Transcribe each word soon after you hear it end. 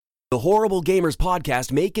The Horrible Gamers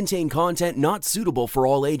podcast may contain content not suitable for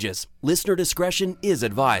all ages. Listener discretion is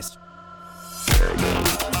advised.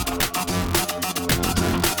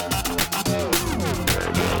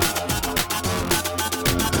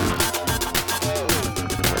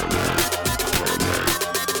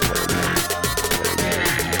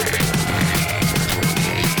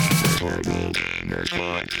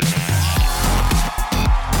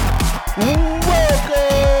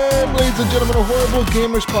 Welcome, ladies and gentlemen, to Horrible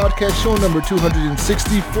Gamers Podcast, show number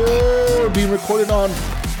 264, being recorded on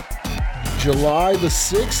July the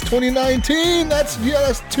 6th, 2019. That's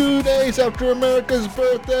 2 days after America's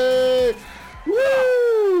birthday.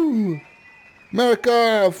 Woo!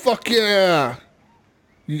 America, fuck yeah.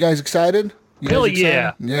 You guys excited? Hell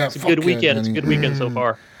yeah. Yeah, it's a good weekend. It's a good weekend so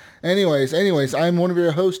far. Anyways, I'm one of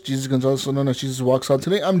your hosts, Jesus Gonzalez, also known as Jesus Walks On.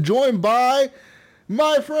 Today, I'm joined by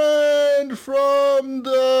my friend from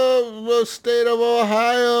the state of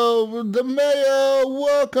Ohio, the Mayo.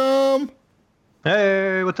 Welcome.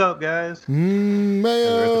 Hey, what's up, guys? Mayo.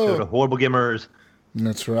 Another episode of Horrible Gamers.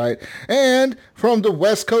 That's right. And from the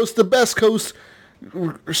West Coast, the best coast,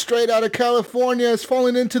 straight out of California, is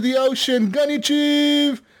falling into the ocean, Gunny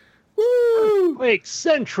Chief. Woo! Earthquake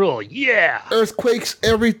Central, yeah. Earthquakes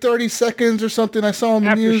every 30 seconds or something. I saw on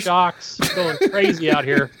the news. Aftershocks going crazy out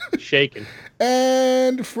here, shaking.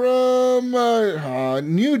 And from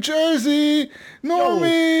New Jersey,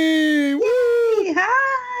 Normie. Woo!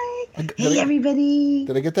 Hi. Hey, everybody.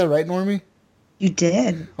 Did I get that right, Normie? You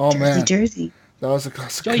did. Oh, man. Jersey. That was a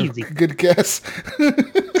good guess.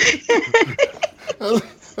 I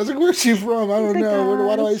was like, where's she from? I don't know.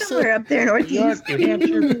 What do I say? Somewhere up there, northeast. New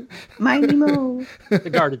Hampshire. Mighty Mo.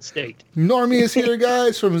 The Garden State. Normie is here,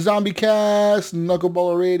 guys, from Zombie Cast,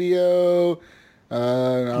 Knuckleballer Radio.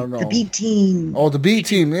 I don't know. The B Team. Oh, the B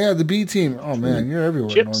Team. Yeah, the B Team. Oh, man, you're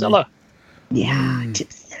everywhere, Chipzilla. Yeah,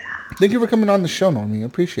 Chipzilla. Thank you for coming on the show, Normie. I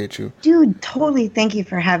appreciate you. Dude, totally thank you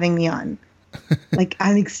for having me on. Like,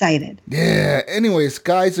 I'm excited. Yeah. Anyways,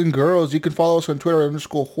 guys and girls, you can follow us on Twitter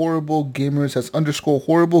 _Horrible Gamers. That's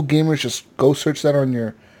 _Horrible Gamers. Just go search that on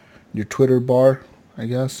your Twitter bar, I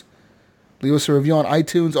guess. Leave us a review on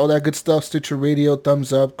iTunes, all that good stuff. Stitcher Radio,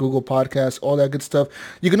 thumbs up, Google Podcasts, all that good stuff.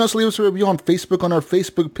 You can also leave us a review on Facebook on our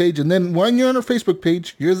Facebook page. And then when you're on our Facebook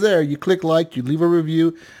page, you're there. You click like, you leave a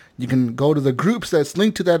review. You can go to the groups that's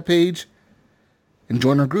linked to that page and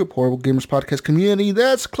join our group, Horrible Gamers Podcast Community.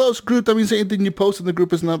 That's close group. That means anything you post in the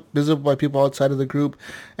group is not visible by people outside of the group.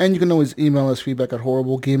 And you can always email us feedback at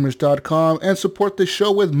horriblegamers.com and support the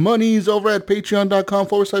show with monies over at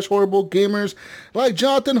patreon.com/horriblegamers, like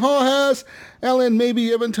Jonathan Hall has, Ellen,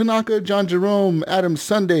 maybe Evan Tanaka, John Jerome, Adam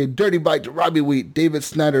Sunday, Dirty Bite, Robbie Wheat, David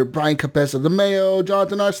Snyder, Brian Capessa, The Mayo,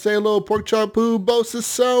 Jonathan Arcelo, Pork Chop Poo, Bo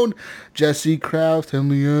Sissone, Jesse Kraft,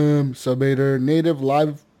 Henley M, Subater, Native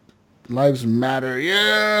Lives Matter.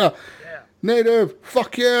 Yeah. Native.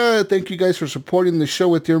 Fuck yeah. Thank you guys for supporting the show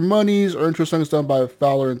with your monies. Our intro song is done by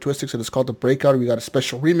Fowler and Twistix, and it's called The Breakout. We got a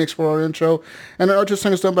special remix for our intro. And our outro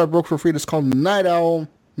song is done by Broke for Free. It's called Night Owl.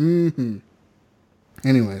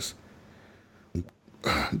 Anyways.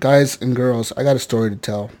 Guys and girls, I got a story to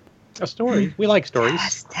tell. A story. We like stories.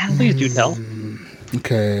 Yes, Please do tell.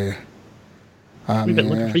 Okay. We've been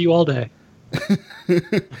looking for you all day.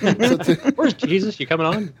 Where's Jesus? You coming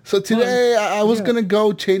on? So today I was going to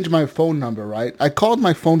go change my phone number, right? I called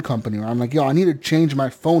my phone company. I'm like, yo, I need to change my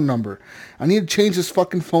phone number. I need to change this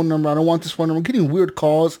fucking phone number. I don't want this phone number. I'm getting weird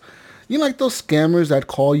calls. You know, like those scammers that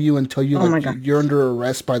call you and tell you that you're under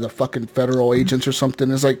arrest by the fucking federal agents or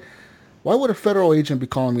something. It's like, why would a federal agent be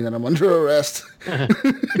calling me that I'm under arrest? There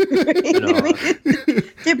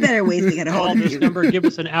are better ways to get a hold Call of this you. number. Give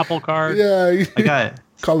us an Apple card. Yeah. I got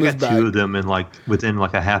Call us back. two of them within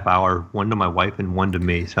a half hour. One to my wife and one to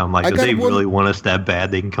me. So I'm like, if they really want us that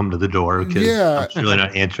bad, they can come to the door because I'm really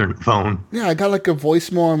not answering the phone. Yeah, I got like a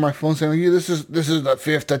voicemail on my phone saying, this is the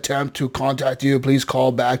 5th attempt to contact you. Please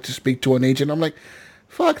call back to speak to an agent. I'm like,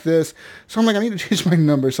 fuck this. So I'm like, I need to change my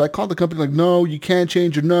number. So I called the company like, no, you can't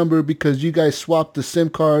change your number because you guys swapped the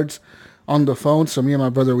SIM cards on the phone. So me and my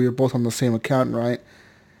brother, we were both on the same account, right?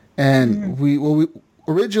 And we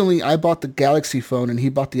originally I bought the Galaxy phone and he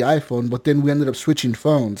bought the iPhone, but then we ended up switching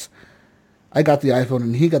phones. I got the iPhone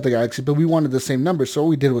and he got the Galaxy, but we wanted the same number. So what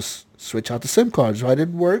we did was switch out the SIM cards, right? It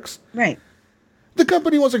works. Right. The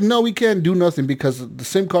company was like, no, we can't do nothing because the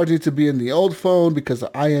SIM cards need to be in the old phone because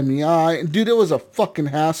of IMEI. And dude, it was a fucking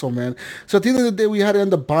hassle, man. So at the end of the day, we had to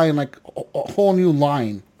end up buying like a whole new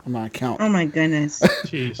line on my account. Oh my goodness.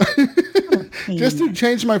 Jeez. Just to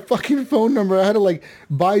change my fucking phone number, I had to like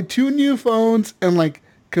buy 2 new phones and like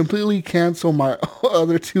completely cancel my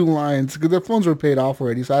other 2 lines because the phones were paid off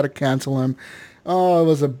already. So I had to cancel them. Oh, it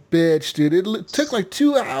was a bitch, dude. It took like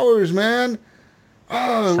 2 hours, man.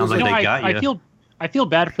 Oh, sounds like they got you. I feel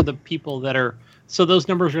bad for the people that are. So those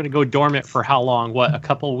numbers are going to go dormant for how long? What, a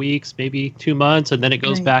couple weeks, maybe 2 months, and then it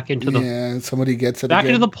goes back into the and somebody gets it back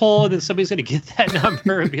again. into the poll, and then somebody's going to get that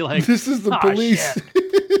number and be like, "This is the police."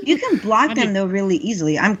 You can block them though really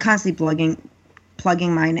easily. I'm constantly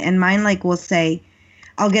plugging mine, and mine like will say,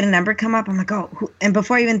 I'll get a number come up. I'm like, oh, and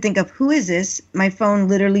before I even think of who is this, my phone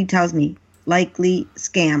literally tells me likely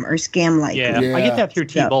scam or scam likely. Yeah, I get that through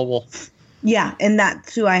T-Mobile. Yeah, and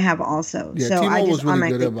that's who I have also. Yeah, so T-Mobile I just was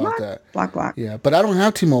really good about that. Block. Yeah, but I don't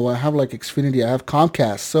have T-Mobile. I have like Xfinity. I have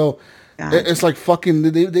Comcast. So it's like fucking.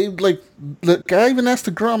 They like. Look, I even asked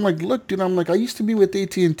the girl. I'm like, look, dude. I'm like, I used to be with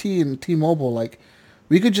AT&T and T-Mobile. Like,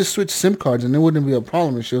 we could just switch SIM cards and it wouldn't be a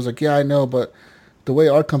problem. And she was like, yeah, I know, but the way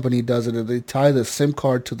our company does it, they tie the SIM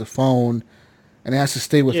card to the phone, and it has to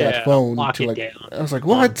stay with that phone. To like, down. I was like,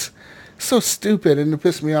 what? So stupid, and it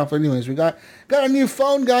pissed me off. Anyways, we got a new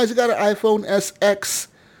phone, guys. We got an iPhone SX.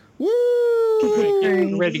 Woo!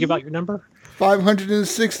 You ready to give out your number?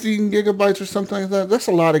 516 gigabytes or something like that. That's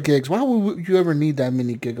a lot of gigs. Why would you ever need that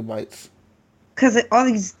many gigabytes? Because all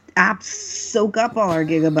these apps soak up all our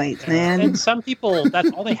gigabytes, man. And some people,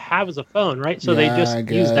 that's all they have is a phone, right? So they just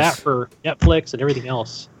use that for Netflix and everything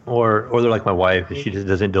else. Or they're like my wife. She just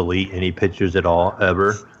doesn't delete any pictures at all,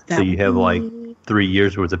 ever. So you have like 3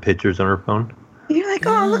 years worth of pictures on her phone. You're like,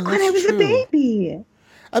 oh, look when I was a baby.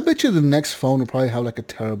 I bet you the next phone will probably have like a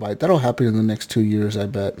terabyte. That'll happen in the next 2 years, I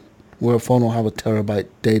bet. Where a phone will have a terabyte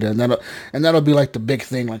data, and that'll be like the big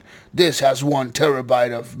thing. Like, this has 1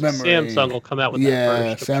 terabyte of memory. Samsung will come out with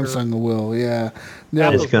that first. Yeah, Samsung will. Yeah,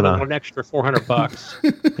 Apple's gonna an extra $400.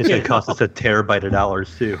 It's gonna cost us a terabyte of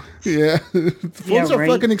dollars too. Yeah, phones are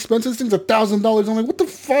fucking expensive. This thing's $1,000. I'm like, what the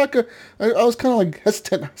fuck? I was kind of like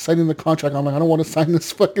hesitant signing the contract. I'm like, I don't want to sign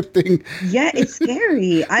this fucking thing. Yeah, it's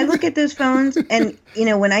scary. I look at those phones, and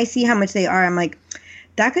when I see how much they are, I'm like,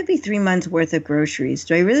 that could be 3 months worth of groceries.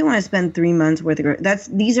 Do I really want to spend 3 months worth of groceries?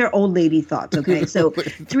 These are old lady thoughts, okay? So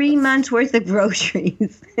 3 months worth of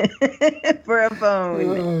groceries for a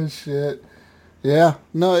phone. Oh, shit. Yeah.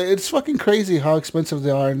 No, it's fucking crazy how expensive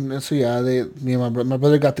they are. And so, yeah, me and my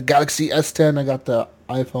brother got the Galaxy S10. I got the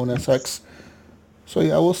iPhone SX. So,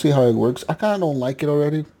 yeah, we'll see how it works. I kind of don't like it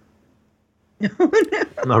already.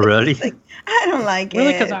 Not really. I don't like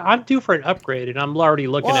really, it. because I'm due for an upgrade, and I'm already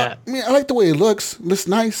looking at. I mean, I like the way it looks. It looks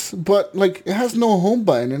nice, but like it has no home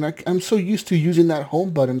button, and I'm so used to using that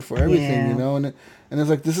home button for everything, and it's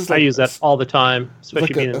like this is. Like, I use that all the time, especially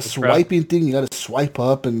like being in a the swiping thing. You got to swipe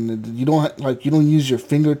up, and you don't use your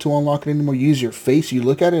finger to unlock it anymore. You use your face. You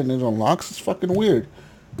look at it, and it unlocks. It's fucking weird.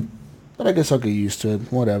 But I guess I'll get used to it.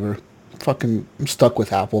 Whatever. I'm stuck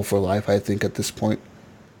with Apple for life. I think at this point,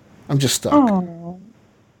 I'm just stuck. Oh.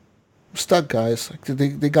 I'm stuck, guys. Like,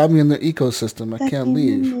 they got me in their ecosystem. I can't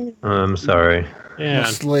leave. I'm sorry. Yeah. I'm a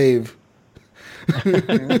slave.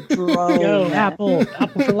 Go, Apple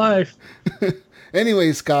for life.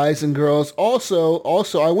 Anyways, guys and girls. Also,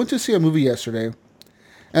 I went to see a movie yesterday,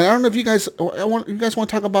 and I don't know if you guys want to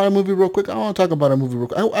talk about a movie real quick. I want to talk about a movie real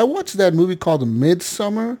quick. I watched that movie called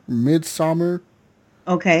Midsommar.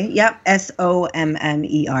 Okay. Yep. SOMMER.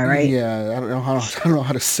 Right. Yeah. I don't know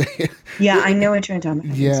how to say it. Yeah, I know what you're talking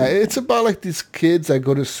about. Yeah, it's about like these kids that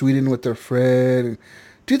go to Sweden with their friend.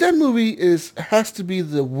 Dude, that movie has to be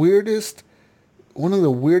one of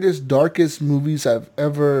the weirdest, darkest movies I've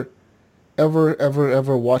ever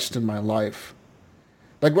watched in my life.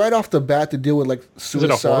 Like right off the bat, to deal with like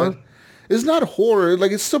suicide. Is it a horror? It's not horror.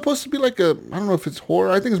 Like it's supposed to be like I don't know if it's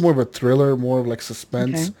horror. I think it's more of a thriller, more of like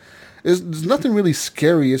suspense. Okay. There's nothing really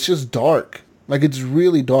scary. It's just dark. Like it's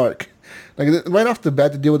really dark. Like right off the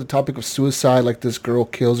bat, to deal with the topic of suicide, like this girl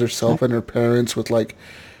kills herself and her parents with like,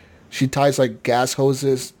 she ties like gas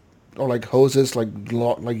hoses or like hoses, like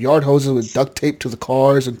yard hoses with duct tape to the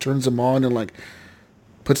cars and turns them on and like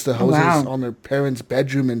puts the hoses on their parents'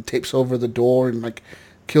 bedroom and tapes over the door and like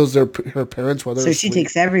kills her parents while they're asleep. So she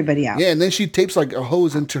takes everybody out. Yeah, and then she tapes like a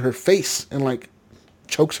hose into her face and like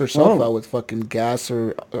chokes herself out with fucking gas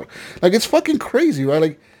or like it's fucking crazy,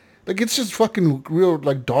 right? Like it's just fucking real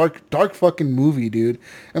like dark fucking movie, dude.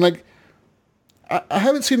 And like I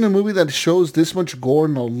haven't seen a movie that shows this much gore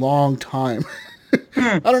in a long time.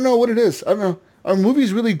 I don't know what it is. I don't know. Are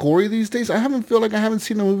movies really gory these days? I haven't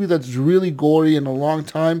seen a movie that's really gory in a long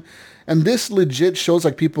time. And this legit shows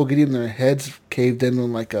like people getting their heads caved in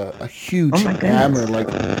on like a huge hammer, like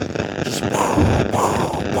just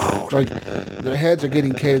like their heads are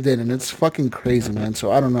getting caved in, and it's fucking crazy, man.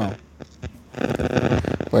 So I don't know.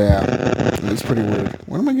 But yeah, it's pretty weird.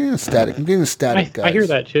 When am I getting a static? I'm getting a static, guys. I hear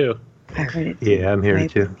that too. I heard it. Yeah, I'm hearing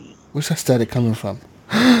it too. Where's that static coming from?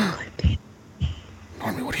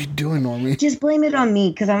 Normie, what are you doing, Normie? Just blame it on me,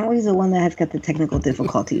 because I'm always the one that has got the technical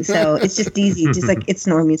difficulties. So it's just easy. Just like, it's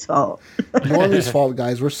Normie's fault. Normie's fault,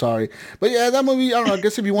 guys. We're sorry. But yeah, that movie, I don't know. I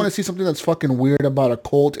guess if you want to see something that's fucking weird about a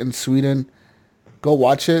cult in Sweden, go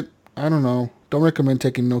watch it. I don't know. Don't recommend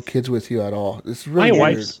taking no kids with you at all. It's really My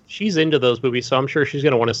weird. wife's, she's into those movies, so I'm sure she's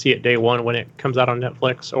going to want to see it day one when it comes out on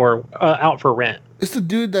Netflix or out for rent. It's the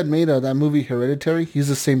dude that made that movie Hereditary. He's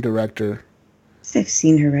the same director. I've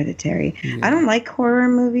seen Hereditary. Yeah. I don't like horror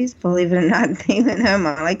movies, believe it or not. Even I'm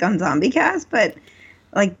like on Zombie Cast, but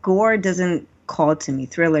like gore doesn't call to me.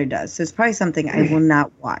 Thriller does. So it's probably something I will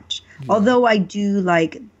not watch. Yeah. Although I do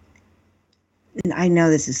like, I know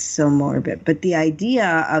this is so morbid, but the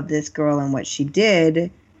idea of this girl and what she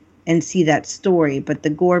did and see that story, but the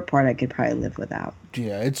gore part I could probably live without.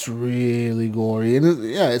 Yeah, it's really gory. And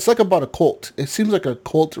it's like about a cult. It seems like a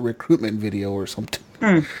cult recruitment video or something.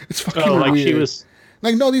 It's fucking like weird. She was...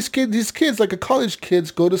 Like, no, these kids, like a college kids,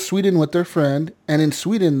 go to Sweden with their friend, and in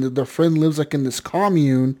Sweden, their friend lives like in this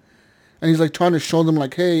commune, and he's like trying to show them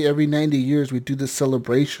like, hey, every 90 years we do this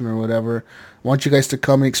celebration or whatever. I want you guys to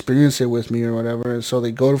come and experience it with me or whatever. And so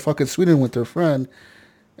they go to fucking Sweden with their friend,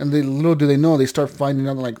 and little do they know, they start finding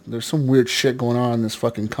out like there's some weird shit going on in this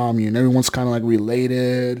fucking commune. Everyone's kind of like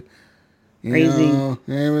related. Crazy.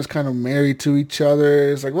 Everyone's kind of married to each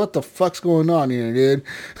other. It's like, what the fuck's going on here, dude?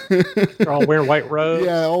 They're all wearing white robes.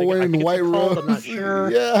 Yeah, all wearing white robes. I'm not sure.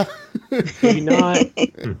 Yeah. Maybe not.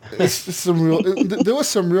 It's just there was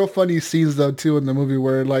some real funny scenes, though, too, in the movie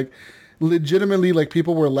where, like, legitimately, like,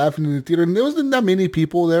 people were laughing in the theater. And there wasn't that many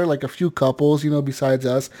people there, like a few couples, besides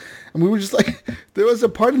us. And we were just like, there was a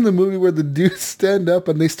part in the movie where the dudes stand up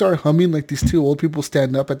and they start humming, like, these two old people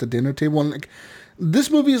stand up at the dinner table. And, like,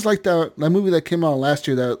 this movie is like that movie that came out last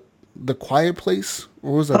year, that The Quiet Place.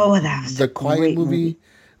 Or was that? Oh, that was The Quiet movie.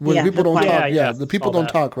 When people don't talk. Yeah, the people don't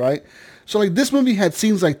talk, right? So like this movie had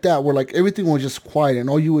scenes like that where like everything was just quiet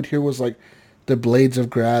and all you would hear was like the blades of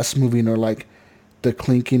grass moving or like the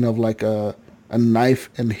clinking of like a knife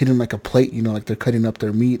and hitting like a plate, like they're cutting up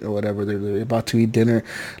their meat or whatever. They're about to eat dinner.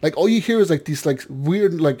 Like all you hear is like these like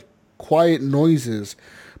weird like quiet noises.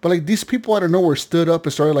 But like these people out of nowhere stood up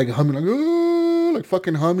and started like humming like, oh, like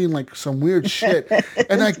fucking humming like some weird shit.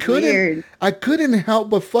 And I couldn't help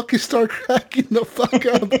but fucking start cracking the fuck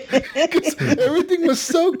up because everything was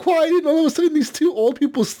so quiet. And all of a sudden these two old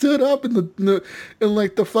people stood up in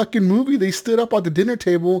like the fucking movie. They stood up at the dinner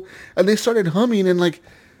table and they started humming and like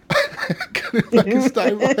I couldn't fucking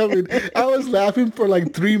stop laughing. I was laughing for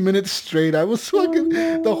like 3 minutes straight. I was fucking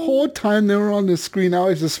the whole time they were on the screen. I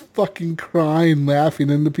was just fucking crying,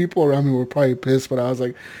 laughing, and the people around me were probably pissed. But I was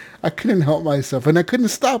like, I couldn't help myself, and I couldn't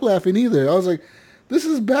stop laughing either. I was like, this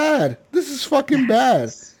is bad. This is fucking bad.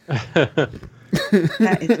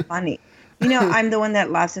 That is funny. I'm the one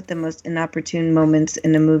that laughs at the most inopportune moments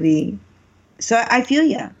in a movie, so I feel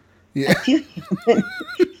you. Yeah.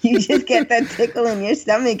 You just get that tickle in your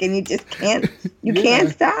stomach and you just can't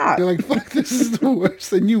stop. You're like, fuck, this is the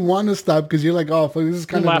worst. And you want to stop because you're like, oh, fuck, this is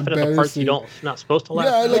kind of embarrassing. At the parts you're not supposed to laugh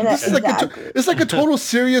at. Yeah, like this is it's like a total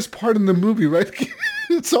serious part in the movie, right?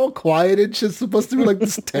 It's all quiet. It's just supposed to be like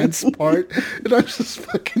this tense part. And I'm just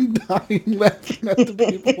fucking dying laughing at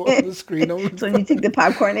the people on the screen. So when you take the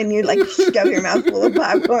popcorn and you like shove your mouth full of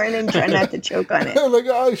popcorn and try not to choke on it. I'm like,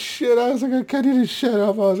 oh shit. I was like, I can't even shut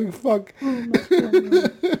up. I was like, fuck.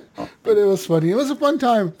 But it was funny. It was a fun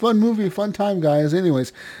time. Fun movie. Fun time, guys.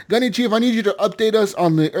 Anyways, Gunny Chief, I need you to update us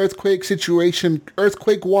on the earthquake situation.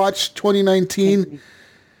 Earthquake Watch 2019.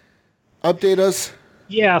 Update us.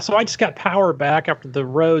 Yeah, so I just got power back after the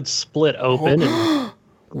road split open and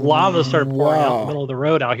lava started pouring out in the middle of the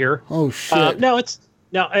road out here. Oh shit!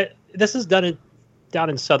 This is down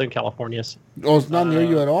in Southern California. Oh, it's not near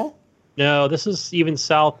you at all? No, this is even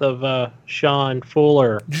south of Sean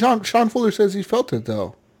Fuller. Sean Fuller says he felt it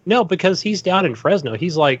though. No, because he's down in Fresno.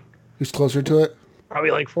 He's closer to it.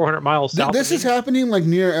 Probably like 400 miles south. This is happening like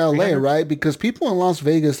near LA, right? Because people in Las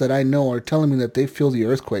Vegas that I know are telling me that they feel the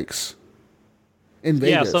earthquakes. In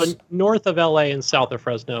Vegas. Yeah, so north of LA and south of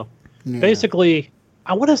Fresno. Yeah. Basically,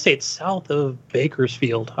 I want to say it's south of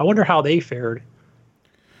Bakersfield. I wonder how they fared.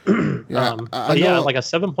 Yeah, like a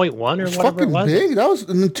 7.1 or whatever it was. Big. That was,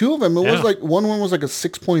 and the two of them. It was like one was like a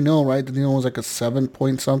 6.0, right? The other one was like a 7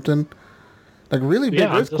 point something. Like really big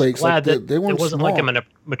earthquakes. I'm just glad like that it wasn't small. like a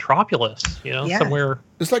metropolis, somewhere.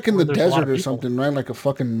 It's like in the desert or something, right? Like a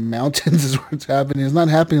fucking mountains is where it's happening. It's not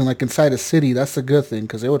happening like inside a city. That's the good thing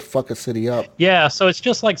because it would fuck a city up. Yeah, so it's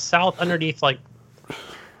just like south underneath like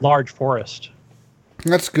large forest.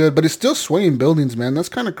 That's good, but it's still swaying buildings, man. That's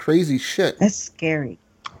kind of crazy shit. That's scary.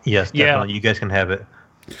 Yes, definitely. Yeah. You guys can have it.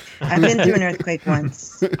 I've been through an earthquake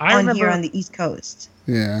once. I remember here on the East Coast.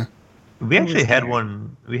 Yeah. We actually had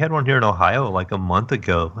one. We had one here in Ohio like a month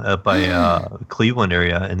ago up by Cleveland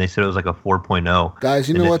area, and they said it was like a 4.0. Guys,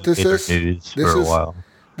 you know what this is?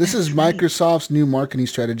 This is Microsoft's new marketing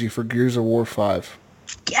strategy for Gears of War 5.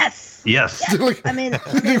 Yes. Like, I mean,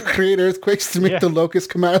 they create earthquakes to make the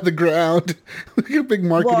locusts come out of the ground. Look at a big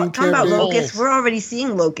marketing talking about locusts, we're already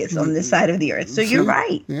seeing locusts on this side of the earth. So you're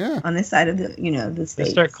right. Yeah. On this side of the, the state. They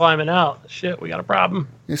start climbing out. Shit, we got a problem.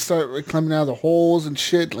 They start climbing out of the holes and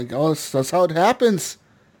shit. Like, oh, that's how it happens.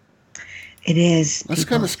 It is. That's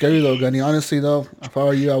kind of scary, though, Gunny. Honestly, though, if I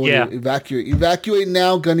were you, I would evacuate. Evacuate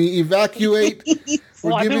now, Gunny. Evacuate.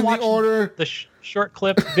 We're giving the order. The short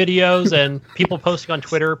clip videos and people posting on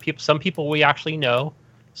Twitter. Some people we actually know.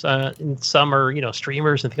 And some are,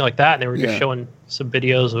 streamers and things like that. And they were just showing some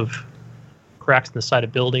videos of cracks in the side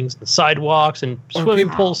of buildings, the sidewalks, and swimming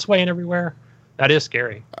pools swaying everywhere. That is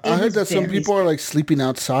scary. I heard that some people are like sleeping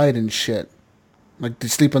outside and shit. Like they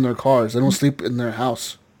sleep in their cars. They don't sleep in their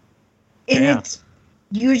house. And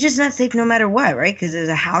you're just not safe no matter what, right? Because there's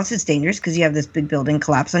a house, it's dangerous because you have this big building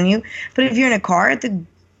collapse on you. But if you're in a car, the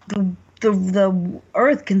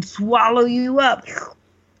earth can swallow you up.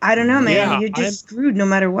 I don't know, man. Yeah, you're just screwed no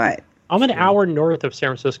matter what. I'm an hour north of San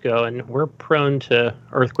Francisco, and we're prone to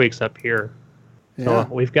earthquakes up here. So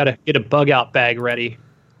we've got to get a bug out bag ready.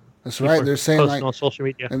 That's right. They're saying posting on social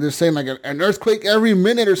media. And they're saying like an earthquake every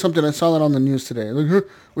minute or something. I saw that on the news today. Like,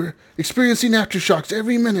 we're experiencing aftershocks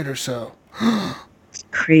every minute or so. It's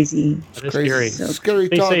crazy. That is scary. So scary.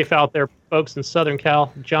 Stay safe out there, folks in Southern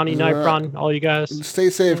Cal. Johnny Nifron, all you guys.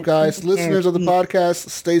 Stay safe, guys. Listeners of the podcast,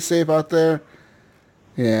 stay safe out there.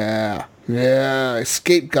 Yeah.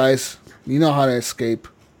 Escape, guys. You know how to escape.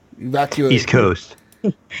 Evacuate. East Coast.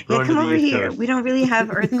 Come over here. Coast. We don't really have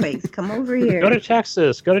earthquakes. Come over here. Go to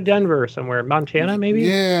Texas. Go to Denver somewhere. Montana, maybe?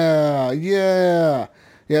 Yeah.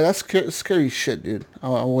 That's scary shit, dude.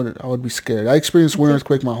 I would be scared. I experienced one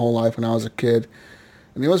earthquake my whole life when I was a kid.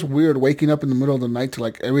 And it was weird waking up in the middle of the night to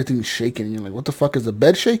like everything shaking. And you're like, what the fuck? Is the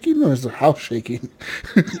bed shaking or is the house shaking?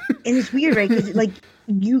 And it's weird, right? Because like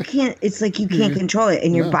you can't control it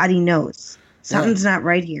and your body knows. Something's not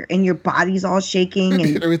right here. And your body's all shaking.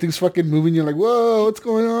 And everything's fucking moving. You're like, whoa, what's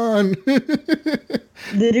going on?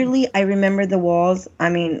 Literally, I remember the walls. I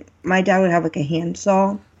mean, my dad would have like a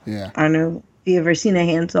handsaw. Yeah. I don't know if you've ever seen a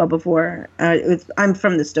handsaw before. I'm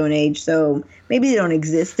from the Stone Age, so maybe they don't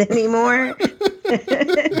exist anymore.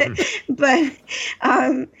 But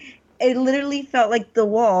it literally felt like the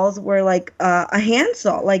walls were like a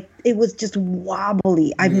handsaw. Like it was just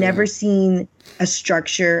wobbly. I've never seen a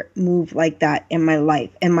structure move like that in my life.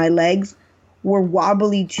 And my legs were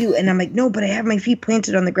wobbly too. And I'm like, no, but I have my feet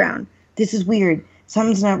planted on the ground. This is weird.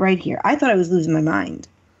 Something's not right here. I thought I was losing my mind.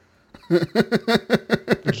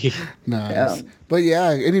 Nice. But yeah,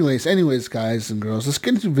 anyways, guys and girls, let's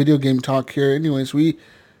get into video game talk here. Anyways, we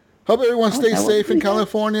hope everyone stays safe in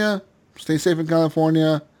California. Stay safe in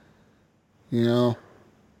California. You know,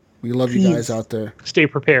 we love you guys out there. Stay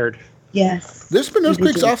prepared. Yes. There's been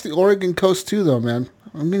earthquakes off the Oregon coast too, though, man.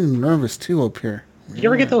 I'm getting nervous too up here. You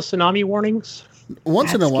ever get those tsunami warnings?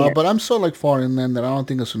 Once in a while, but I'm so like far inland that I don't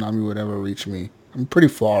think a tsunami would ever reach me. I'm pretty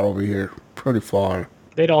far over here. Pretty far.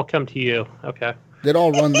 They'd all come to you. Okay. They'd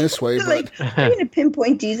all run this way, but like, I'm going to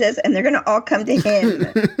pinpoint Jesus, and they're going to all come to him.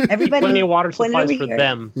 Everybody, plenty of water supplies for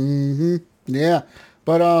them. Mm-hmm. Yeah,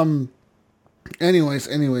 but anyways,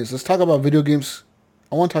 let's talk about video games.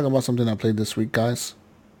 I want to talk about something I played this week, guys.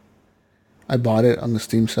 I bought it on the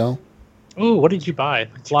Steam sale. Ooh, what did you buy?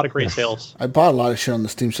 It's a lot of great sales. I bought a lot of shit on the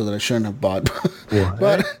Steam sale that I shouldn't have bought.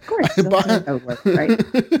 But of course,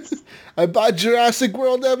 I bought Jurassic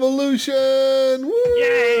World Evolution. Woo!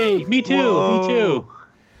 Yay! Me too. Whoa. Me too.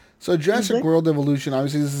 So Jurassic World Evolution,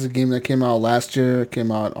 obviously this is a game that came out last year. It came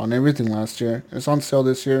out on everything last year. It's on sale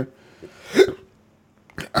this year.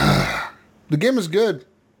 The game is good.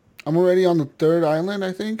 I'm already on the third island,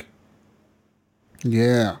 I think.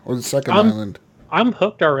 Yeah, or the second island. I'm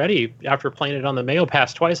hooked already after playing it on the Mayo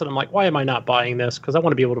Pass twice, and I'm like, why am I not buying this? Because I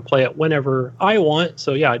want to be able to play it whenever I want.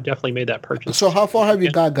 So yeah, I definitely made that purchase. So how far have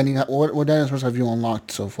you got, Gunny? What dinosaurs have you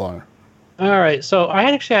unlocked so far? All right, so I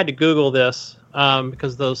actually had to Google this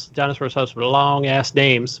because those dinosaurs have some long-ass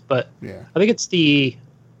names, but yeah. I think it's the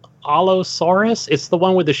Allosaurus. It's the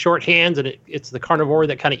one with the short hands, and it's the carnivore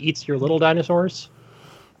that kind of eats your little dinosaurs.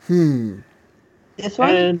 This one?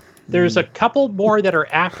 And there's a couple more that are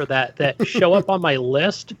after that show up on my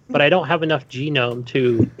list, but I don't have enough genome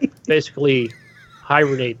to basically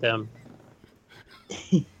hibernate them.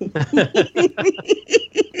 You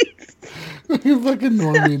fucking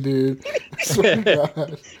normie, dude. I swear to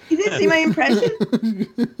God. He's didn't see my impression?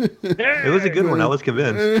 It was a good one. I was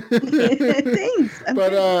convinced. Thanks.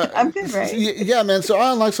 I'm good, right? Yeah, man. So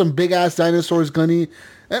I unlocked some big ass dinosaurs, Gunny.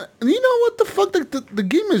 And you know what the fuck? The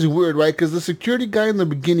game is weird, right? Because the security guy in the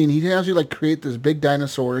beginning, he has you like create this big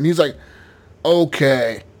dinosaur, and he's like,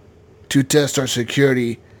 "Okay, to test our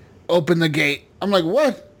security, open the gate." I'm like,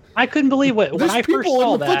 "What?" I couldn't believe it when I first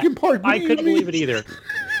saw that. I couldn't believe it either.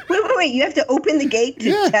 Wait! You have to open the gate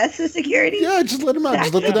to test the security? Yeah, just let him out.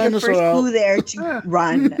 Just let the dinosaur out. First clue there to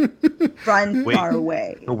run far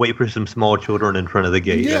away. Wait for some small children in front of the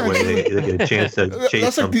gate. Yeah. That way they get a chance to chase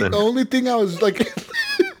That's something. Like the only thing I was like,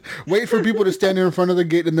 wait for people to stand there in front of the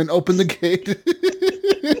gate and then open the gate.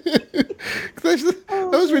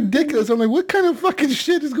 That was ridiculous. I'm like, what kind of fucking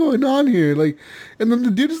shit is going on here? Like, and then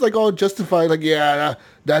the dude is like all justified, like, yeah,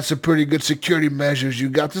 that's a pretty good security measures you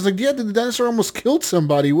got. It's like, yeah, the dinosaur almost killed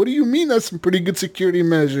somebody. What do you mean that's some pretty good security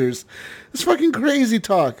measures? It's fucking crazy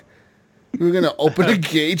talk. We're gonna open the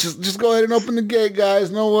gate. Just go ahead and open the gate,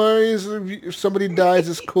 guys. No worries. If somebody dies,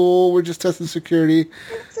 it's cool. We're just testing security.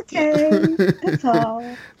 It's okay. That's all.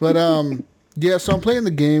 But yeah. So I'm playing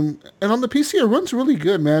the game, and on the PC it runs really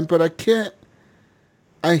good, man. But I can't.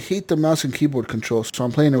 I hate the mouse and keyboard controls, so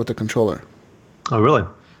I'm playing it with the controller. Oh, really?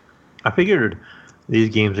 I figured these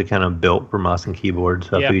games are kind of built for mouse and keyboard,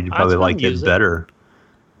 so I figured you probably liked it better.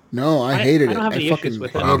 No, I hated it. I fucking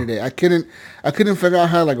hated it. I couldn't figure out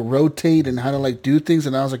how to like rotate and how to like do things,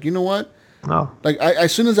 and I was like, you know what? Oh. Like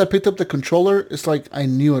as soon as I picked up the controller, it's like I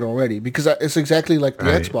knew it already because it's exactly like the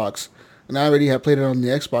Xbox, and I already have played it on the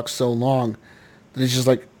Xbox so long that it's just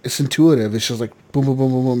like it's intuitive. It's just like boom, boom,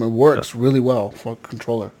 boom, boom, boom. It works really well for a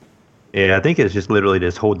controller. Yeah, I think it's just literally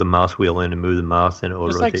just hold the mouse wheel in and move the mouse, and it will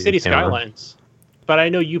rotate. It's like City Skylines. But I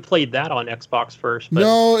know you played that on Xbox first. But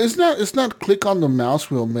no, it's not. It's not click on the mouse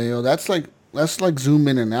wheel, Mayo. That's like zoom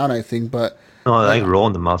in and out, I think. But no, I think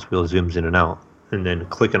rolling the mouse wheel zooms in and out, and then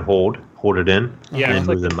click and hold it in, and then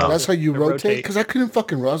move the mouse. That's how you rotate. Because I couldn't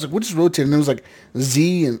fucking rotate. I was like, "What is rotate?" And it was like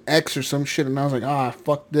Z and X or some shit, and I was like,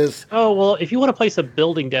 fuck this. Oh well, if you want to place a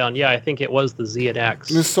building down, I think it was the Z and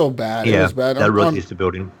X. It's so bad. Yeah, it was bad. That rotates the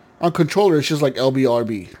building. On controller, it's just like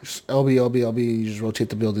LB, just LB. You just rotate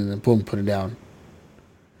the building and boom, put it down.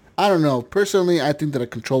 I don't know. Personally, I think that a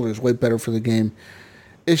controller is way better for the game.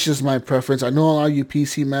 It's just my preference. I know a lot of you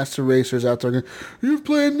PC Master Racers out there going, "You're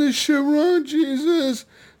playing this shit wrong, Jesus."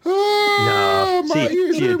 No.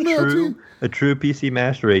 A true PC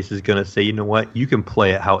Master Race is going to say, you know what? You can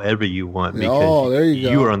play it however you want because there you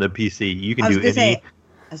go. You are on the PC. You can do any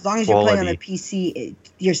as long as you're playing on the PC,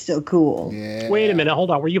 you're still cool. Yeah. Wait a minute.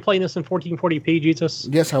 Hold on. Were you playing this in 1440p, Jesus?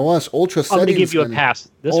 Yes, I was. Ultra settings. I'm going to give you a pass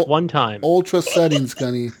this one time. Ultra settings,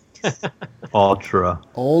 Gunny. Ultra.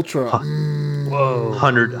 Whoa.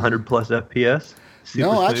 100 plus FPS?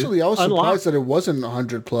 No, actually, I was surprised that it wasn't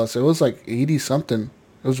 100 plus. It was like 80 something.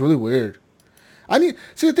 It was really weird.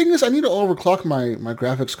 The thing is, I need to overclock my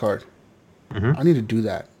graphics card. Mm-hmm. I need to do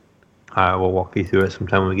that. I will walk you through it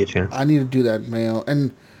sometime when we get a chance. I need to do that, Mayo.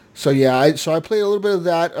 And so, yeah, I played a little bit of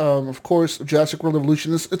that. Of course, Jurassic World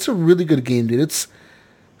Evolution. It's a really good game, dude. It's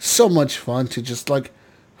so much fun to just, like,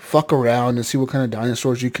 fuck around and see what kind of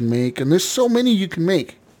dinosaurs you can make. And there's so many you can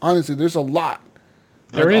make. Honestly, there's a lot.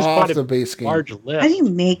 There is quite the base game. Large list. How do you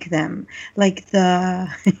make them? Like the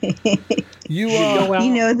the usual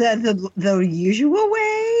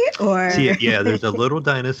way, or there's a little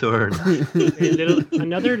dinosaur,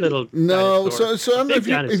 another little. No, dinosaur. so I don't know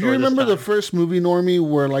if you remember the first movie, Normie,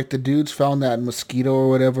 where like the dudes found that mosquito or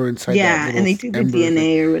whatever inside. that and they took the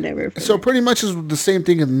DNA or whatever. So pretty much is the same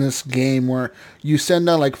thing in this game where you send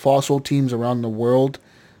out like fossil teams around the world.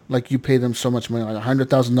 Like, you pay them so much money, like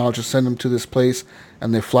 $100,000 to send them to this place,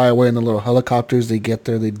 and they fly away in the little helicopters. They get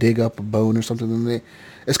there, they dig up a bone or something, and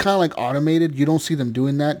it's kind of like automated. You don't see them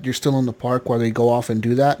doing that. You're still in the park while they go off and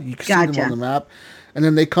do that. You can see them on the map. And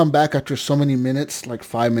then they come back after so many minutes, like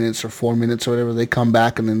 5 minutes or 4 minutes or whatever. They come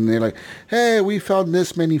back, and then they're like, "Hey, we found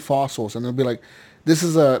this many fossils." And they'll be like, "This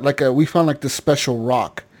is we found like this special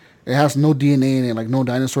rock. It has no DNA in it, like no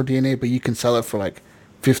dinosaur DNA, but you can sell it for like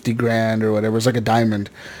 $50,000 or whatever. It's like a diamond."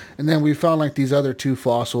 And then we found like these other two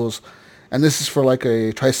fossils, and this is for like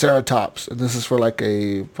a Triceratops, and this is for like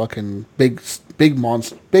a fucking big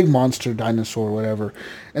monster dinosaur or whatever.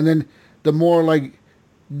 And then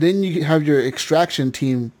then you have your extraction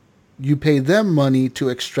team. You pay them money to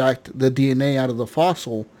extract the DNA out of the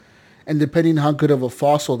fossil, and depending on how good of a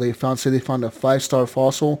fossil they found, say they found a 5-star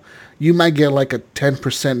fossil, you might get like a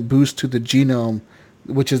 10% boost to the genome,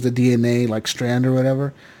 which is the DNA like strand or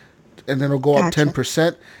whatever, and then it'll go up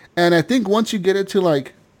 10%. And I think once you get it to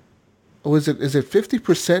like is it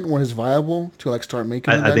 50% when it's viable to like start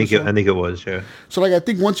making? I think it was, yeah. So like I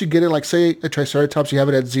think once you get it, like say a Triceratops, you have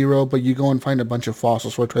it at 0, but you go and find a bunch of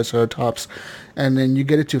fossils for a Triceratops, and then you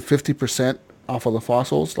get it to 50% off of the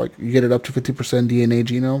fossils, like you get it up to 50% DNA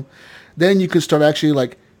genome, then you can start actually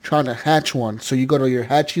like trying to hatch one. So you go to your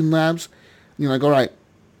hatching labs, and you're like, all right,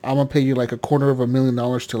 I'm gonna pay you like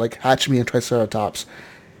 $250,000 to like hatch me a Triceratops,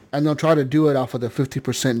 and they'll try to do it off of the 50%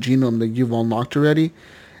 genome that you've unlocked already.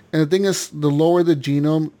 And the thing is, the lower the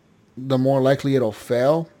genome, the more likely it'll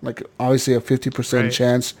fail. Like obviously a 50%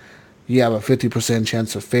 chance, you have a 50%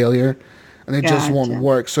 chance of failure, and it just won't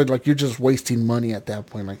work. So like you're just wasting money at that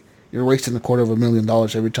point. Like you're wasting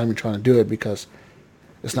 $250,000 every time you're trying to do it because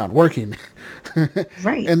it's not working.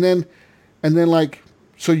 Right. And then like,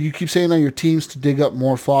 so you keep saying on your teams to dig up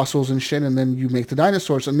more fossils and shit, and then you make the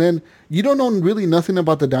dinosaurs, and then you don't know really nothing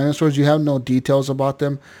about the dinosaurs. You have no details about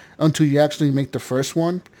them until you actually make the first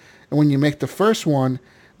one. And when you make the first one,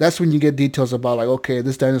 that's when you get details about like, okay,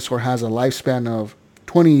 this dinosaur has a lifespan of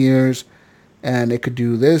 20 years, and it could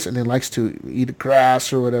do this, and it likes to eat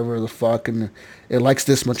grass or whatever the fuck, and it likes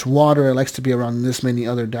this much water, it likes to be around this many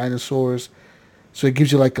other dinosaurs. So it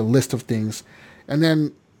gives you like a list of things. And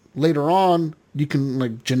then later on, you can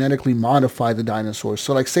like genetically modify the dinosaurs.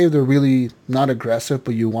 So like say they're really not aggressive,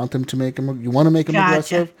 but you want them to make them, you want to make them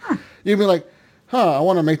aggressive. You'd be like, I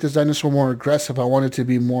want to make this dinosaur more aggressive. I want it to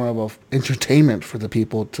be more of a entertainment for the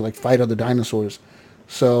people to like fight other dinosaurs.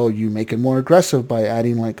 So you make it more aggressive by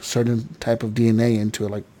adding like certain type of DNA into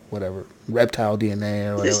it, like whatever, reptile DNA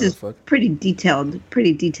or whatever. This is pretty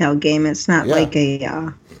detailed game. It's not like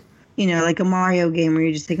a, like a Mario game where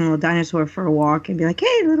you're just taking a little dinosaur for a walk and be like,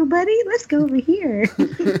 hey, little buddy, let's go over here.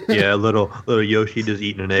 Yeah, little Yoshi just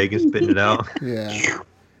eating an egg and spitting it out. Yeah.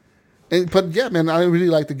 But yeah, man, I really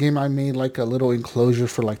like the game. I made like a little enclosure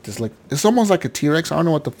for like this, like it's almost like a T-Rex. I don't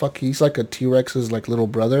know what the fuck he's like, a T-Rex's like little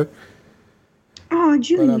brother. Oh,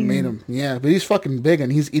 Junior. But I made him. Yeah, but he's fucking big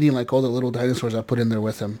and he's eating like all the little dinosaurs I put in there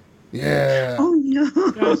with him. Yeah. Oh no!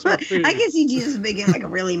 I guess he just making like a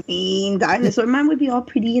really mean dinosaur. Mine would be all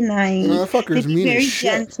pretty and nice. Motherfucker's mean very as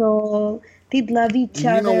shit. Gentle. They'd love each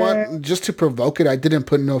other. You know what? Just to provoke it, I didn't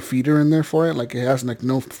put no feeder in there for it. Like it has like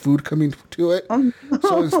no food coming to it. Oh, no.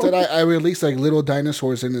 So instead, I released like little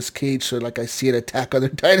dinosaurs in this cage, so like I see it attack other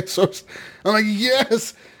dinosaurs. I'm like,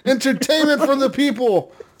 yes, entertainment for the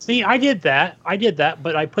people. See, I did that,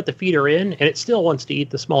 but I put the feeder in, and it still wants to eat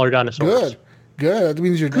the smaller dinosaurs. Good. That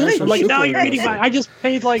means your dinosaurs. Like now you're eating I just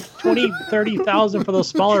paid like 30,000 for those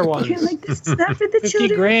smaller ones. You're like, this is not for the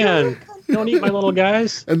 50 grand. Don't eat my little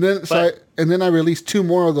guys. And then I released 2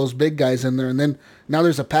 more of those big guys in there, and then now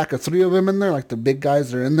there's a pack of 3 of them in there. Like the big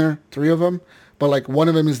guys are in there, 3 of them, but like one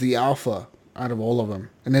of them is the alpha out of all of them,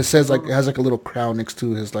 and it says like it has like a little crown next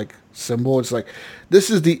to his like symbol. It's like this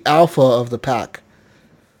is the alpha of the pack.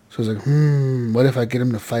 So it's like, what if I get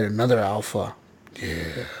him to fight another alpha?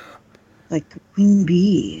 Yeah. Like queen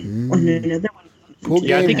bee on another one. Cool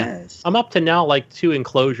yeah, game. I think I'm up to now like 2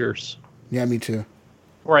 enclosures. Yeah, me too.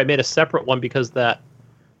 Or I made a separate one because that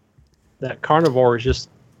carnivore is just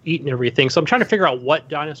eating everything. So I'm trying to figure out what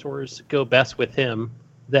dinosaurs go best with them,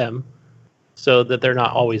 so that they're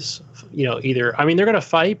not always, either. I mean, they're going to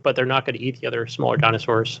fight, but they're not going to eat the other smaller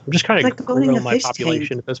dinosaurs. I'm just kind of growing my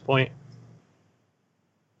population at this point.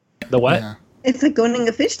 The what? Yeah. It's like owning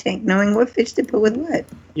a fish tank, knowing what fish to put with what.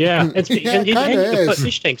 Yeah, and you can put is.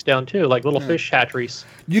 fish tanks down too, like little fish hatcheries.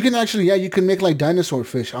 You can actually, you can make like dinosaur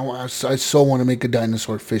fish. I so want to make a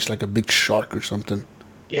dinosaur fish, like a big shark or something.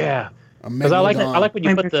 Yeah, because I like when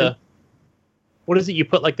you put what is it? You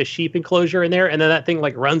put like the sheep enclosure in there, and then that thing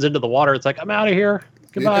like runs into the water. It's like, I'm out of here.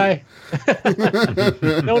 Goodbye.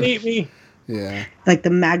 Don't eat me. Yeah. Like the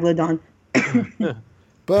Megalodon.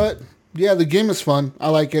 But yeah, the game is fun. I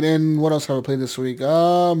like it. And what else have I played this week?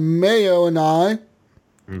 Mayo and I,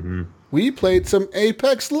 we played some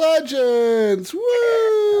Apex Legends.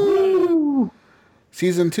 Woo!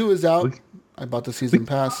 Season 2 is out. I bought the season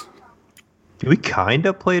pass. We kind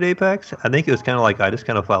of played Apex. I think it was kind of like I just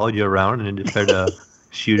kind of followed you around and just tried to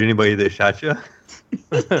shoot anybody that shot you.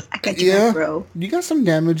 I got you back, bro. You got some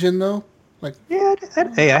damage in though. Like I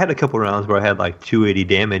had a couple rounds where I had like 280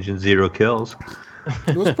 damage and 0 kills.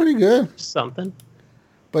 It was pretty good. Something.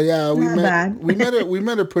 But yeah, we bad.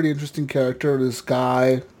 met a pretty interesting character. This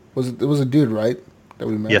guy it was a dude, right? That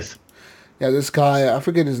we met. Yes. Yeah, this guy, I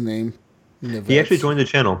forget his name. He actually joined the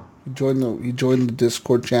channel. He joined the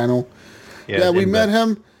Discord channel. Yeah, we met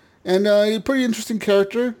him, and he's a pretty interesting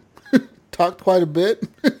character. Talked quite a bit,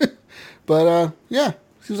 but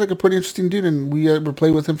seems like a pretty interesting dude, and we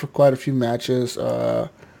played with him for quite a few matches.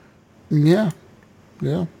 Yeah.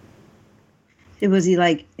 Was he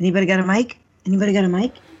like, anybody got a mic? Anybody got a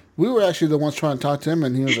mic? We were actually the ones trying to talk to him,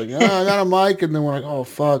 and he was like, I got a mic. And then we're like, oh,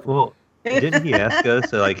 fuck. Well, didn't he ask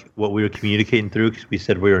us like what we were communicating through? Because we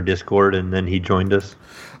said we were in Discord, and then he joined us.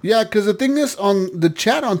 Yeah, because the thing is, on the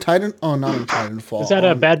chat on Titan... Oh, not on Titanfall. Is that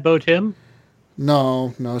a Bad Bow Tim?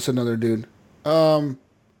 No, it's another dude. The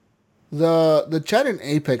chat in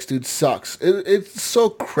Apex, dude, sucks. It's so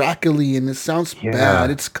crackly, and it sounds bad.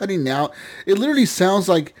 It's cutting out. It literally sounds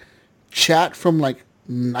like chat from, like,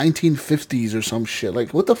 1950s or some shit.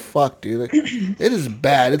 Like, what the fuck, dude? Like, it is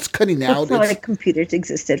bad. It's cutting out. Before like computers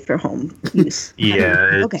existed for home use.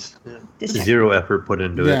 Yeah, it's zero effort put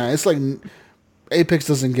into it. Yeah, it's like Apex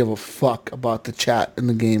doesn't give a fuck about the chat in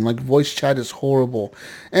the game. Like, voice chat is horrible.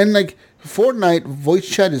 And, like, Fortnite, voice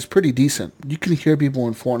chat is pretty decent. You can hear people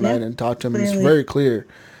in Fortnite and talk to them. Clearly. It's very clear.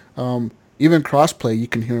 Even crossplay, you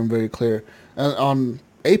can hear them very clear. And on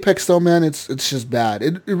Apex, though, man, it's just bad.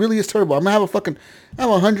 It really is terrible. I'm gonna have a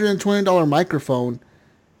 $120 microphone,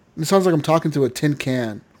 and it sounds like I'm talking to a tin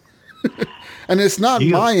can. And it's not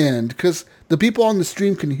my end, because the people on the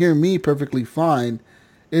stream can hear me perfectly fine.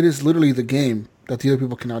 It is literally the game that the other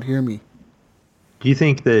people cannot hear me. Do you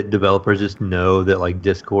think that developers just know that, like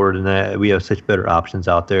Discord and that, we have such better options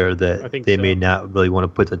out there that they may not really want to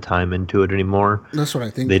put the time into it anymore? That's what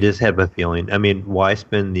I think. They just have a feeling. I mean, why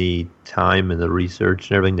spend the time and the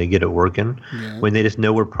research and everything to get it working when they just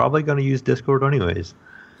know we're probably going to use Discord anyways?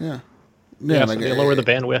 Yeah, like, so they lower the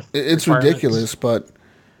bandwidth. It's ridiculous, but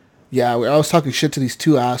yeah, I was talking shit to these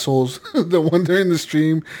two assholes. The one during the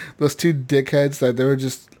stream, those two dickheads that they were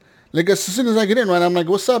just... Like, as soon as I get in, right, I'm like,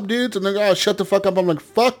 what's up, dudes? And they're like, oh, shut the fuck up. I'm like,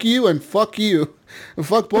 fuck you and fuck you. And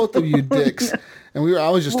fuck both of you dicks. And I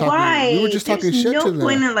was just talking, we were just talking shit to them. There's no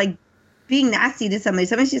point in, like, being nasty to somebody.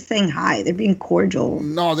 Somebody's just saying hi. They're being cordial.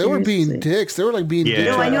 No, they were being dicks. They were, like, being dicks.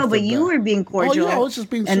 No, I know, but you were being cordial. Oh, yeah, I was just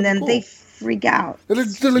being super And then cool. they freak out. They're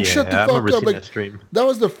like, shut the fuck up. Like, that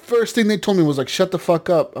was the first thing they told me was, like, shut the fuck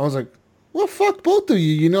up. I was like, well, fuck both of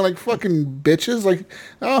you, you know, like, fucking bitches. Like,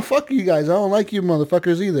 oh, fuck you guys. I don't like you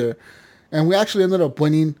motherfuckers either. And we actually ended up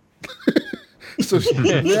winning. So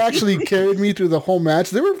they actually carried me through the whole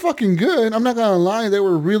match. They were fucking good. I'm not going to lie. They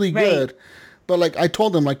were really good. But, like, I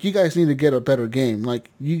told them, like, you guys need to get a better game. Like,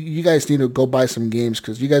 you guys need to go buy some games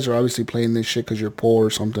because you guys are obviously playing this shit because you're poor or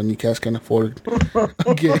something. You guys can't afford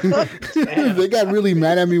a game. They got really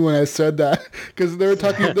mad at me when I said that because they were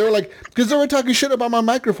talking shit about my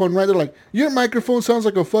microphone, right? They're like, your microphone sounds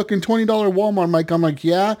like a fucking $20 Walmart mic. I'm like,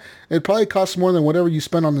 yeah, it probably costs more than whatever you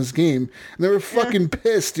spend on this game. And they were fucking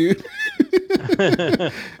pissed, dude.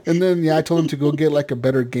 And then, I told them to go get, like, a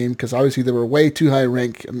better game because obviously they were way too high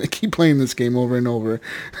rank and they keep playing this game over and over.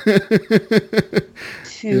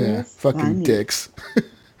 Fucking dicks.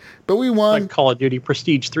 But we won. Like Call of Duty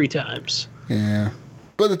Prestige 3 times. Yeah.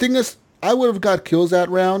 But the thing is, I would have got kills that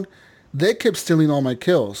round. They kept stealing all my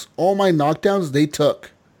kills. All my knockdowns, they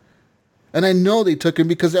took. And I know they took them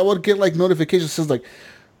because I would get, like, notifications that says,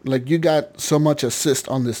 like you got so much assist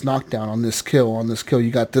on this knockdown, on this kill,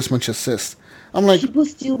 you got this much assist. I'm like, people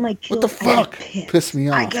steal my kills. What the fuck? Piss me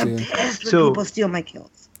off, I get pissed when people steal my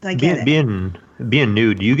kills. I get it. Being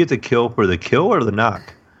new, do you get the kill for the kill or the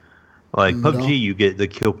knock? Like PUBG, you get the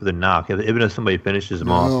kill for the knock. Even if somebody finishes them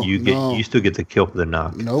off, you still get the kill for the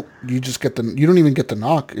knock. Nope, you just get you don't even get the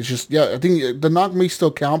knock. It's just I think the knock may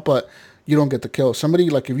still count, but you don't get the kill.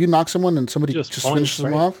 Somebody, like, if you knock someone and somebody just finishes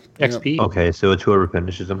them off. XP. Yeah. Okay, so it's whoever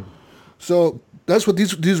finishes them. So that's what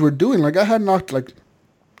these were doing. Like, I had knocked, like,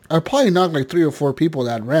 I probably knocked like 3 or 4 people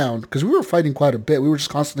that round because we were fighting quite a bit. We were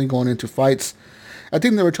just constantly going into fights. I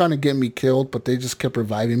think they were trying to get me killed, but they just kept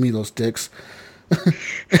reviving me, those dicks.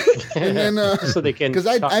 And then, so they can. Because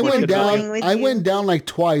I went down like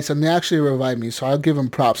twice, and they actually revived me. So I'll give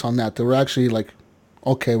them props on that. They were actually like,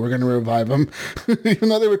 okay, we're gonna revive them, even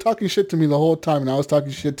though they were talking shit to me the whole time, and I was talking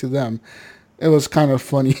shit to them. It was kind of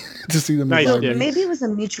funny to see them. Nice, maybe it was a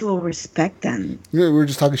mutual respect then. Yeah, we were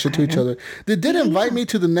just talking shit to each other. They did invite me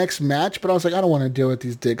to the next match, but I was like, I don't want to deal with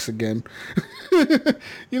these dicks again.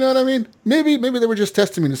 You know what I mean? Maybe they were just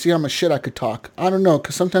testing me to see how much shit I could talk. I don't know,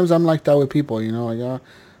 because sometimes I'm like that with people, you know, like,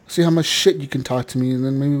 see how much shit you can talk to me, and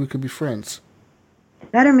then maybe we could be friends.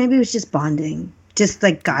 That, or maybe it was just bonding. Just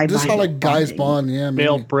like guy bonding. Just how like guys bond, yeah.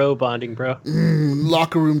 Male bro bonding, bro.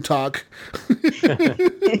 Locker room talk.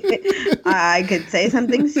 I could say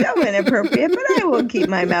something so inappropriate, but I will keep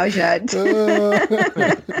my mouth shut.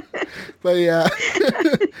 But yeah,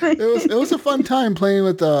 it was a fun time playing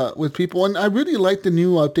with people, and I really like the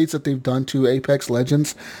new updates that they've done to Apex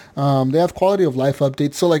Legends. They have quality of life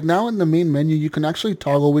updates. So like now in the main menu, you can actually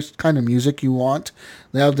toggle which kind of music you want.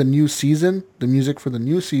 They have the new season, the music for the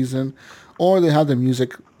new season, or they have the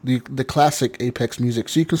music, the classic Apex music.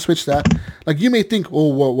 So you can switch that. Like you may think,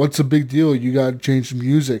 oh, well, what's a big deal? You got to change the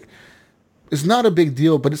music. It's not a big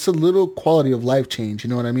deal, but it's a little quality of life change. You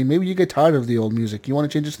know what I mean? Maybe you get tired of the old music. You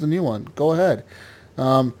want to change it to the new one. Go ahead.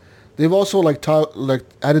 They've also like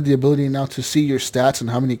added the ability now to see your stats and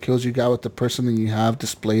how many kills you got with the person that you have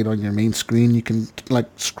displayed on your main screen. You can like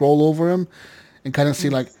scroll over him and kind of see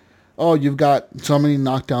like, oh, you've got so many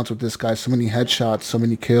knockdowns with this guy, so many headshots, so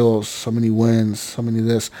many kills, so many wins, so many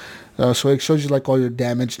this. So it shows you like all your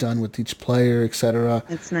damage done with each player, etc.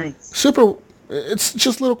 That's nice. Super. It's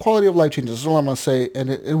just little quality of life changes. That's all I'm gonna say, and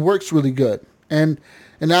it works really good. And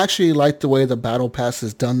I actually like the way the battle pass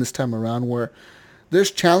is done this time around, where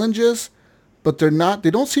there's challenges, but they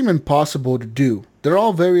don't seem impossible to do. They're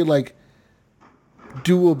all very like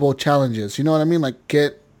doable challenges. You know what I mean? Like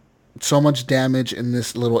get so much damage in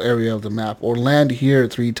this little area of the map, or land here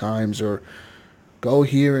 3 times, or go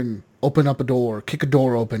here and open up a door, kick a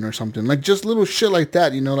door open or something. Like just little shit like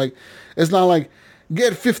that. You know, like it's not like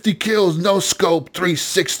get 50 kills, no scope,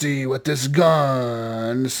 360 with this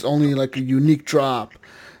gun. It's only like a unique drop.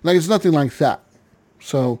 Like, it's nothing like that.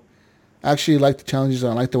 So, I actually like the challenges.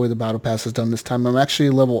 I like the way the Battle Pass is done this time. I'm actually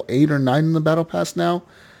level 8 or 9 in the Battle Pass now.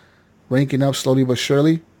 Ranking up slowly but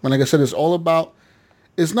surely. And like I said, it's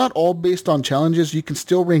not all based on challenges. You can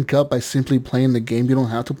still rank up by simply playing the game. You don't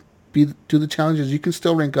have to do the challenges. You can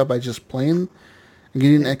still rank up by just playing and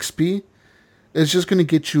getting XP. It's just going to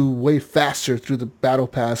get you way faster through the battle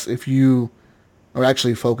pass if you are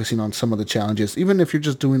actually focusing on some of the challenges. Even if you're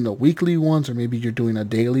just doing the weekly ones, or maybe you're doing a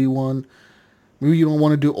daily one. Maybe you don't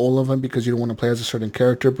want to do all of them because you don't want to play as a certain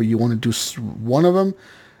character, but you want to do one of them.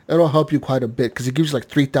 It'll help you quite a bit because it gives you like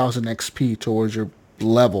 3,000 XP towards your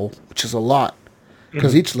level, which is a lot.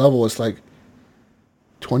 Because each level is like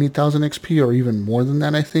 20,000 XP or even more than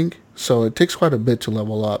that, I think. So it takes quite a bit to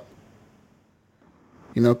level up.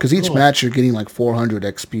 You know, because each match you're getting like 400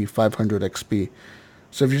 XP, 500 XP.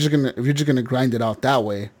 So if you're just gonna grind it out that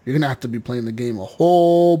way, you're gonna have to be playing the game a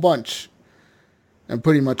whole bunch, and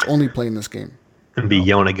pretty much only playing this game. And be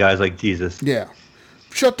yelling at guys like Jesus. Yeah,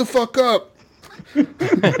 shut the fuck up. I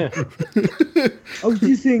was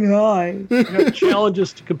just saying hi. You got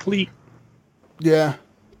challenges to complete. Yeah.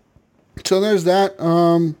 So there's that.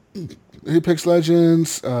 Apex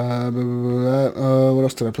Legends. What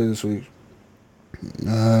else did I play this week?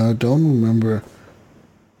 Don't remember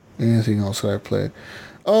anything else that I played.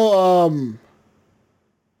 Oh,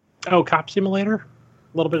 Cop Simulator?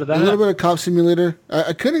 A little bit of that? A little bit of Cop Simulator.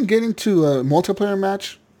 I couldn't get into a multiplayer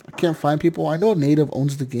match. I can't find people. I know Native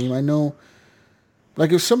owns the game. I know,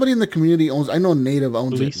 like, if somebody in the community I know Native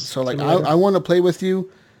owns it. So, like, I want to play with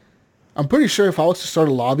you. I'm pretty sure if I was to start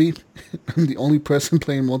a lobby, I'm the only person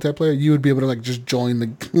playing multiplayer, you would be able to, like, just join the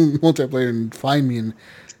multiplayer and find me and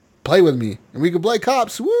play with me, and we could play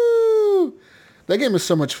cops. Woo! That game is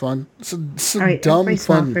so much fun. It's a right, dumb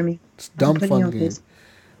fun. For me. It's dumb fun game.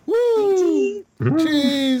 Woo!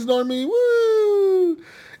 Cheese, Normie. Woo!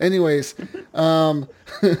 Anyways, I'm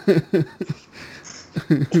gonna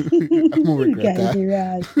regret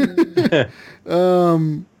that.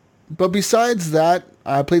 But besides that,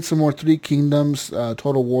 I played some more Three Kingdoms,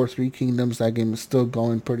 Total War 3 Kingdoms. That game is still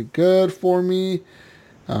going pretty good for me.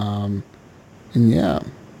 And yeah.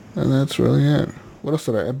 And that's really it. What else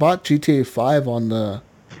did I bought GTA 5 on the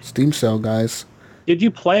Steam sale, guys. Did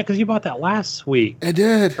you play it? Because you bought that last week. I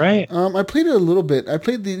did. Right. I played it a little bit. I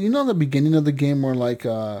played the beginning of the game where like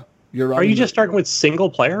you're. Are you just starting with single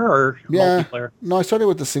player or multiplayer? No, I started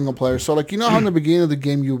with the single player. So like how in the beginning of the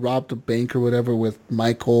game you robbed a bank or whatever with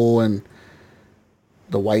Michael and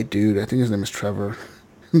the white dude. I think his name is Trevor.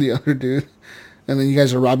 The other dude, and then you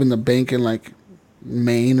guys are robbing the bank in like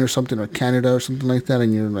Maine or something, or Canada or something like that,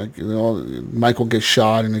 and you're like, Michael gets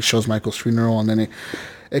shot, and it shows Michael's funeral, and then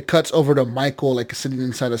it cuts over to Michael like sitting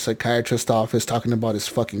inside a psychiatrist's office talking about his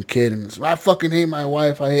fucking kid, and I fucking hate my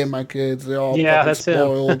wife, I hate my kids, they're all fucking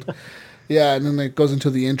spoiled. Yeah, and then it goes into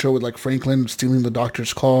the intro with like Franklin stealing the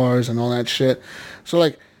doctor's cars and all that shit. So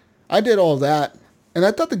like, I did all that, and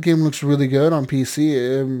I thought the game looks really good on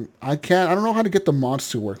PC. I don't know how to get the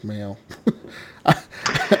mods to work, Mayo.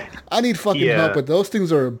 I need fucking help, but those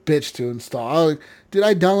things are a bitch to install. I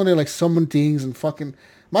downloaded like so many things and fucking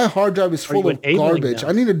my hard drive is full of garbage.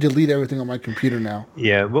 I need to delete everything on my computer now.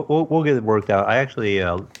 Yeah, we'll get it worked out. I actually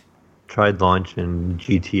tried launching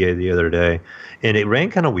GTA the other day, and it ran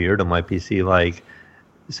kind of weird on my PC. Like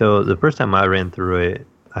So the first time I ran through it,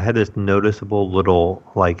 I had this noticeable little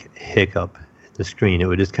like hiccup in the screen. It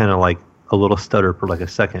would just kind of like a little stutter for like a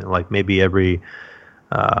second, like maybe every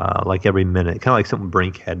minute, kind of like something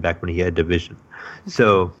Brink had back when he had Division.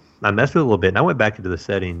 So I messed with it a little bit, and I went back into the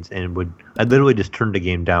settings and I literally just turned the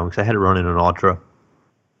game down because I had it running on Ultra.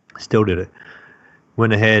 Still did it.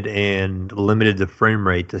 Went ahead and limited the frame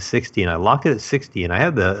rate to 60, and I locked it at 60, and I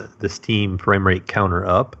had the Steam frame rate counter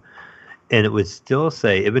up, and it would still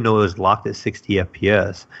say, even though it was locked at 60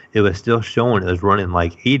 FPS, it was still showing it was running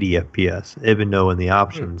like 80 FPS, even though in the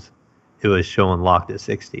options it was showing locked at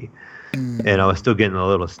 60. And I was still getting a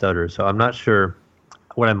little stutter, so I'm not sure.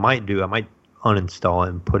 What I might do, I might uninstall it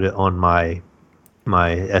and put it on my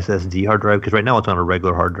SSD hard drive, because right now it's on a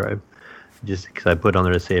regular hard drive. Just because I put it on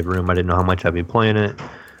there to save room. I didn't know how much I'd be playing it.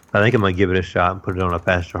 I think I'm going to give it a shot and put it on a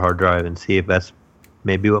faster hard drive and see if that's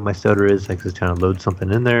maybe what my stutter is. Like just trying to load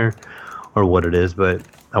something in there or what it is. But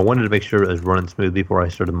I wanted to make sure it was running smooth before I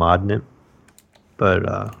started modding it. But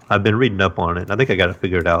I've been reading up on it. And I think I got it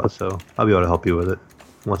figured out. So I'll be able to help you with it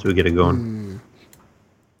once we get it going.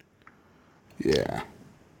 Yeah.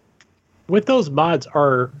 With those mods,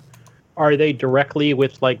 are they directly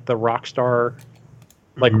with like the Rockstar?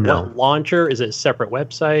 Like no. What launcher? Is it a separate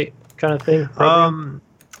website kind of thing?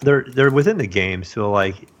 They're within the game, so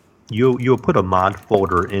like you'll put a mod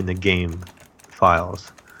folder in the game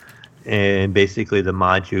files, and basically the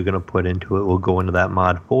mods you're gonna put into it will go into that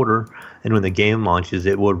mod folder, and when the game launches,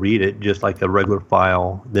 it will read it just like a regular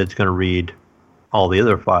file that's gonna read all the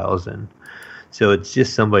other files in. So it's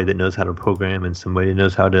just somebody that knows how to program and somebody that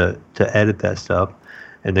knows how to edit that stuff,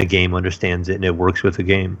 and the game understands it and it works with the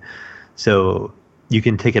game. So you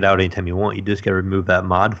can take it out anytime you want. You just got to remove that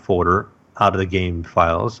mod folder out of the game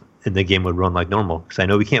files, and the game would run like normal. Because I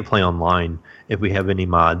know we can't play online if we have any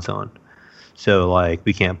mods on. So, like,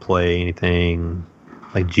 we can't play anything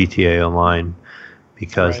like GTA Online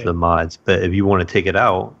because of the mods. But if you want to take it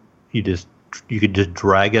out, you could just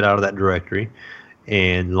drag it out of that directory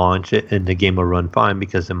and launch it, and the game will run fine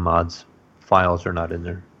because the mods files are not in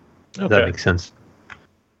there. Okay. Does that make sense?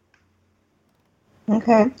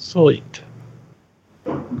 Okay. Sweet.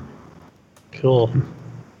 Cool.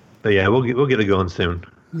 But yeah, we'll get it going soon.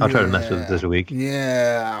 I'll try to mess with it this week.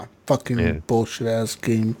 Yeah. Fucking bullshit ass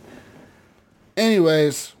game.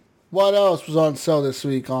 Anyways, what else was on sale this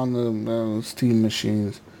week on the Steam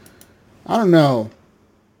machines? I don't know.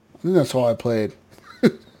 I think that's all I played.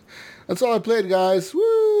 That's all I played, guys. Woo!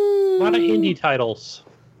 A lot of indie titles.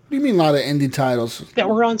 What do you mean a lot of indie titles? That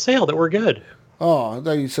were on sale, that were good. Oh, I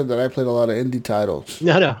thought you said that I played a lot of indie titles.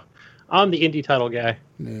 No. I'm the indie title guy.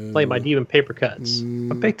 Play my Demon Paper Cuts.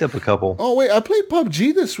 I picked up a couple. Oh, wait, I played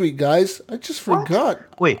PUBG this week, guys. I just forgot.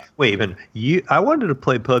 Wait, man. I wanted to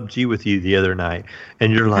play PUBG with you the other night,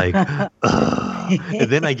 and you're like, ugh.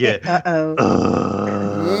 And then I get, and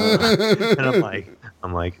I'm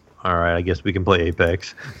like, all right, I guess we can play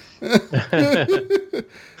Apex. That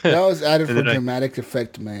was added for dramatic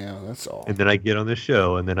effect, man. That's all. And then I get on the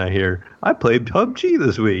show, and then I hear, I played PUBG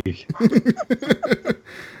this week.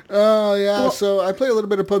 Oh, yeah. So I played a little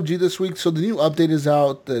bit of PUBG this week. So the new update is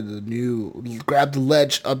out. The new Grab the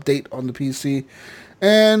Ledge update on the PC.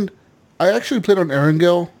 And I actually played on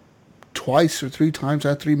Erangel twice or 3 times. I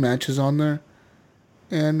had 3 matches on there.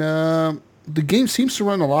 And the game seems to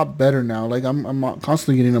run a lot better now. Like I'm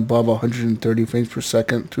constantly getting above 130 frames per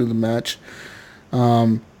second through the match.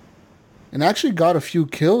 And I actually got a few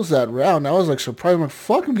kills that round. I was like surprised. I'm like,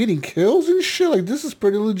 fuck, I'm getting kills and shit. Like, this is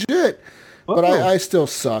pretty legit. But I still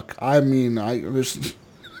suck. I mean, I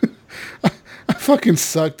fucking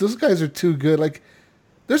suck. Those guys are too good. Like,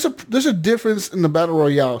 there's a difference in the Battle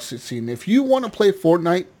Royale scene. If you want to play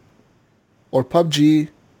Fortnite or PUBG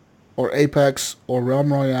or Apex or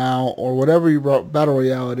Realm Royale or whatever Battle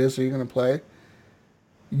Royale it is that you're going to play,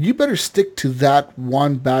 you better stick to that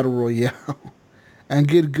one Battle Royale and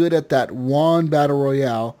get good at that one Battle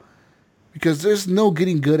Royale, because there's no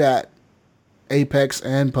getting good at Apex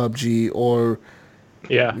and PUBG or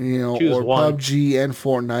or one. PUBG and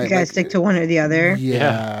Fortnite. You guys stick to one or the other?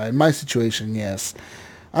 Yeah, in my situation, yes.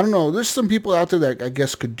 I don't know. There's some people out there that I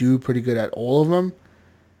guess could do pretty good at all of them.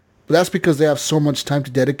 But that's because they have so much time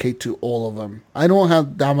to dedicate to all of them. I don't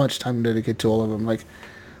have that much time to dedicate to all of them. Like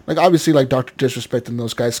obviously, like Dr. Disrespect and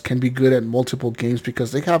those guys can be good at multiple games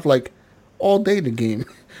because they have like all day to game.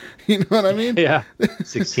 You know what I mean? Yeah.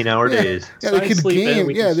 16-hour days. Yeah, they could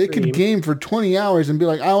game. Yeah, they could game for 20 hours and be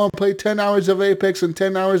like, I want to play 10 hours of Apex and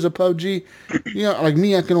 10 hours of PUBG. You know, like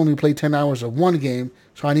me, I can only play 10 hours of one game,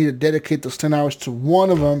 so I need to dedicate those 10 hours to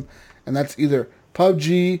one of them, and that's either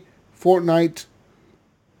PUBG, Fortnite,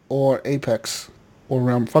 or Apex.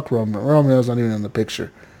 Or fuck Realm Royale's not even in the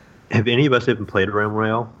picture. Have any of us even played Realm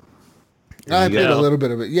Royale? I played a little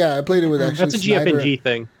bit of it. Yeah, I played it with actually That's a GFNG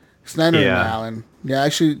thing. Snyder and Alan. Yeah,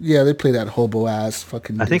 actually, they play that hobo ass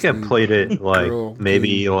fucking. I think I played it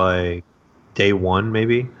maybe like day one,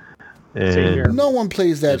 maybe. And no one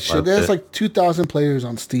plays that shit. There's like 2,000 players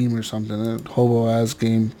on Steam or something. That hobo ass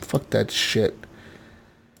game. Fuck that shit.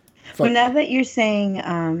 Well, now that you're saying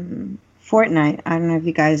Fortnite, I don't know if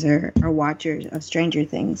you guys are watchers of Stranger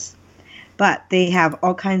Things, but they have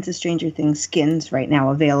all kinds of Stranger Things skins right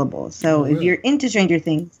now available. So if you're into Stranger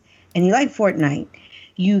Things and you like Fortnite,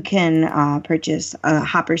 you can purchase a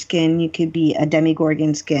Hopper skin. You could be a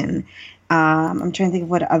Demogorgon skin. I'm trying to think of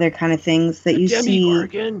what other kind of things that you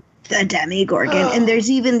see. The Demogorgon. And there's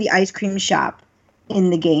even the ice cream shop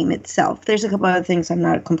in the game itself. There's a couple other things I'm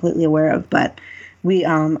not completely aware of, but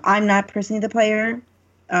I'm not personally the player,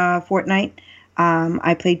 Fortnite.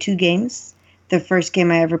 I played 2 games. The first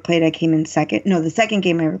game I ever played, I came in second. No, the second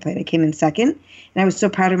game I ever played, I came in second. And I was so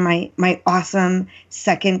proud of my awesome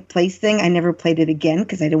second place thing. I never played it again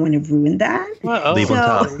because I didn't want to ruin that. Leave on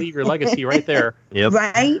top. Leave your legacy right there. Yep.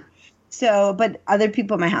 Right? So, but other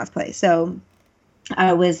people in my house play. So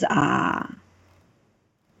I was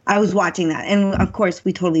watching that. And of course,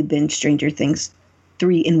 we totally binged Stranger Things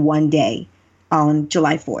 3 in one day on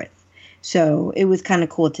July 4th. So it was kind of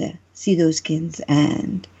cool to see those skins,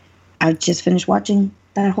 and I just finished watching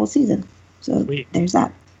that whole season. So there's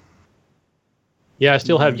that. Yeah, I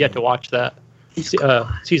still have yet to watch that.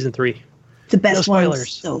 Season 3. The best one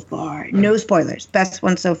so far. No spoilers. Best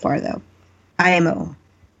one so far, though. IMO.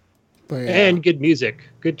 And good music.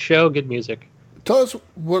 Good show, good music. Tell us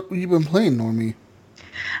what you've been playing, Normie.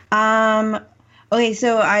 Okay,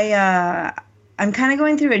 so I'm kind of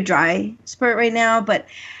going through a dry spurt right now, but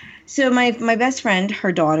so my best friend,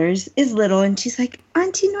 her daughter's is little, and she's like,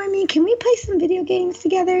 Auntie Normie, can we play some video games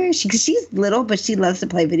together? She's little, but she loves to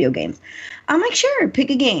play video games. I'm like, sure, pick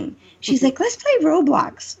a game. She's like, let's play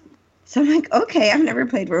Roblox. So I'm like, okay, I've never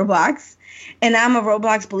played Roblox. And I'm a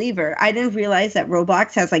Roblox believer. I didn't realize that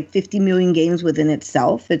Roblox has like 50 million games within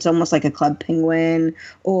itself. It's almost like a Club Penguin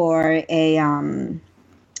or a,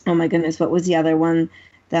 oh my goodness, what was the other one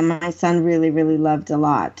that my son really, really loved a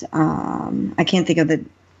lot? I can't think of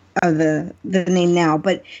the name now,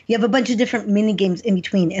 but you have a bunch of different mini games in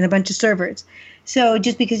between and a bunch of servers. So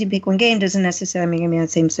just because you pick one game doesn't necessarily make me on the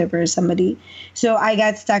same server as somebody. So I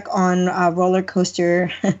got stuck on a roller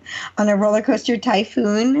coaster, on a roller coaster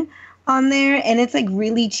typhoon on there, and it's like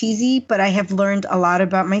really cheesy, but I have learned a lot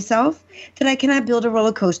about myself that I cannot build a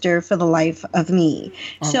roller coaster for the life of me.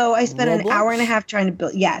 So I spent an hour and a half trying to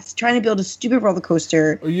build a stupid roller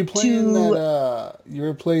coaster. Are you playing that? You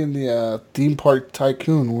were playing the theme park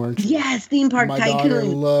tycoon, weren't you? Yes, theme park tycoon. My daughter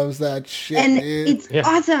loves that shit, and dude. It's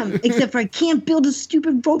awesome. Except for I can't build a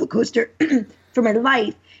stupid roller coaster for my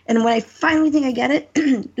life. And when I finally think I get it,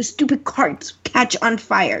 the stupid carts catch on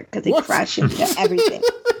fire because they crash into everything.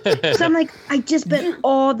 So I'm like, I just spent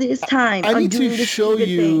all this time. I need to show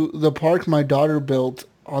you the park my daughter built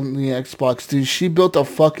on the Xbox, dude. She built a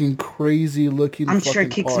fucking crazy looking. I'm sure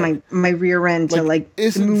it kicks my rear end to like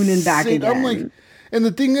the moon and back again. I'm like, and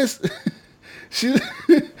the thing is,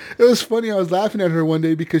 it was funny. I was laughing at her one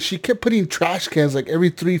day because she kept putting trash cans like every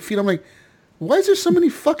 3 feet. I'm like, why is there so many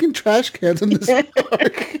fucking trash cans in this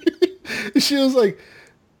park? She was like,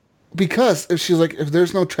 because if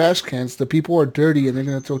there's no trash cans, the people are dirty and they're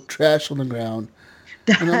gonna throw trash on the ground.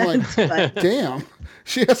 And I'm like, damn,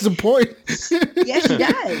 she has a point. Yes, she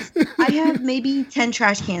does. I have maybe 10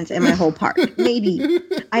 trash cans in my whole park. Maybe.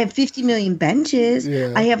 I have 50 million benches.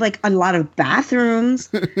 Yeah. I have like a lot of bathrooms,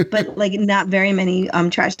 but like not very many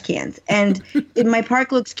trash cans. And my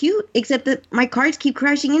park looks cute, except that my cars keep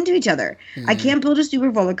crashing into each other. I can't build a stupid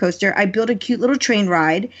roller coaster. I built a cute little train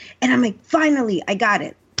ride, and I'm like, finally, I got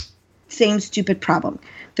it. Same stupid problem.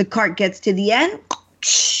 The cart gets to the end,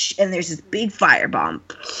 and there's this big firebomb.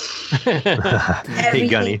 Hey,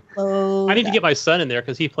 Gunny. I need to get my son in there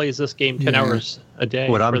because he plays this game 10 hours a day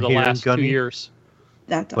for the last 2 years.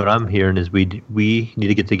 What I'm hearing is we need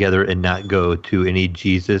to get together and not go to any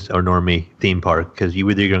Jesus or Normie theme park because you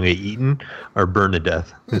either going to get eaten or burn to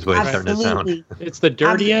death is what it's starting to sound. It's the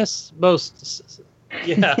dirtiest, most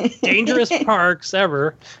dangerous parks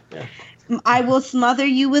ever. Yeah. I will smother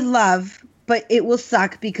you with love, but it will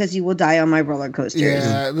suck because you will die on my roller coasters.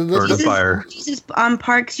 Yeah, burn the fire. Jesus,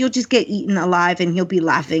 parks, you'll just get eaten alive, and he'll be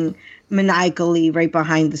laughing maniacally right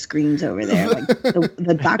behind the screens over there, like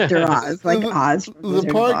the Dr. Oz, like Oz.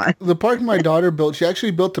 The park my daughter built, she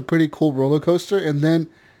actually built a pretty cool roller coaster, and then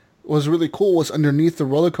what was really cool was underneath the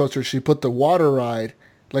roller coaster, she put the water ride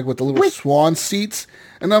like with the little swan seats.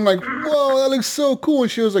 And I'm like, whoa, that looks so cool.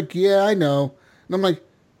 And she was like, yeah, I know. And I'm like,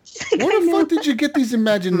 where the fuck did you get these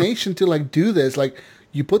imagination to like do this? Like,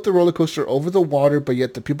 you put the roller coaster over the water, but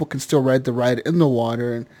yet the people can still ride the ride in the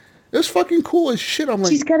water. And it was fucking cool as shit. I'm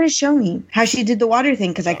like, she's got to show me how she did the water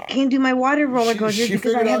thing, because I can't do my water roller coasters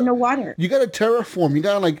because I have no water. You got to terraform. You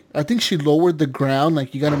got to like, I think she lowered the ground.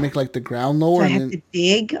 Like, you got to make like the ground lower. So I have to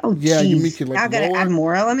dig? Oh, yeah, you make it like now I got to add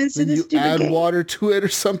more elements to this stupid game. You add game. water to it or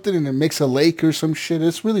something, and it makes a lake or some shit.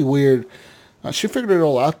 It's really weird. She figured it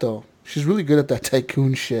all out, though. She's really good at that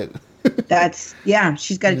tycoon shit.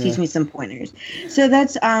 She's got to teach me some pointers. So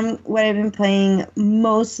that's what I've been playing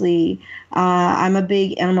mostly. I'm a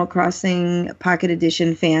big Animal Crossing Pocket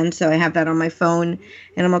Edition fan, so I have that on my phone,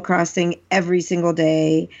 Animal Crossing, every single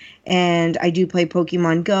day. And I do play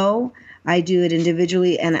Pokemon Go. I do it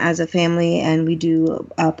individually and as a family, and we do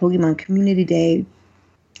Pokemon Community Day.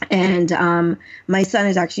 And my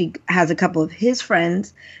son has a couple of his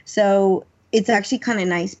friends, so it's actually kind of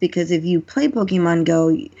nice because if you play Pokemon Go,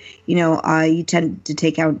 you tend to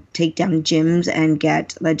take down gyms and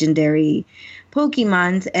get legendary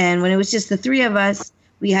Pokemons. And when it was just the three of us,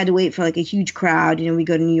 we had to wait for like a huge crowd. We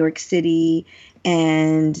go to New York City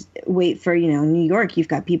and wait for, New York, you've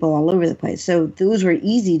got people all over the place. So those were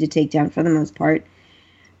easy to take down for the most part.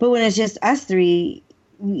 But when it's just us three,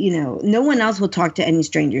 no one else will talk to any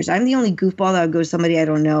strangers. I'm the only goofball that would go to somebody I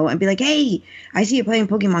don't know and be like, hey, I see you playing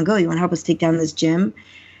Pokemon Go. You want to help us take down this gym?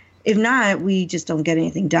 If not, we just don't get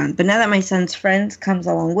anything done. But now that my son's friends comes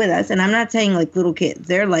along with us, and I'm not saying like little kids.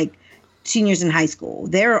 They're like seniors in high school.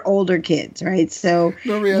 They're older kids, right? So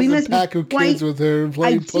we must a pack of kids with her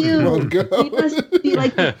playing Pokemon Go. We must be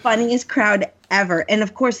like the funniest crowd ever. And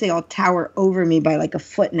of course, they all tower over me by like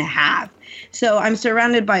 1.5 feet. So I'm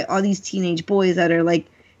surrounded by all these teenage boys that are like,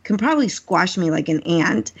 can probably squash me like an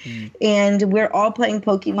ant. And we're all playing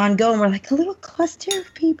Pokemon Go, and we're like a little cluster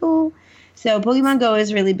of people. So Pokemon Go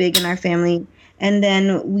is really big in our family. And then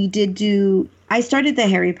I started the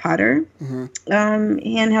Harry Potter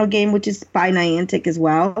handheld game, which is by Niantic as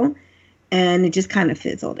well. And it just kind of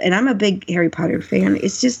fizzled. And I'm a big Harry Potter fan.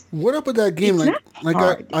 It's just... What up with that game?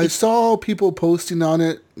 I saw people posting on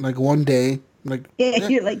it like one day. Like,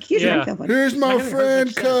 you're like, here's my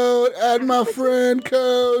friend code. Add my friend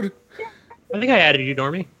code. I think I added you,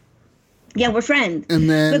 Normie. Yeah, we're friends. And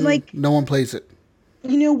then no one plays it.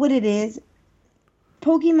 You know what it is?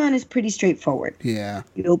 Pokemon is pretty straightforward. Yeah.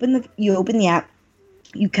 You open the app,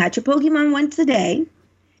 you catch a Pokemon once a day,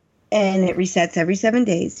 and it resets every 7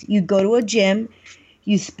 days. You go to a gym,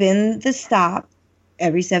 you spin the stop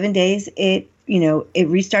every 7 days. It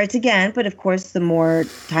restarts again, but of course, the more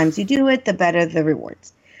times you do it, the better the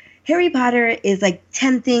rewards. Harry Potter is like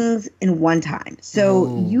 10 things in one time.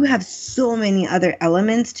 So you have so many other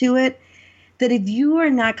elements to it that if you are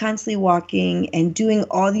not constantly walking and doing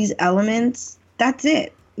all these elements, that's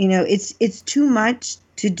it. It's too much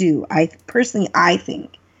to do. I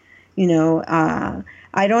think,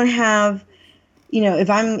 I don't have, if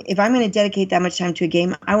I'm going to dedicate that much time to a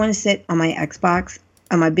game, I want to sit on my Xbox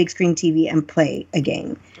on my big screen TV and play a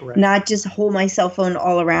game, not just hold my cell phone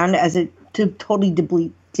all around as it totally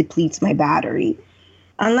depletes my battery.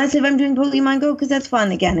 Unless if I'm doing Pokemon Go, because that's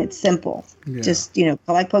fun. Again, it's simple. Yeah. Just,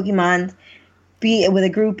 collect Pokemon, be with a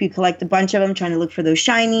group, you collect a bunch of them, trying to look for those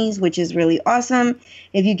shinies, which is really awesome.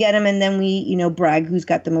 If you get them, and then we, brag who's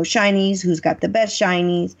got the most shinies, who's got the best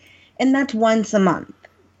shinies. And that's once a month.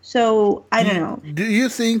 So I don't know. Do you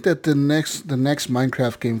think that the next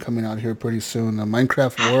Minecraft game coming out here pretty soon, the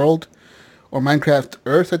Minecraft World or Minecraft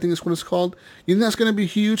Earth, I think is what it's called, you think that's going to be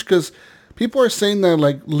huge? Because people are saying that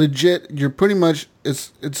like legit, you're pretty much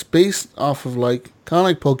it's based off of like kind of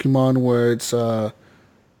like Pokemon, where it's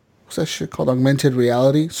what's that shit called, augmented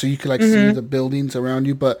reality, so you can like see the buildings around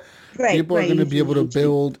you, but people are going to be able to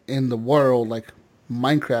build in the world like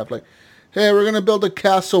Minecraft, like, hey, we're going to build a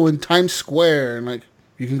castle in Times Square, and like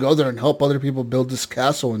you can go there and help other people build this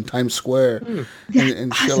castle in Times Square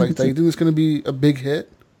and shit like that. You think it's going to be a big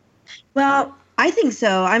hit? Well, I think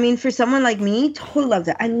so. I mean, for someone like me, totally loves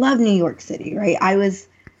it. I love New York City, right? I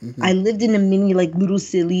lived in a mini, like, little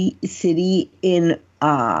silly city in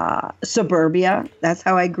suburbia. That's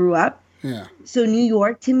how I grew up. Yeah. So New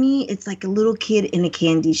York, to me, it's like a little kid in a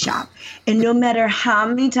candy shop. And no matter how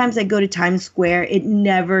many times I go to Times Square, it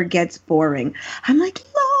never gets boring. I'm like,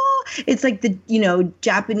 it's like the,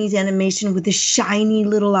 Japanese animation with the shiny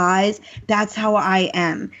little eyes. That's how I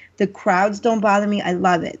am. The crowds don't bother me. I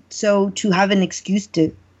love it. So to have an excuse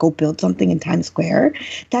to go build something in Times Square,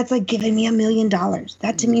 that's like giving me $1 million.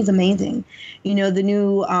 That to me is amazing. The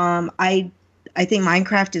new, I think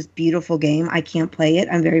Minecraft is a beautiful game. I can't play it.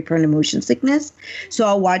 I'm very prone to motion sickness. So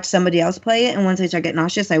I'll watch somebody else play it. And once I start getting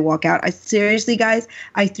nauseous, I walk out. Seriously, guys,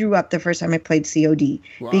 I threw up the first time I played COD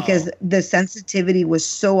because the sensitivity was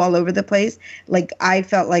so all over the place. Like I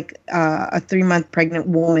felt like a 3-month pregnant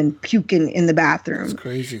woman puking in the bathroom. That's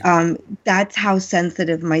crazy. That's how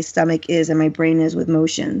sensitive my stomach is and my brain is with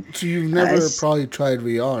motion. So you've never probably tried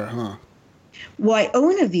VR, huh? Well, I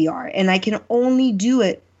own a VR and I can only do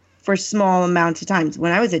it for small amounts of times.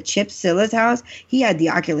 When I was at Chip Silla's house, he had the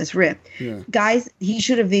Oculus Rift. Yeah. Guys, he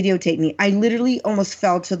should have videotaped me. I literally almost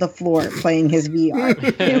fell to the floor playing his VR.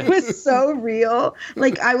 It was so real.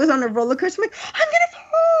 Like I was on a roller coaster. I'm like, I'm going to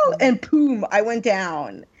fall. And boom, I went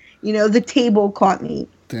down. You know, the table caught me.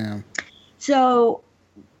 Damn. So,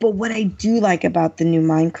 but what I do like about the new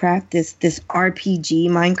Minecraft, this RPG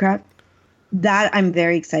Minecraft, that I'm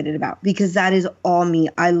very excited about because that is all me.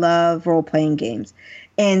 I love role-playing games.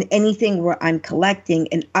 And anything where I'm collecting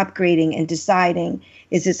and upgrading and deciding,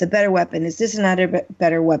 is this a better weapon? Is this another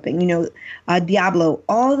better weapon? You know, Diablo,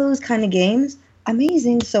 all those kind of games,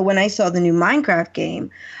 amazing. So when I saw the new Minecraft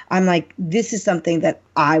game, I'm like, this is something that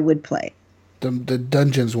I would play. The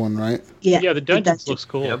Dungeons one, right? Yeah, the Dungeons looks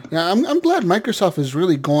cool. Yep. Yeah, I'm glad Microsoft is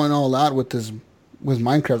really going all out with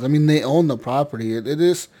Minecraft. I mean, they own the property. It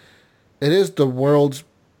is the world's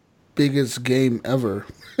biggest game ever.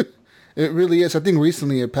 It really is. I think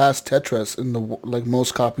recently it passed Tetris in the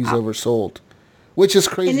most copies ever sold, which is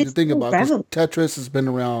crazy to think about because Tetris has been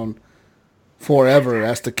around forever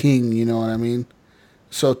as the king. You know what I mean?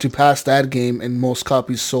 So to pass that game and most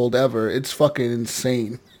copies sold ever, it's fucking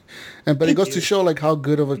insane. But it goes to show like how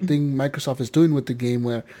good of a thing Microsoft is doing with the game,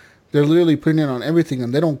 where they're literally putting it on everything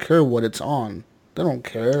and they don't care what it's on. They don't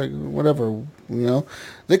care, like, whatever, you know.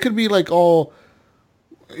 They could be like all,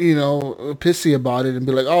 you know, pissy about it and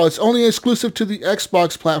be like, oh, it's only exclusive to the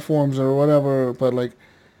Xbox platforms or whatever. But like,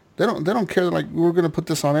 they don't care. Like, we're gonna put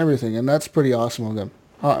this on everything, and that's pretty awesome of them.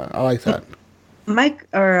 I like that. To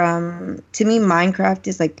me, Minecraft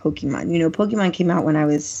is like Pokemon. You know, Pokemon came out when I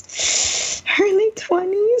was early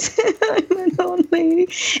 20s. I'm an old lady.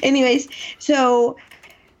 Anyways, so,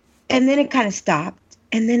 and then it kind of stopped,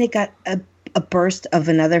 and then it got a burst of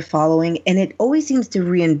another following, and it always seems to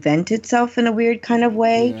reinvent itself in a weird kind of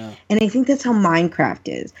way. Yeah. And I think that's how Minecraft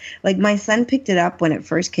is. Like my son picked it up when it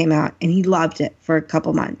first came out and he loved it for a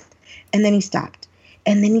couple months and then he stopped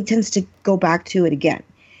and then he tends to go back to it again.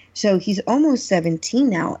 So he's almost 17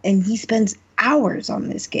 now and he spends hours on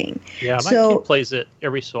this game. Yeah, my kid plays it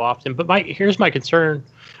every so often. But here's my concern.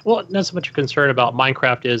 Well, not so much a concern about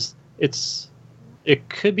Minecraft is it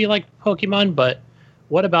could be like Pokemon, but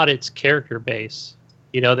what about its character base?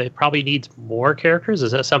 You know, they probably needs more characters.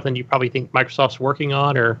 Is that something you probably think Microsoft's working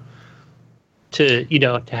on, or to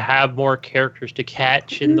have more characters to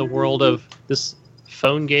catch in the world of this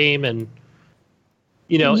phone game? And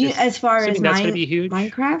as far as that's going to be huge.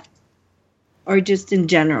 Minecraft, or just in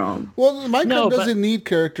general? Well, Minecraft doesn't need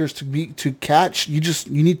characters to catch. You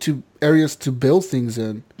need areas to build things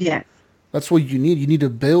in. Yeah, that's what you need. You need to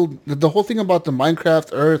build. The whole thing about the Minecraft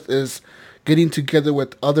Earth is getting together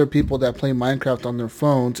with other people that play Minecraft on their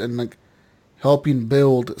phones and like helping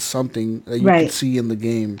build something that you can see in the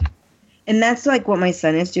game. And that's like what my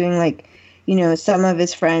son is doing. Like, you know, some of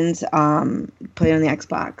his friends play on the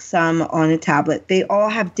Xbox, some on a tablet. They all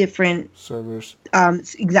have different servers.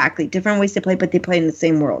 Exactly, different ways to play, but they play in the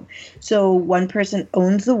same world. So one person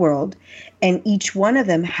owns the world, and each one of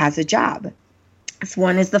them has a job. So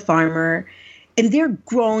one is the farmer. And they're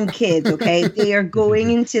grown kids, okay? They are going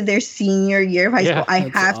into their senior year of high school. I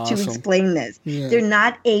have to explain this. Yeah. They're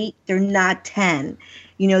not 8. They're not 10.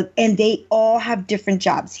 You know, and they all have different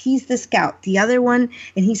jobs. He's the scout. The other one,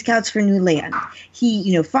 and he scouts for new land.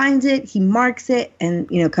 He, finds it, he marks it, and,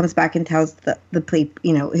 comes back and tells the play,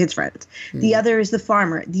 his friends. The other is the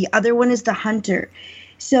farmer. The other one is the hunter.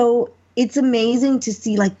 So it's amazing to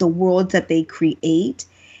see, like, the worlds that they create.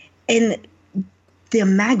 And the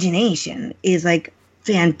imagination is like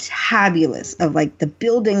fantabulous of like the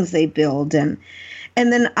buildings they build. And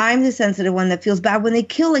then I'm the sensitive one that feels bad when they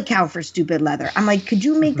kill a cow for stupid leather. I'm like, could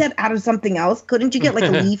you make that out of something else? Couldn't you get like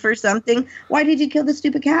a leaf or something? Why did you kill the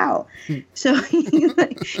stupid cow? So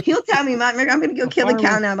he'll tell me, Mom, I'm going to go kill the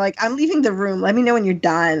cow now. I'm like, I'm leaving the room. Let me know when you're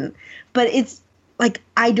done. But it's like,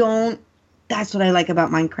 that's what I like about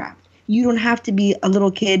Minecraft. You don't have to be a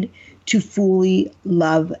little kid to fully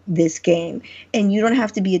love this game. And you don't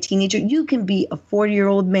have to be a teenager. You can be a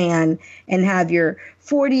 40-year-old man and have your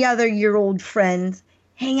 40 other year-old friends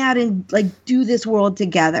hang out and like do this world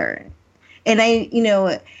together. And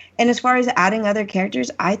and as far as adding other characters,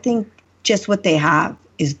 I think just what they have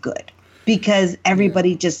is good. because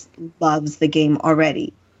everybody just loves the game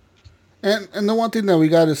already. And the one thing that we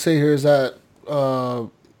got to say here is that the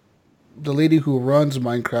lady who runs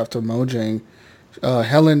Minecraft or Mojang,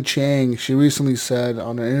 Helen Chang, she recently said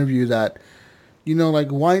on an interview that,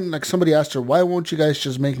 why, somebody asked her, why won't you guys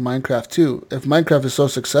just make Minecraft 2? If Minecraft is so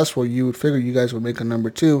successful, you would figure you guys would make a number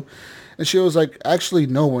 2. And she was like, actually,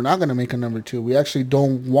 no, we're not going to make a number 2. We actually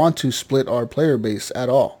don't want to split our player base at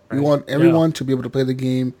all. Right. We want everyone to be able to play the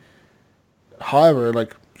game. However,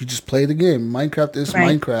 you just play the game. Minecraft is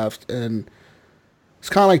Minecraft, and it's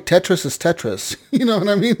kind of like Tetris is Tetris. You know what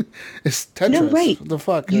I mean? It's Tetris. No, right. What the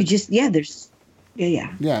fuck? You just, yeah.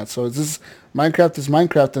 Yeah, so it's just Minecraft is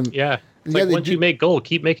Minecraft, and it's like once you make gold,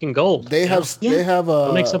 keep making gold. They have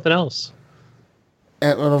They'll make something else.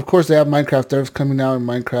 And of course, they have Minecraft Earth coming out in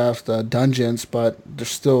Minecraft Dungeons, but they're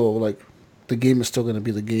still the game is still going to be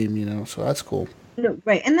the game, so that's cool. No,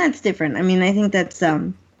 right, and that's different. I mean, I think that's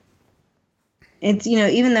it's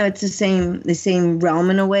even though it's the same realm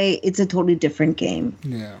in a way, it's a totally different game.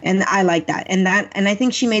 Yeah, and I like that, and I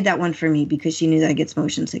think she made that one for me because she knew that I get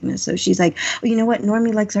motion sickness. So she's like, oh, you know what?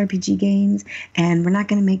 Normie likes RPG games, and we're not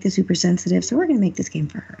going to make this super sensitive, so we're going to make this game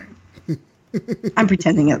for her. I'm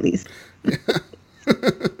pretending, at least.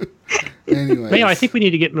 Anyway, I think we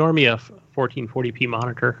need to get Normie a 1440p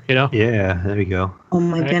monitor. Yeah, there you go. Oh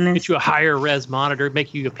my goodness! Get you a higher res monitor,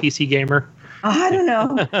 make you a PC gamer. Oh,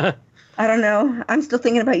 I don't know. I'm still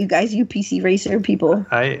thinking about you guys, you PC racer people.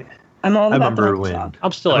 I'm all about the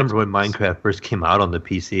Microsoft. I remember when Minecraft first came out on the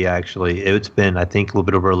PC. Actually, it's been I think a little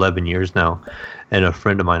bit over 11 years now, and a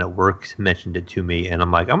friend of mine at work mentioned it to me, and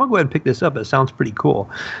I'm like, I'm gonna go ahead and pick this up. It sounds pretty cool,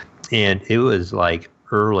 and it was like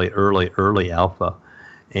early alpha.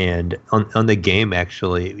 And on the game,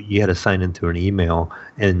 actually, you had to sign into an email,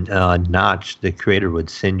 and Notch, the creator, would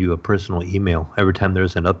send you a personal email every time there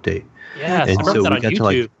was an update. Yeah, and so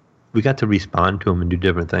we got to respond to them and do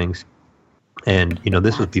different things. And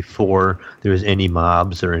this was before there was any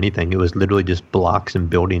mobs or anything. It was literally just blocks and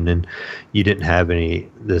building, and you didn't have any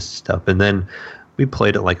this stuff. And then we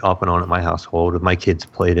played it off and on at my household. My kids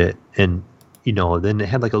played it, and then it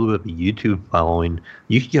had a little bit of a YouTube following.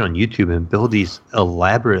 You could get on YouTube and build these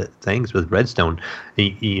elaborate things with redstone.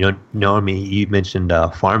 And, you mentioned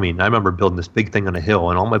farming. I remember building this big thing on a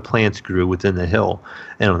hill, and all my plants grew within the hill.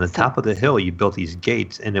 And on the top of the hill, you built these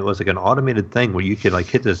gates, and it was an automated thing where you could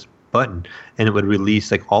hit this button, and it would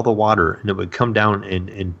release all the water, and it would come down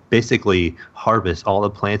and basically harvest all the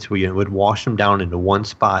plants for you, and it would wash them down into one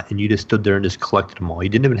spot, and you just stood there and just collected them all. You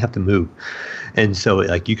didn't even have to move. And so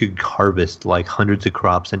you could harvest hundreds of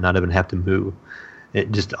crops and not even have to move.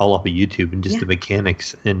 It just all off of YouTube and just the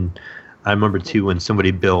mechanics. And I remember too when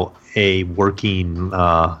somebody built a working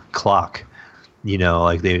clock.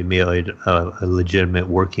 They made a legitimate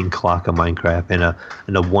working clock of Minecraft and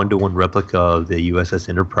a 1-to-1 replica of the USS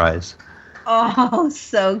Enterprise. Oh,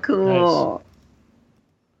 so cool! Nice.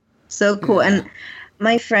 So cool. And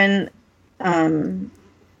my friend,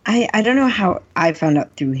 I don't know how I found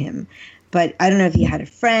out through him, but I don't know if he had a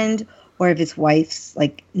friend or if his wife's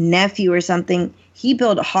nephew or something. He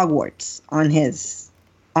built Hogwarts on his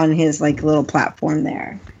little platform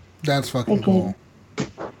there. That's fucking cool.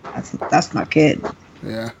 That's my kid.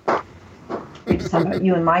 Yeah. We're just talking about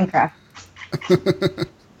you in Minecraft.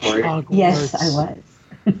 Yes, I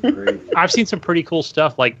was. I've seen some pretty cool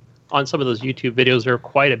stuff on some of those YouTube videos. They're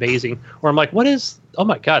quite amazing. Where I'm like, oh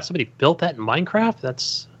my God, somebody built that in Minecraft?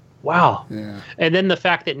 That's wow. Yeah. And then the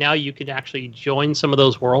fact that now you can actually join some of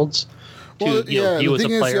those worlds to view as a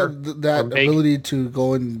player. That ability to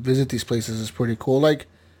go and visit these places is pretty cool.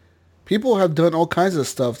 People have done all kinds of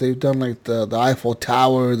stuff. They've done the Eiffel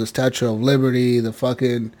Tower, the Statue of Liberty,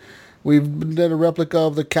 we've done a replica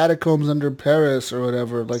of the catacombs under Paris or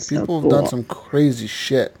whatever. People have done some crazy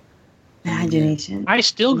shit. Imagination. I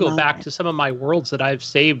still go back to some of my worlds that I've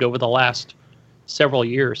saved over the last several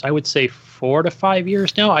years. I would say 4 to 5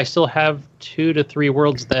 years now. I still have 2 to 3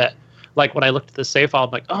 worlds that, when I looked at the save file,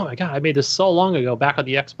 I'm like, oh my God, I made this so long ago back on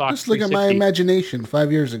the Xbox. Just look at my imagination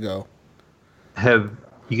 5 years ago. Have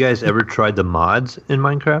you guys ever tried the mods in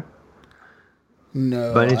Minecraft?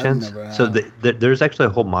 No, by any chance? Never have. So there's actually a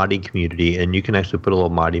whole modding community, and you can actually put a little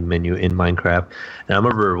modding menu in Minecraft. And I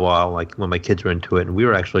remember a while, when my kids were into it, and we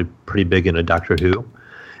were actually pretty big into Doctor Who,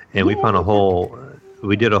 and we found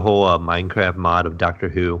we did a whole Minecraft mod of Doctor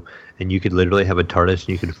Who, and you could literally have a TARDIS, and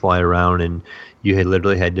you could fly around, and you had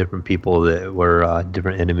literally had different people that were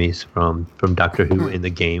different enemies from Doctor Who in the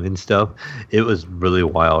game and stuff. It was really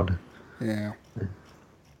wild. Yeah.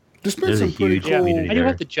 There's been some pretty cool. I do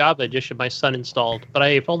have the Java edition my son installed, but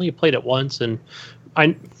I've only played it once, and I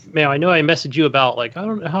know I messaged you about I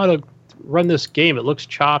don't know how to run this game. It looks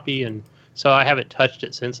choppy, and So I haven't touched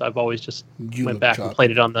it since. I've always just went back and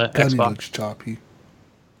played it on the Gunny Xbox. looks choppy.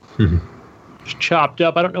 It's chopped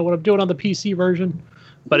up. I don't know what I'm doing on the PC version,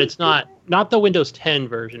 but it's not the Windows 10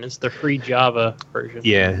 version. It's the free Java version.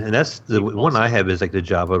 Yeah, and that's the one I have is like the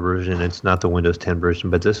Java version. It's not the Windows 10 version,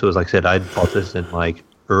 but this was, like I said, I bought this in like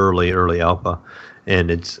early alpha,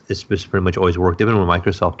 and it's just pretty much always worked. Even when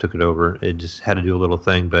Microsoft took it over, it just had to do a little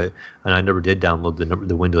thing. And I never did download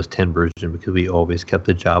the Windows 10 version because we always kept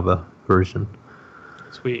the Java version.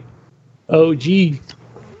 Sweet. Oh, gee.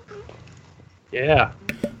 Yeah.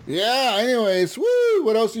 Yeah, anyways, woo!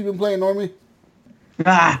 What else have you been playing, Normie?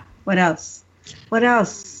 What else?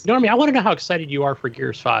 Normie, I want to know how excited you are for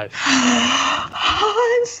Gears 5.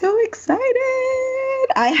 I'm so excited.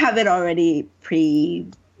 I have it already pre-bought.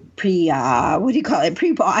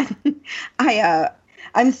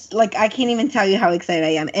 I'm like, I can't even tell you how excited I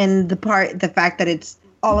am. And the fact that it's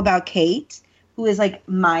all about Kate, who is like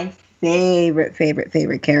my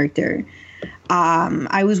favorite character.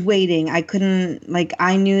 I was waiting. I couldn't, like,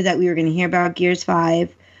 I knew that we were going to hear about Gears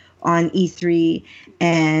 5 on E3,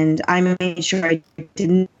 and I made sure I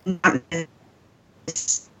did not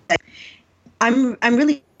miss. I'm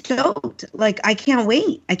really stoked. Like, I can't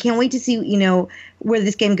wait. I can't wait to see, where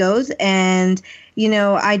this game goes. And,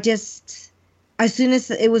 I just, as soon as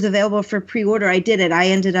it was available for pre-order, I did it. I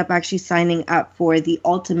ended up actually signing up for the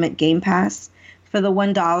Ultimate Game Pass for the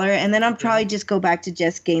 $1, and then I'll probably just go back to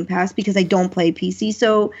just Game Pass because I don't play PC.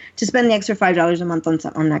 So to spend the extra $5 a month on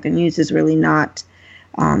something I'm not going to use is really not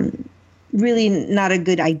a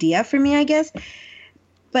good idea for me, I guess.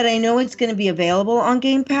 But I know it's going to be available on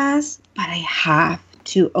Game Pass, but I have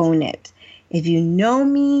to own it. If you know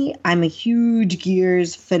me, I'm a huge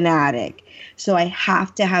Gears fanatic, so I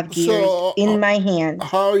have to have Gears in my hand.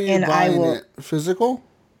 How are you buying it? Physical?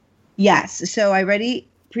 Yes. So I already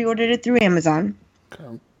pre-ordered it through Amazon.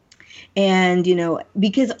 Okay. And,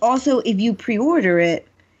 because also if you pre-order it,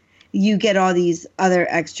 you get all these other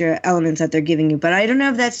extra elements that they're giving you. But I don't know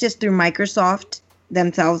if that's just through Microsoft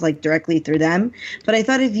themselves, like directly through them. But I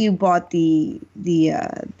thought if you bought the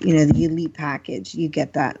Elite package, you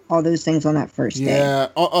get all those things on that first day. Yeah.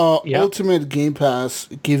 Ultimate Game Pass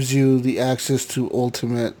gives you the access to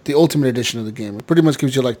the Ultimate Edition of the game. It pretty much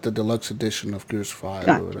gives you like the deluxe edition of Gears 5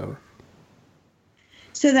 or whatever.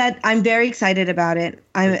 So that I'm very excited about it.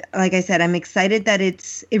 Like I said, I'm excited that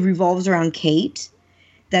it revolves around Kate,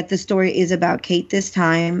 that the story is about Kate this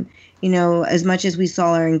time. As much as we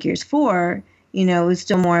saw her in Gears 4, it's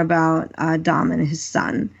still more about Dom and his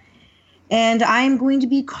son. And I'm going to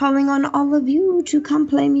be calling on all of you to come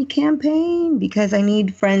play me campaign because I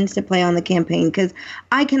need friends to play on the campaign because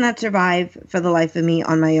I cannot survive for the life of me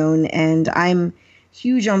on my own, and I'm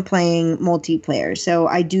huge on playing multiplayer, so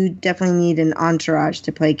I do definitely need an entourage to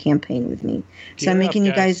play campaign with me. So I'm making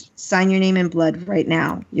you guys sign your name in blood right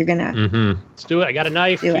now. You're gonna Let's do it. I got a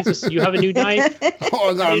knife. Jesus, you have a new knife.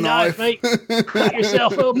 Oh, I got a knife. Mate. Cut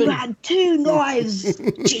yourself open. You had 2 knives.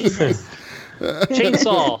 Jesus.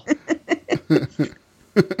 Chainsaw.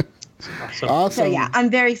 Awesome. So yeah, I'm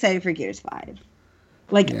very excited for Gears 5.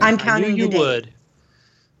 I'm counting the days.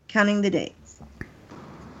 Counting the days.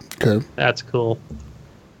 Okay. That's cool.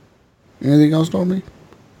 Anything else, Normie?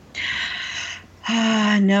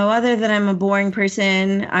 No, other than I'm a boring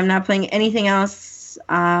person. I'm not playing anything else.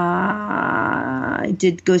 I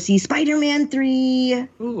did go see Spider-Man 3.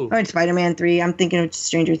 Ooh. Or Spider-Man 3. I'm thinking of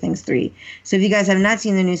Stranger Things 3. So if you guys have not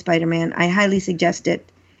seen the new Spider-Man, I highly suggest it.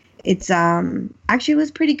 It's actually it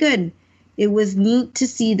was pretty good. It was neat to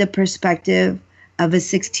see the perspective of a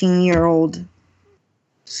 16-year-old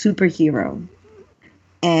superhero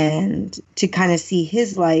and to kind of see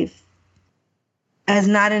his life as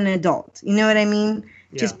not an adult. You know what I mean?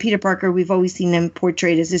 Yeah. Just Peter Parker, we've always seen him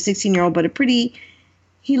portrayed as a 16-year-old, but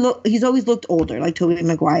he's always looked older, like Tobey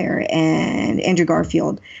Maguire and Andrew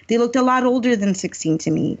Garfield. They looked a lot older than 16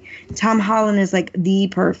 to me. Tom Holland is like the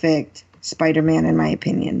perfect Spider-Man in my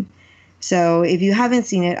opinion. So if you haven't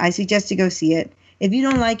seen it, I suggest to go see it. If you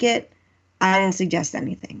don't like it, I didn't suggest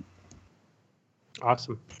anything.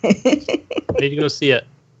 Awesome. I need to go see it.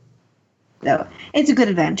 So it's a good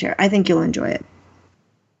adventure. I think you'll enjoy it.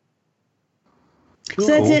 Cool.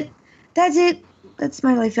 So that's it. That's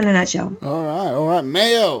my life in a nutshell. All right.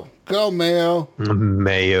 Mayo. Go, Mayo.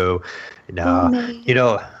 Mayo. No,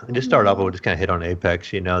 just start off, we'll just kind of hit on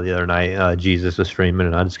Apex. The other night, Jesus was streaming,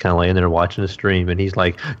 and I just kind of laying there watching the stream, and he's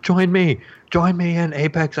like, join me in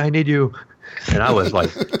Apex, I need you. And I was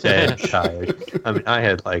like dead tired. I mean, I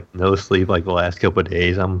had like no sleep like the last couple of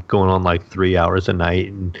days. I'm going on like 3 hours a night,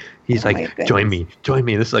 and he's like, join me.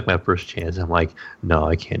 This is like my first chance. I'm like, no,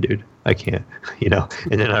 I can't, dude. I can't,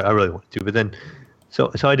 And then I really want to, but then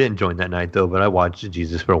So I didn't join that night though, but I watched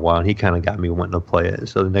Jesus for a while, and he kind of got me wanting to play it.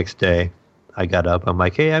 So the next day, I got up. I'm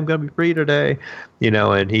like, hey, I'm gonna be free today,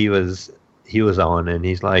 and he was on, and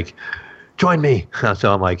he's like, join me.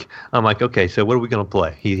 So I'm like, okay, so what are we gonna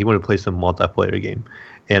play? He wanted to play some multiplayer game,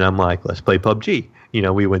 and I'm like, let's play PUBG.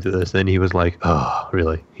 We went through this, and he was like, oh,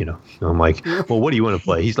 really? I'm like, well, what do you want to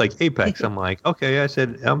play? He's like, Apex. I'm like, okay. I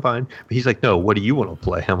said, I'm fine. But he's like, no, what do you want to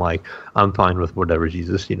play? I'm like, I'm fine with whatever,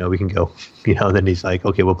 Jesus. We can go. And then he's like,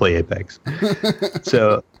 okay, we'll play Apex.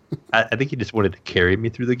 So I think he just wanted to carry me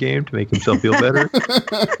through the game to make himself feel better.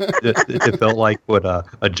 It felt like what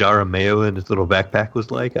a jar of mayo in his little backpack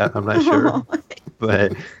was like. I'm not sure.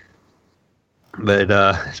 But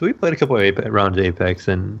so we played a couple of rounds of Apex,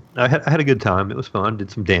 and I had a good time. It was fun. Did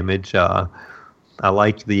some damage. I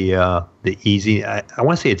like the easy. I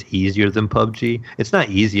want to say it's easier than PUBG. It's not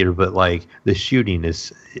easier, but like the shooting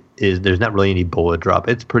is there's not really any bullet drop.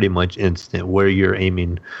 It's pretty much instant. Where you're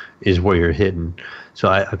aiming is where you're hitting. So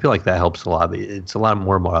I feel like that helps a lot. It's a lot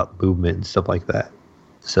more about movement and stuff like that.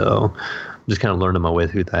 So I'm just kind of learning my way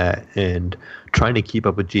through that and trying to keep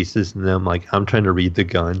up with Jesus and them. Like I'm trying to read the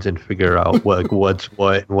guns and figure out what's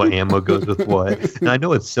what and what ammo goes with what. And I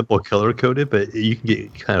know it's simple color coded, but you can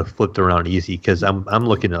get kind of flipped around easy because I'm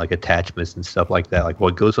looking at like attachments and stuff like that. Like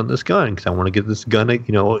what goes on this gun because I want to get this gun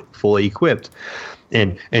fully equipped.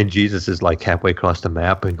 And Jesus is like halfway across the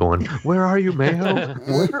map and going, "Where are you, Mayo?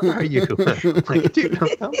 Where are you?" I'm like, dude,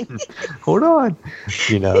 I'm coming. Hold on,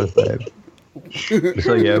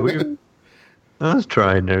 So yeah, I was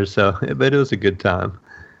trying there, but it was a good time.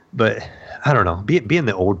 But I don't know, being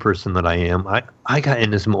the old person that I am, I got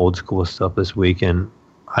into some old school stuff this week, and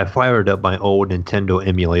I fired up my old Nintendo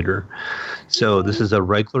emulator. So this is a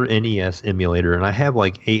regular NES emulator, and I have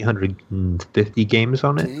like 850 games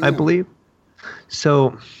on it, I believe.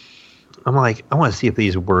 So I'm like, I want to see if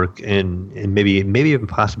these work and maybe even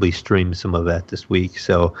possibly stream some of that this week.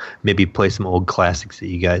 So maybe play some old classics that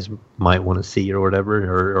you guys might want to see or whatever,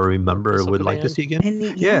 or remember or would like to see again.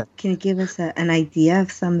 And yeah. Can you give us an idea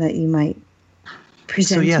of some that you might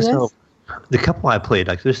present to us? So the couple I played,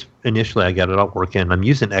 like this initially I got it all working. I'm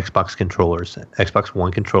using Xbox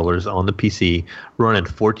One controllers on the PC, running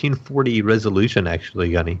 1440 resolution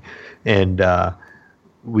actually, Gunny. And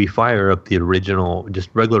we fire up the original, just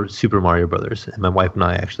regular Super Mario Brothers, and my wife and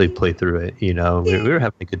I actually play through it. We were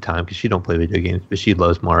having a good time because she don't play video games, but she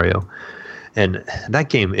loves Mario. And that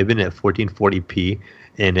game, even at 1440p,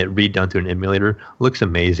 and it redone through an emulator, looks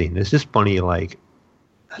amazing. It's just funny, like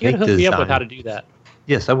you can hook me up with how to do that.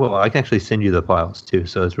 Yes, I will. I can actually send you the files too,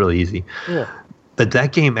 so it's really easy. Cool. But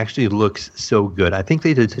that game actually looks so good. I think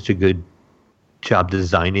they did such a good job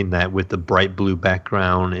designing that with the bright blue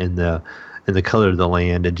background and the color of the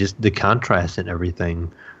land and just the contrast and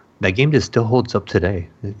everything. That game just still holds up today.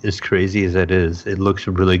 As crazy as it is, it looks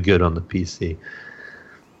really good on the PC.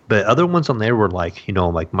 But other ones on there were like,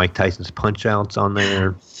 like Mike Tyson's Punch-Out's on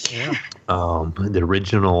there. Yeah. The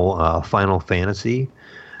original Final Fantasy.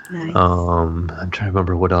 Nice. I'm trying to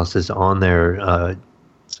remember what else is on there.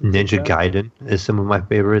 Ninja Gaiden is some of my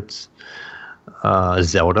favorites.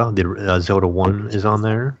 Zelda, Zelda 1 is on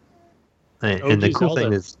there. And the cool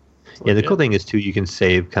thing is, the cool thing is too, you can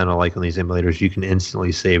save kind of like on these emulators. You can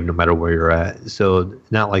instantly save no matter where you're at. So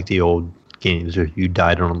not like the old games where you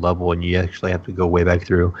died on a level and you actually have to go way back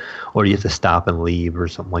through, or you have to stop and leave or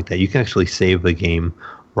something like that. You can actually save the game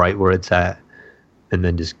right where it's at, and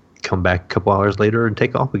then just come back a couple hours later and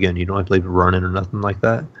take off again. You don't have to leave it running or nothing like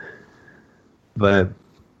that. But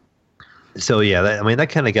so yeah, that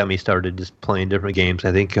kind of got me started just playing different games.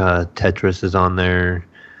 I think Tetris is on there,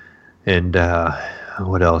 and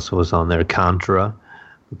what else was on there? Contra.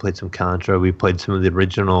 We played some Contra. We played some of the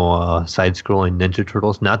original side-scrolling Ninja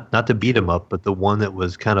Turtles. Not to beat 'em up, but the one that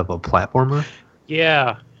was kind of a platformer.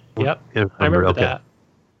 Yeah. Yep. I remember that.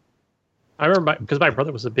 I remember because my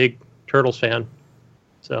brother was a big Turtles fan.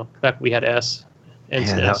 So back we had S and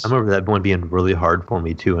SNES. I remember that one being really hard for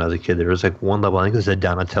me too when I was a kid. There was like one level, I think it was a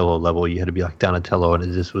Donatello level. You had to be like Donatello, and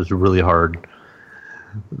it just was really hard.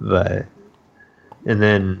 And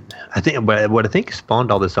then I think what I think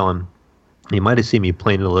spawned all this on, you might have seen me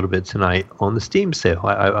playing it a little bit tonight on the Steam sale.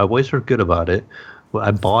 I've always heard good about it. Well,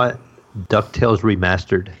 I bought DuckTales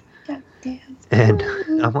Remastered. And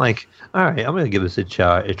I'm like, all right, I'm going to give this a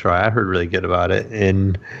try. I heard really good about it.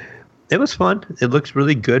 And it was fun. It looks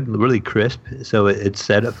really good, really crisp. So it's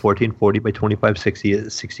set at 1440 by 2560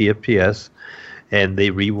 at 60 FPS. And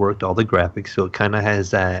they reworked all the graphics. So it kind of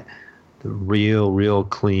has that real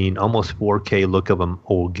clean, almost 4K look of an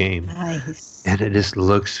old game. Nice. And it just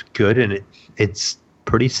looks good. And it's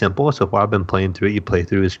pretty simple. So far I've been playing through it. You play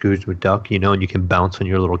through as Scrooge McDuck, and you can bounce on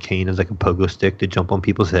your little cane as like a pogo stick to jump on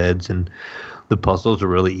people's heads, and the puzzles are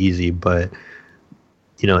really easy, but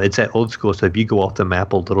it's at old school. So if you go off the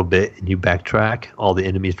map a little bit and you backtrack, all the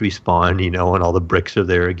enemies respawn, and all the bricks are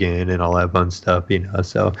there again and all that fun stuff,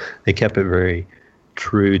 so they kept it very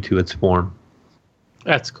true to its form.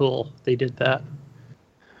 That's cool. They did that.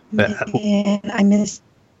 And I miss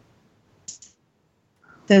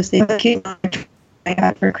those things I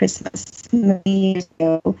got for Christmas many years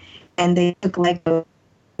ago, and they took Lego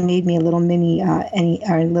and made me a little mini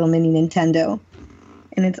little mini Nintendo,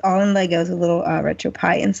 and it's all in Legos, a little Retro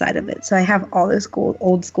Pie inside of it. So I have all those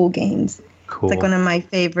old school games. Cool. It's like one of my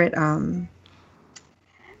favorite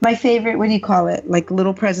what do you call it? Like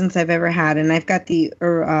little presents I've ever had, and I've got the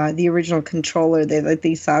original controller. They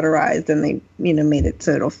solderized and they made it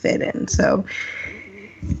so it'll fit in. So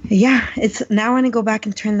yeah, it's now I want to go back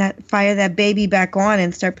and fire that baby back on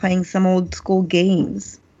and start playing some old school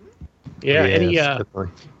games. Yeah. Yes,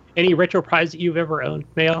 Any Retro Pies that you've ever owned,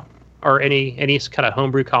 Mayo, or any kind of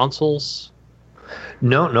homebrew consoles?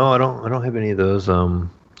 No, I don't have any of those.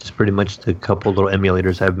 Just pretty much the couple little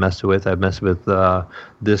emulators I've messed with. I've messed with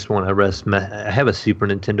this one. I have a Super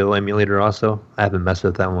Nintendo emulator also. I haven't messed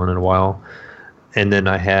with that one in a while. And then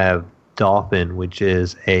I have Dolphin, which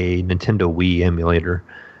is a Nintendo Wii emulator.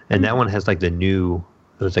 And that one has like new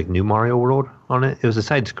Mario World on it. It was a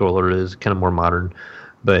side scroller. It was kind of more modern.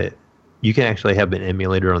 But you can actually have an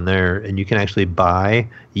emulator on there, and you can actually buy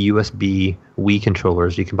USB Wii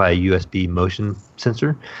controllers. You can buy a USB motion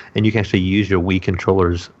sensor, and you can actually use your Wii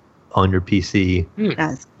controllers on your PC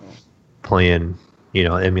That's cool. playing,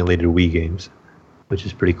 emulated Wii games, which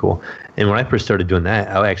is pretty cool. And when I first started doing that,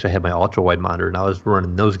 I actually had my ultra-wide monitor, and I was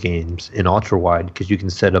running those games in ultra-wide because you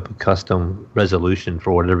can set up a custom resolution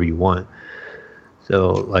for whatever you want.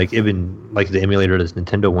 So, like, even like the emulator this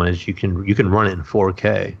Nintendo one is, you can run it in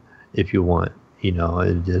 4K. If you want,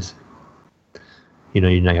 it just,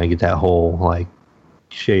 you're not going to get that whole, like,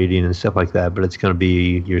 shading and stuff like that, but it's going to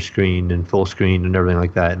be your screen and full screen and everything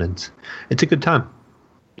like that, and it's a good time.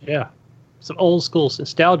 Yeah. Some old school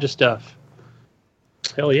nostalgia stuff.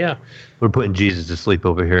 Hell yeah. We're putting Jesus to sleep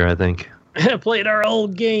over here, I think. Playing our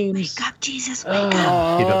old games. Wake up, Jesus, wake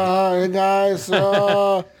up. Hey guys, You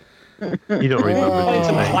don't remember Playing these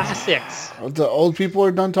some things. classics. the old people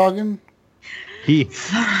are done talking.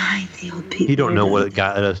 Fine, the old people. He don't know what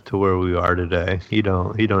got us to where we are today. He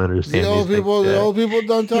don't understand The old these people, things the yet. old people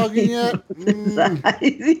done talking yet?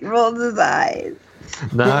 He rolled his eyes.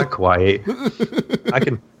 Not quite. I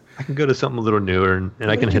can go to something a little newer, and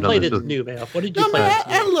I can hit on play this. that's new, Mayo? What did you No, play? man, that's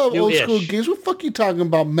I new? love old New-ish. school games. What the fuck you talking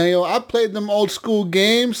about, Mayo? I played them old school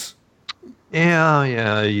games.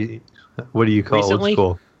 Yeah. What do you call Recently? old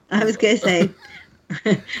school? I was gonna say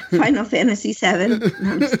Final Fantasy VII.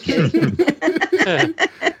 No, I'm just kidding.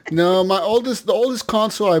 No, the oldest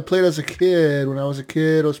console I played as a kid, when I was a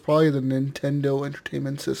kid, was probably the Nintendo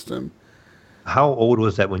Entertainment System. How old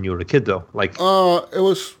was that when you were a kid, though? Like, It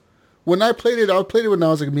was when I played it when I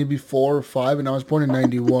was like maybe 4 or 5, and I was born in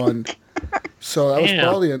 '91. So that was Damn.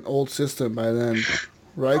 probably an old system by then,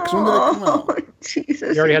 right? Because when did it come out? Oh,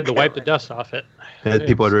 Jesus. You already had to wipe the dust off it.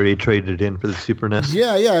 people had already traded it in for the Super NES.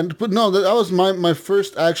 Yeah, but no, that was my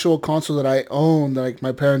first actual console that I owned. That, like,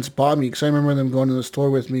 my parents bought me, because I remember them going to the store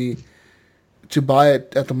with me to buy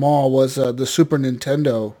it at the mall. Was the Super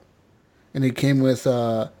Nintendo, and it came with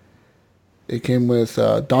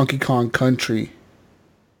Donkey Kong Country.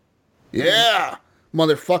 Yeah,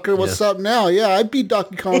 motherfucker, what's Yes. up now? Yeah, I beat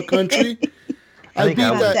Donkey Kong Country. I think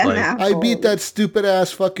I was like- I beat that stupid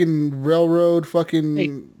ass fucking railroad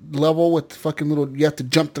fucking level with fucking you have to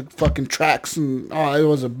jump the fucking tracks, and it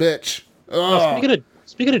was a bitch.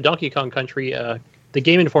 Speaking of Donkey Kong Country, the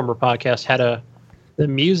Game Informer podcast had the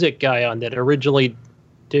music guy on that originally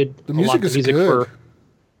did The a lot of music is music good.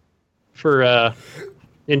 for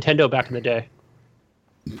Nintendo back in the day.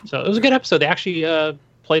 So it was a good episode. They actually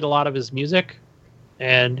played a lot of his music,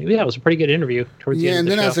 and yeah, it was a pretty good interview towards the Yeah, end and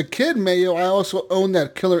of the then show. as a kid, Mayo, I also owned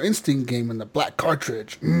that Killer Instinct game in the black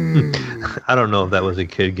cartridge. I don't know if that was a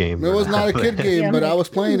kid game. It was not a kid game, Yeah, but I me was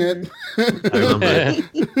playing it. I remember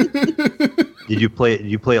it. Did you play it?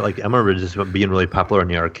 Did you play it like I remember just being really popular in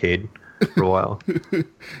the arcade for a while.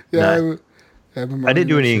 Yeah, I remember I didn't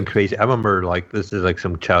do that anything shit. crazy. I remember, like, this is like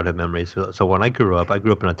some childhood memories. So when I grew up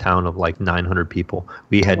in a town of like 900 people.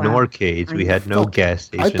 We had no Wow. arcades. We had no Fuck. gas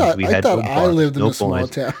I stations. We had thought no I bars, lived in no a small bars,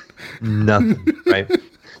 town. nothing, right?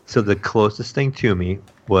 So the closest thing to me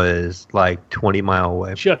was like 20 mile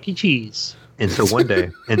away. Chuck E. Cheese. And so one day,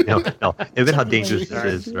 and no, even how dangerous this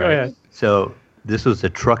is, Go right? ahead. So this was a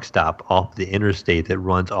truck stop off the interstate that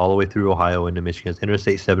runs all the way through Ohio into Michigan. It's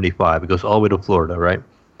Interstate 75. It goes all the way to Florida, right?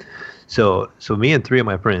 So me and 3 of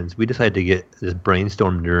my friends, we decided to get this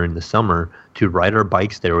brainstorm during the summer to ride our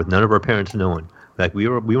bikes there with none of our parents knowing. Like we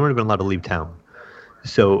weren't even allowed to leave town.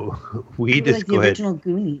 So we just like go the ahead. original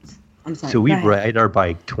Goonies. I'm sorry. So we go ahead. ride our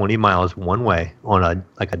bike 20 miles one way on a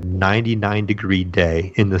 99-degree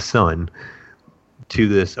day in the sun to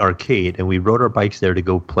this arcade, and we rode our bikes there to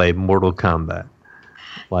go play Mortal Kombat,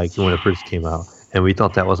 like when it first came out. And we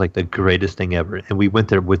thought that was like the greatest thing ever. And we went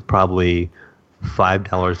there with probably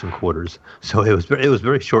 $5 in quarters, so it was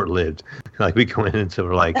very short lived. Like we go in and so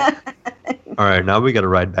we're like, all right, now we got to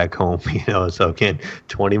ride back home, So again,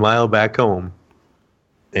 20-mile back home.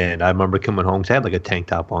 And I remember coming home, 'cause I had like a tank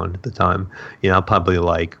top on at the time. Probably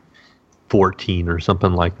like 14 or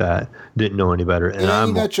something like that. Didn't know any better. And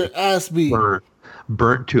you got your ass beat.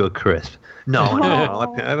 Burnt to a crisp. No.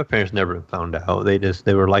 My parents never found out.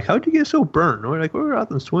 They were like, "How'd you get so burnt?" And we're like, "We were out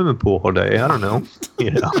in the swimming pool all day." I don't know,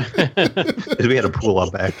 'Cause we had a pool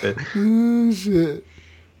up back then. Oh, shit.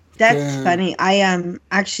 That's funny. I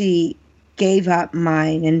actually gave up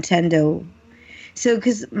my Nintendo. So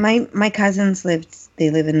because my cousins live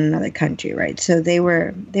in another country, right? So they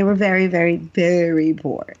were very, very, very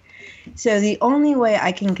poor. So the only way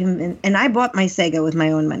I can convince, and I bought my Sega with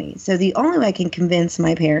my own money. So the only way I can convince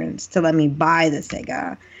my parents to let me buy the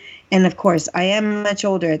Sega, and of course I am much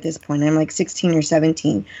older at this point, I'm like 16 or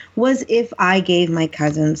 17, was if I gave my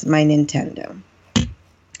cousins my Nintendo.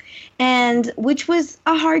 And which was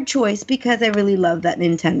a hard choice because I really loved that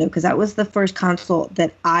Nintendo, because that was the first console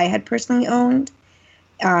that I had personally owned.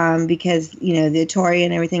 Because, the Atari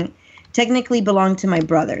and everything technically belonged to my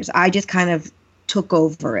brothers. I just kind of took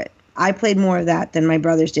over it. I played more of that than my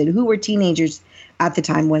brothers did, who were teenagers at the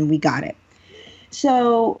time when we got it.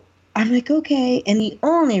 So I'm like, okay. And the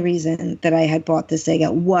only reason that I had bought the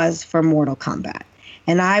Sega was for Mortal Kombat.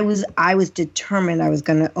 And I was determined I was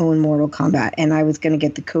going to own Mortal Kombat, and I was going to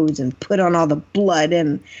get the codes and put on all the blood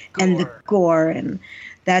and the gore. And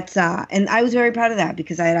that's and I was very proud of that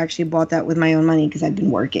because I had actually bought that with my own money because I'd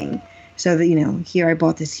been working. So that, here I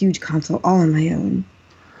bought this huge console all on my own.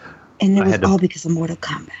 And it was all because of Mortal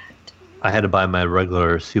Kombat. I had to buy my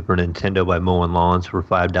regular Super Nintendo by mowing lawns for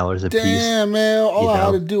 $5 a piece. Damn, man. All I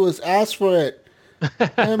had to do was ask for it.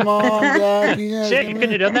 Hey, Mom, Dad. Shit, you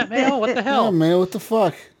couldn't have done that, Mail? What the hell? Yeah, man. What the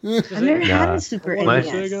fuck? I never had a Super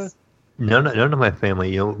NES. None of my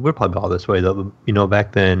family, we're probably all this way, though.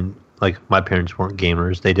 Back then, like, my parents weren't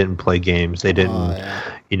gamers. They didn't play games. They didn't,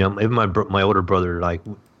 even my older brother, like,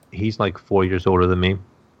 he's like 4 years older than me.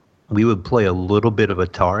 We would play a little bit of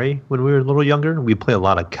Atari when we were a little younger. We'd play a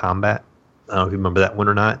lot of Combat. I don't know if you remember that one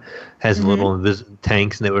or not. Has little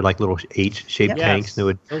tanks, and they were like little H-shaped tanks.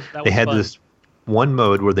 And they had this one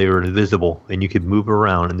mode where they were invisible, and you could move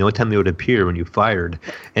around. And the only time they would appear when you fired,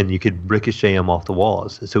 and you could ricochet them off the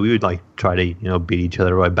walls. So we would like try to beat each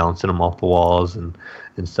other by bouncing them off the walls and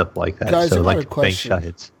stuff like that. Guys, so I got like a question. bank shot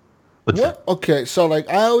hits. What's What? Okay, so like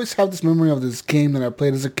I always have this memory of this game that I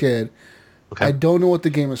played as a kid. Okay. I don't know what the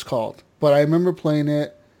game is called, but I remember playing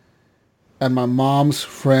it at my mom's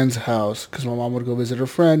friend's house because my mom would go visit her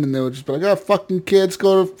friend, and they would just be like, "Oh, fucking kids,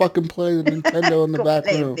 go to fucking play the Nintendo in the back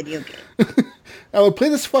room." Video game. I would play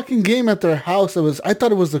this fucking game at their house. I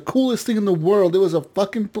thought it was the coolest thing in the world. It was a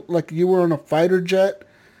fucking, like, you were on a fighter jet.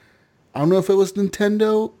 I don't know if it was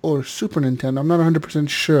Nintendo or Super Nintendo. I'm not 100%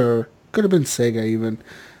 sure. Could have been Sega even.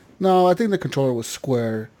 No, I think the controller was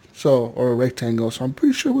square, or a rectangle, so I'm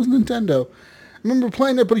pretty sure it was Nintendo. I remember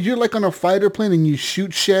playing it, but you're like on a fighter plane and you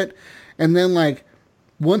shoot shit, and then like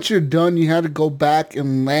once you're done, you had to go back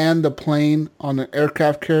and land the plane on an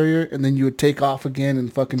aircraft carrier, and then you would take off again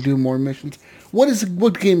and fucking do more missions.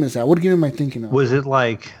 What game is that? What game am I thinking of? Was it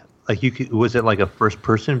like was it like a first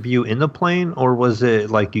person view in the plane, or was it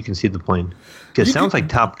like you can see the plane? Because it sounds like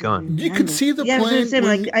Top Gun. You could see the plane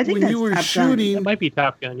I think when that's you were Top Gun. shooting. It might be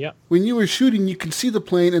Top Gun, yeah. When you were shooting, you could see the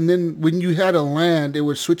plane, and then when you had to land, it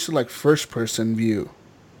would switch to like first person view.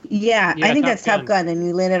 Yeah, I think Top that's Top Gun, and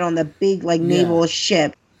you landed on the big naval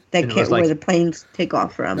ship that where the planes take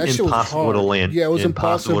off from. That shit was Impossible hard. to land. Yeah, it was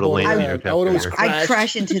impossible to land. I the would aircraft always carrier. I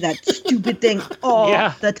crash into that stupid thing all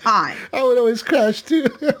the time. I would always crash too.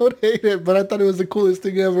 I would hate it, but I thought it was the coolest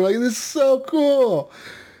thing ever. Like, this is so cool.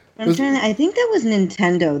 I think that was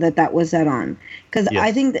Nintendo that was that on. Because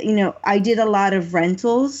I think that, I did a lot of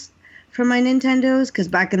rentals for my Nintendos. Because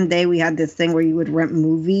back in the day, we had this thing where you would rent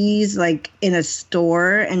movies like in a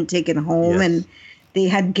store and take it home. And they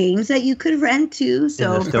had games that you could rent too.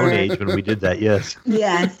 So in the Stone Age when we did that, yes.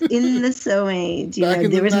 Yes, in the Stone Age. Back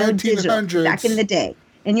in there the was no digital 1900s. back in the day.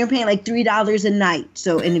 and you're paying like $3 a night.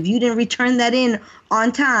 So, and if you didn't return that in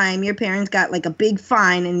on time, your parents got like a big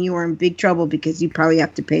fine, and you were in big trouble because you probably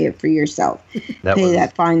have to pay it for yourself.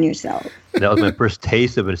 That fine yourself. That was my first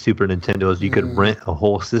taste of a Super Nintendo. Is you could rent a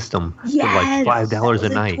whole system for like $5 a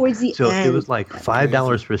night. So it was like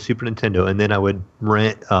 $5 for a Super Nintendo, and then I would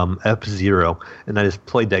rent F-Zero, and I just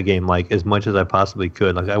played that game like as much as I possibly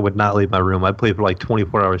could. Like I would not leave my room. I played for like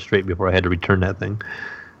 24 hours straight before I had to return that thing.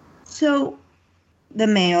 So, the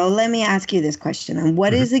Mayo, let me ask you this question.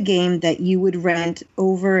 What is a game that you would rent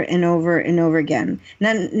over and over and over again?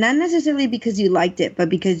 Not necessarily because you liked it, but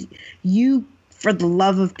because you, for the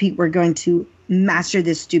love of Pete, were going to master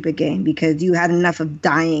this stupid game because you had enough of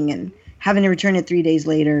dying and having to return it 3 days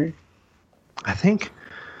later. I think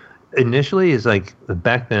initially is like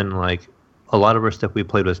back then, like a lot of our stuff we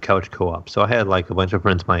played was couch co-op. So I had like a bunch of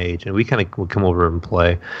friends my age, and we kind of would come over and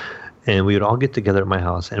play. And we would all get together at my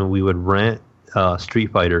house, and we would rent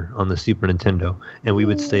Street Fighter on the Super Nintendo, and we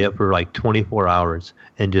would stay up for like 24 hours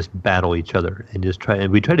and just battle each other and just try.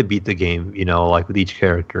 And we try to beat the game, you know, like with each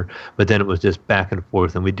character. But then it was just back and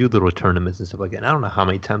forth, and we do little tournaments and stuff like that. And I don't know how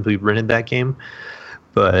many times we rented that game,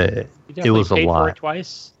 but it was a lot. For it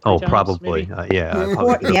twice. Probably. Yeah.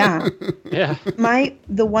 Probably. Yeah. Yeah.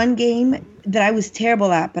 The one game that I was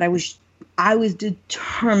terrible at, but I was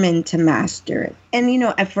determined to master it. And, you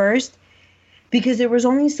know, at first, because there was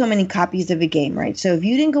only so many copies of a game, right? So if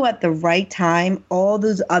you didn't go at the right time, all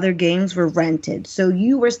those other games were rented. So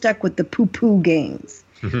you were stuck with the poo-poo games,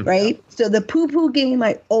 right? So the poo-poo game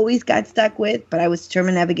I always got stuck with, but I was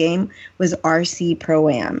determined to have a game, was RC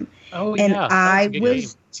Pro-Am. Oh, and yeah. I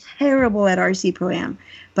was terrible at RC Pro-Am.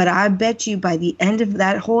 But I bet you by the end of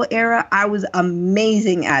that whole era, I was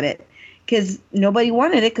amazing at it. Because nobody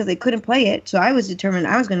wanted it because they couldn't play it. So I was determined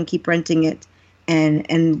I was going to keep renting it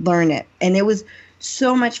and learn it. And it was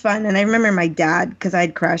so much fun. And I remember my dad, because I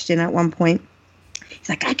had crashed in at one point, he's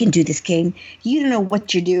like, I can do this game. You don't know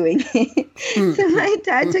what you're doing. So my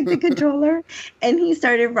dad took the controller and he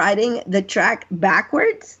started riding the track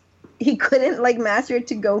backwards. He couldn't like master it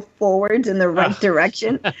to go forwards in the right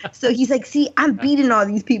direction. So he's like, see, I'm beating all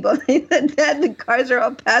these people. I said, Dad, the cars are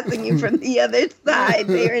all passing you from the other side.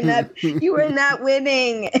 You were not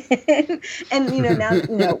winning. And you know, now,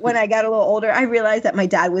 you know, when I got a little older, I realized that my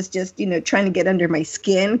dad was just, you know, trying to get under my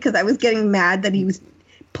skin because I was getting mad that he was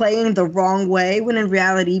playing the wrong way when in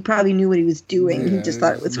reality he probably knew what he was doing. He just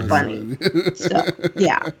thought it was funny. So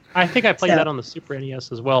yeah. I think I played that on the Super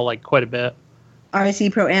NES as well, like quite a bit.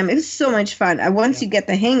 RC Pro-Am. It was so much fun. Once you get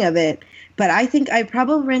the hang of it, but I think I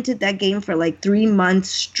probably rented that game for like 3 months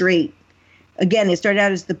straight. Again, it started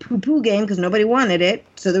out as the poo-poo game because nobody wanted it,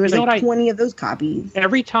 so there was 20 of those copies.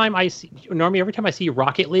 Every time I see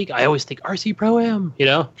Rocket League, I always think RC Pro-Am. You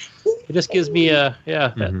know, it just gives me that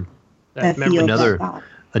memory.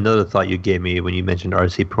 Another thought you gave me when you mentioned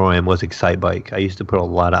RC Pro-Am was Excitebike. I used to put a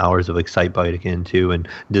lot of hours of Excitebike into and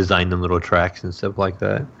design them little tracks and stuff like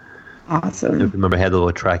that. Awesome. I remember I had the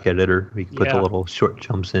little track editor. We could put the little short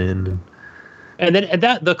jumps in. And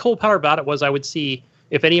that the cool part about it was I would see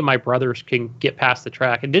if any of my brothers can get past the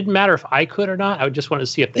track. It didn't matter if I could or not. I would just want to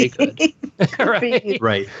see if they could.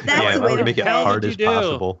 Right. That's I would make it hard as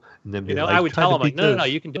possible. And then I would tell them like, no,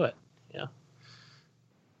 you can do it. Yeah.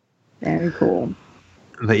 Very cool.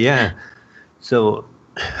 But yeah, so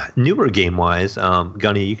newer game-wise,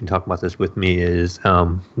 Gunny, you can talk about this with me, is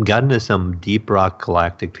got into some Deep Rock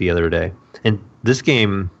Galactic the other day. And this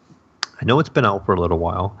game, I know it's been out for a little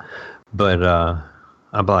while, but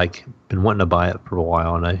I've like been wanting to buy it for a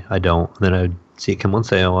while, and I don't. And then I see it come on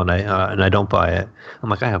sale, and I don't buy it. I'm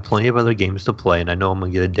like, I have plenty of other games to play, and I know I'm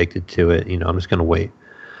going to get addicted to it. You know, I'm just going to wait.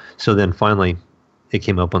 So then finally, it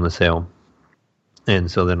came up on the sale.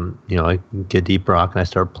 And so then, you know, I get Deep Rock and I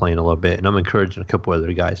start playing a little bit. And I'm encouraging a couple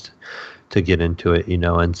other guys to get into it, you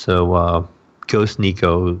know. And so Ghost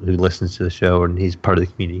Nico, who listens to the show, and he's part of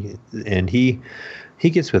the community, and he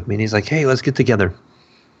gets with me and he's like, hey, let's get together.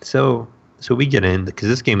 So we get in, because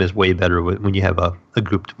this game is way better when you have a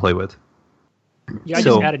group to play with. Yeah, I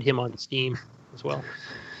just added him on Steam as well.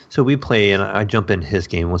 So we play, and I jump in his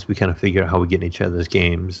game once we kind of figure out how we get in each other's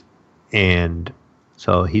games. And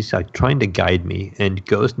so he's like trying to guide me, and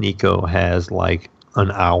Ghost Nico has like an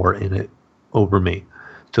hour in it over me.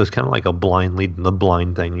 So it's kind of like a blind leading the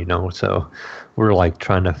blind thing, you know. So we're like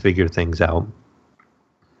trying to figure things out.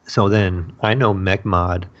 So then I know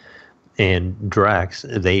MechMod and Drax,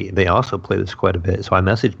 they also play this quite a bit. So I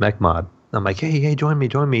messaged MechMod. I'm like, hey, join me.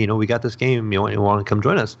 You know, we got this game. You want to come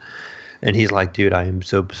join us? And he's like, dude, I am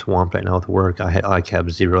so swamped right now with work. I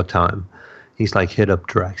have zero time. He's like, hit up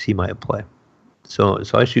Drax. He might play. So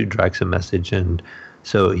I shoot Drax a message, and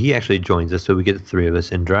So he actually joins us. So we get the three of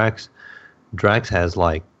us, and Drax has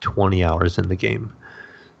like 20 hours in the game.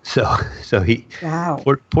 So he, Wow.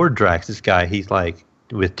 poor Drax, this guy, he's like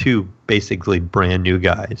with two basically brand new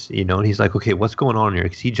guys, and he's like, okay, what's going on here?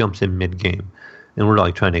 Because he jumps in mid game, and we're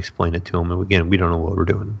like trying to explain it to him, and again, we don't know what we're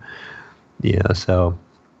doing. Yeah, so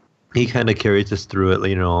he kind of carries us through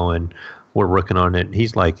it, and we're working on it.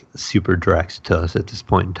 He's like super Drax to us at this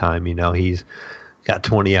point in time. He's got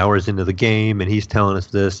 20 hours into the game, and he's telling us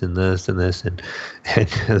this and this and this, and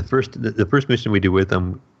the first mission we do with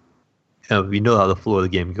him. You know how the flow of the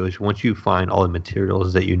game goes. Once you find all the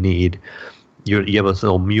materials that you need, you have this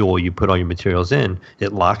little mule you put all your materials in.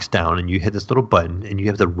 It locks down, and you hit this little button, and you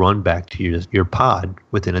have to run back to your pod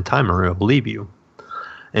within a timer, or it will leave you.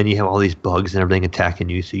 And you have all these bugs and everything attacking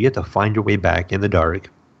you, so you have to find your way back in the dark.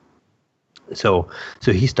 So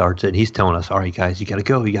he starts it, and he's telling us, all right, guys, you got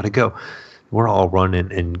to go. We're all running,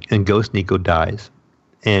 and Ghost Nico dies.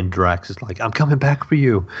 And Drax is like, I'm coming back for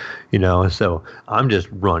you, so I'm just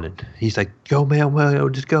running. He's like, go, man, well,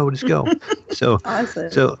 just go. So,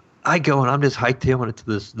 Awesome. So I go, and I'm just hightailing it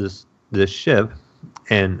to this ship,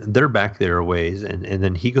 and they're back there a ways, and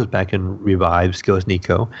then he goes back and revives Ghost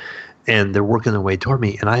Nico, and they're working their way toward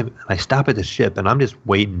me, and I stop at the ship, and I'm just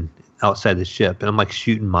waiting outside the ship, and I'm like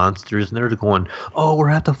shooting monsters, and they're going, oh, we're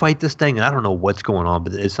have to fight this thing, and I don't know what's going on,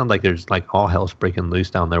 but it sounds like there's like all hell's breaking loose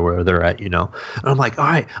down there where they're at, and I'm like, all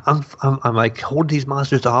right, I'm like holding these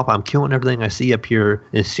monsters off, I'm killing everything I see up here,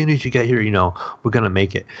 and as soon as you get here, we're gonna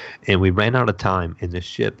make it. And we ran out of time, and the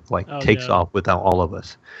ship takes off without all of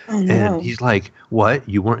us. Oh, no. And he's like, what,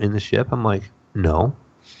 you weren't in the ship? I'm like, no.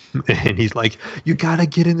 And he's like, you gotta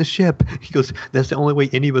get in the ship. He goes, that's the only way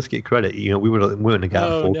any of us get credit. We wouldn't have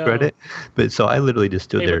got full credit. But so I literally just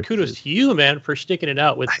stood there. Kudos to you, man, for sticking it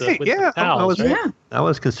out with the pals. I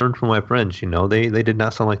was concerned for my friends. They did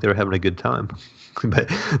not sound like they were having a good time.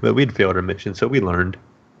 but we'd failed our mission, so we learned.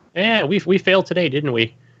 Yeah, we failed today, didn't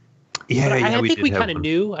we? Yeah, I think we kind of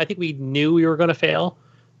knew. I think we knew we were going to fail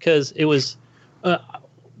because it was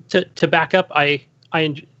to back up.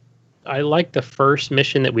 I liked the first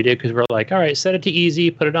mission that we did because we're like, all right, set it to easy,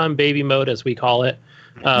 put it on baby mode, as we call it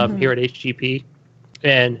here at HGP.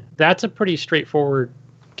 And that's a pretty straightforward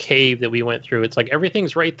cave that we went through. It's like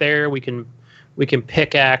everything's right there. We can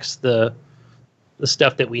pickaxe the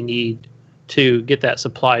stuff that we need to get that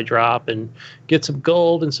supply drop and get some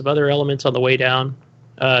gold and some other elements on the way down.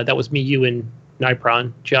 That was me, you, and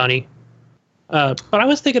Nipron, Johnny. But I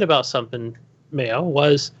was thinking about something, Mayo,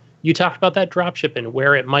 was... You talked about that dropship and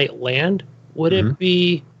where it might land. Would it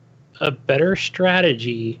be a better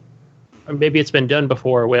strategy, or maybe it's been done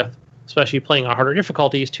before with, especially playing on harder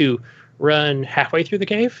difficulties, to run halfway through the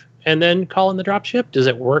cave and then call in the dropship? Does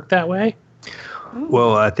it work that way?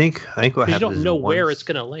 Well, I think what happens. You don't know where it's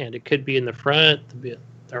going to land. It could be in the front,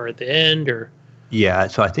 or at the end, or. Yeah,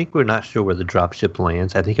 so I think we're not sure where the dropship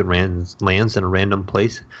lands. I think it lands in a random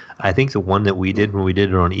place. I think the one that we did when we did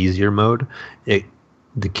it on easier mode,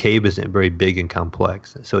 the cave isn't very big and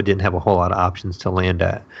complex, so it didn't have a whole lot of options to land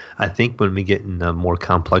at. I think when we get in the more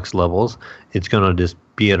complex levels, it's going to just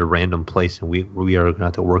be at a random place, and we are going to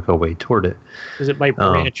have to work our way toward it. Because it might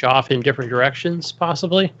branch off in different directions,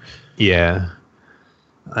 possibly? Yeah.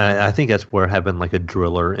 I think that's where having like a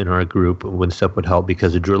driller in our group when stuff would help,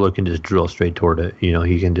 because a driller can just drill straight toward it.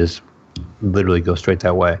 He can just literally go straight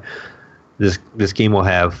that way. This game will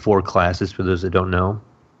have 4 classes for those that don't know.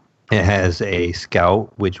 It has a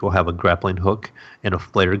scout, which will have a grappling hook and a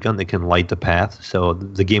flare gun that can light the path. So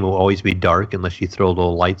the game will always be dark unless you throw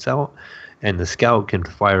little lights out. And the scout can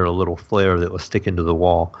fire a little flare that will stick into the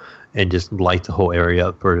wall and just light the whole area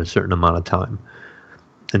up for a certain amount of time.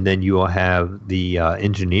 And then you will have the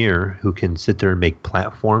engineer who can sit there and make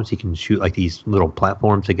platforms. He can shoot like these little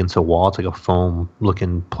platforms against a wall. It's like a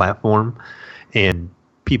foam-looking platform. And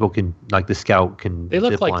people can, like the scout can... They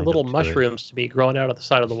look like little mushrooms to me growing out of the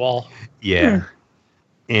side of the wall. Yeah.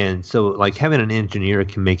 And so like having an engineer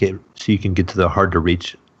can make it so you can get to the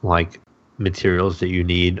hard-to-reach like materials that you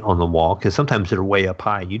need on the wall. Because sometimes they're way up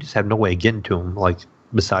high. You just have no way of getting to them, like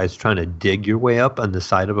besides trying to dig your way up on the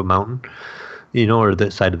side of a mountain. Or the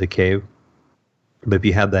side of the cave. But if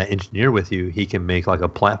you have that engineer with you, he can make like a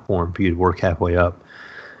platform for you to work halfway up.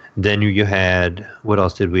 Then you had, what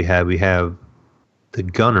else did we have? We have the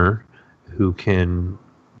gunner, who can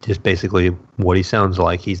just basically what he sounds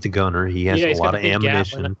like. He's the gunner. He has a lot of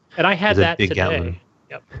ammunition. Gatling. And I had that today. Gatling.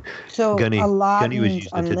 Yep. So Gunny a lot was means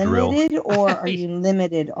used to drill. unlimited, or are you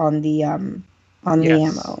limited on the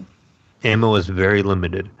ammo? Ammo is very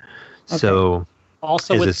limited. Okay. So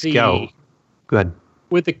also as with a scout, go ahead.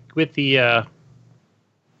 With the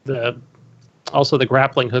Also, the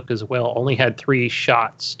grappling hook as well only had 3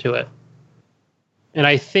 shots to it. And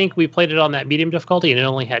I think we played it on that medium difficulty, and it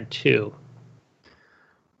only had 2.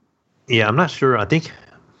 Yeah, I'm not sure. I think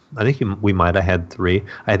we might have had 3.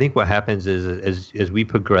 I think what happens is as we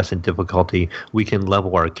progress in difficulty, we can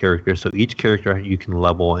level our characters. So each character you can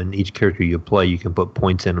level, and each character you play, you can put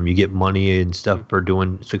points in them. You get money and stuff for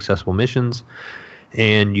doing successful missions,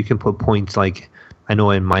 and you can put points. Like I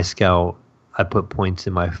know in my scout, I put points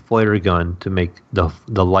in my flare gun to make the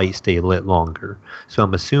light stay lit longer. So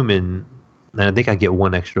I'm assuming. And I think I get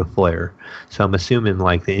 1 extra flare. So I'm assuming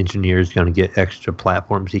like the engineer is going to get extra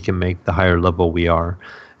platforms he can make the higher level we are.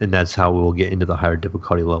 And that's how we'll get into the higher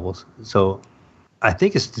difficulty levels. So I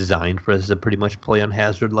think it's designed for us to pretty much play on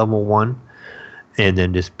hazard level 1 and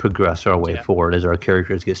then just progress our way forward. As our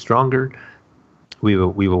characters get stronger, we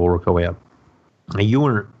will work our way up. Now, you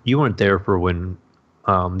weren't there for when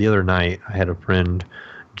the other night I had a friend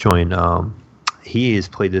join. He has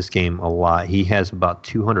played this game a lot. He has about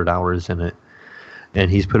 200 hours in it, and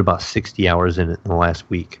he's put about 60 hours in it in the last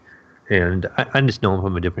week. And I just know him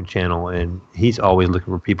from a different channel, and he's always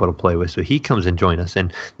looking for people to play with. So he comes and join us,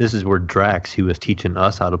 and this is where Drax, who was teaching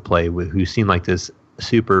us how to play, who seemed like this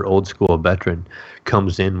super old school veteran,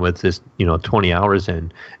 comes in with this 20 hours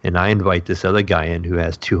in, and I invite this other guy in who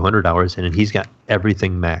has 200 hours in, and he's got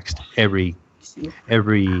everything maxed, every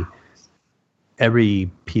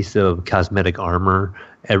piece of cosmetic armor,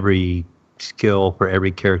 every skill for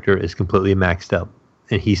every character is completely maxed up,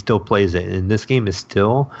 and he still plays it. And this game is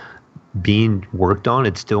still being worked on.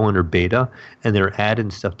 It's still under beta, and they're adding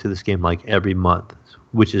stuff to this game like every month,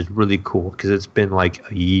 which is really cool because it's been like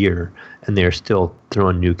a year, and they're still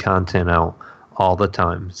throwing new content out all the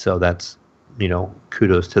time. So that's,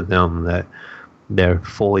 kudos to them that they're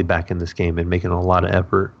fully back in this game and making a lot of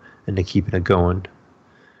effort into keeping it going.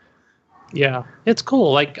 Yeah, it's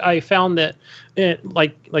cool. Like I found that,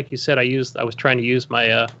 like you said, I was trying to use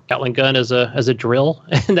my Gatling gun as a drill,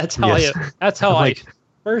 and that's how I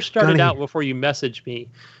first started out before you messaged me.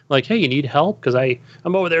 Like, hey, you need help? Because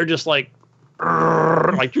I'm over there just like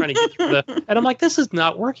trying to get through and I'm like, this is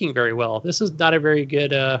not working very well. This is not a very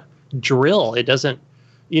good drill. It doesn't,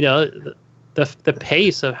 the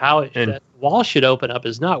pace of how that wall should open up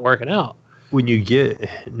is not working out. When you get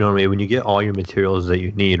all your materials that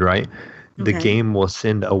you need, right? The game will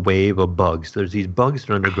send a wave of bugs. There's these bugs that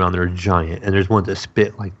are underground that are giant, and there's ones that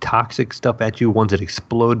spit like toxic stuff at you, ones that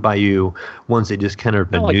explode by you, ones that just kind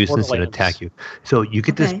of a nuisance and attack you. So you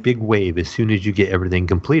get this big wave as soon as you get everything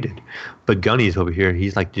completed. But Gunny's over here,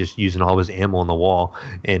 he's like just using all of his ammo on the wall,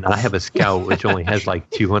 and I have a scout which only has like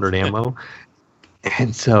 200 ammo.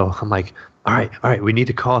 And so I'm like, all right, we need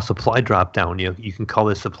to call a supply drop down. You can call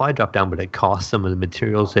this supply drop down, but it costs some of the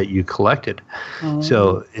materials that you collected.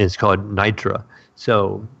 So it's called Nitra.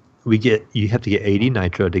 So you have to get 80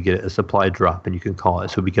 Nitra to get a supply drop, and you can call it.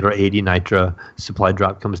 So we get our 80 Nitra, supply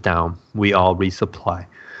drop comes down, we all resupply.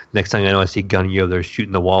 Next thing I know, I see Gunny over there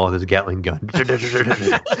shooting the wall with his Gatling gun.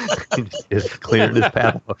 Just clearing his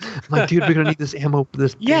path. I'm like, dude, we're going to need this ammo for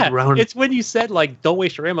this big round. It's when you said, like, don't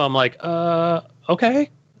waste your ammo. I'm like, okay,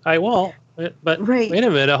 I won't. But wait a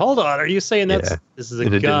minute, hold on. Are you saying this is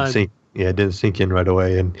a gun? It didn't sink in right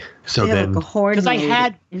away, and so then because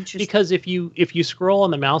because if you scroll on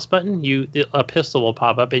the mouse button, a pistol will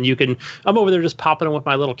pop up, and I'm over there just popping them with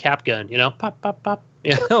my little cap gun, pop pop pop,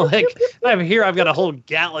 like I've got a whole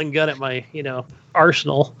Gatling gun at my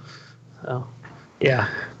arsenal. So yeah,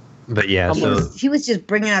 but he was just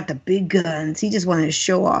bringing out the big guns. He just wanted to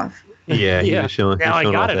show off. Yeah, he was showing. Now I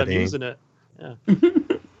got it. I'm using it. Yeah.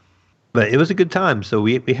 But it was a good time. So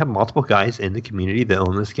we have multiple guys in the community that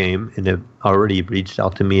own this game and have already reached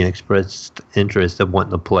out to me and expressed interest of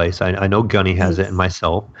wanting to play. So I know Gunny has it and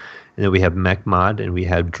myself. And then we have MechMod and we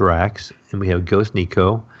have Drax and we have Ghost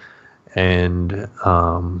Nico. And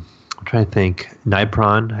I'm trying to think.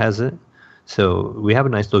 Nipron has it. So we have a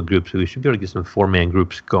nice little group. So we should be able to get some 4-man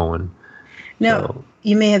groups going. Now,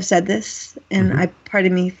 you may have said this, and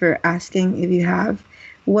pardon me for asking if you have.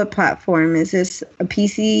 What platform is this? A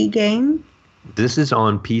PC game? This is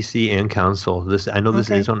on PC and console. This is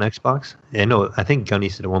on Xbox. I think Gunny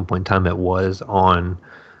said at one point in time it was on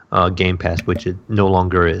Game Pass, which it no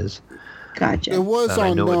longer is. Gotcha. It was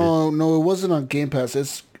on it wasn't on Game Pass.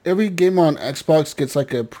 It's every game on Xbox gets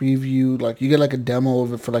like a preview, like you get like a demo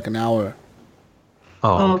of it for like an hour.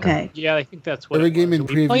 Oh, okay. Yeah, I think that's what every game in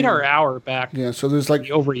preview. We played our hour back. Yeah, so there's like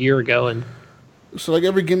over a year ago, and so like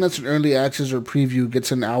every game that's in early access or preview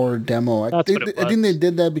gets an hour demo. I think they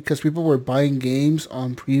did that because people were buying games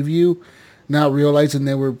on preview, not realizing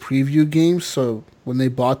they were preview games. So when they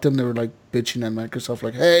bought them, they were like bitching at Microsoft,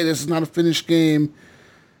 like, "Hey, this is not a finished game."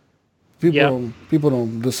 People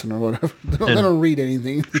don't listen or whatever. They don't read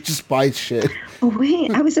anything. They just buy shit. Oh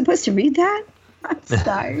wait, I was supposed to read that. I'm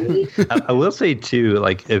sorry. I will say too,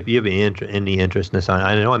 like if you have any interest in this,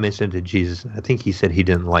 I know I mentioned it to Jesus. I think he said he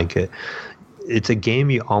didn't like it. It's a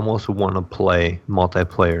game you almost want to play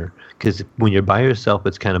multiplayer because when you're by yourself,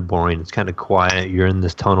 it's kind of boring. It's kind of quiet. You're in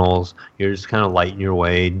these tunnels. You're just kind of lighting your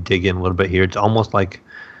way, digging a little bit here. It's almost like,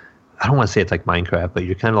 I don't want to say it's like Minecraft, but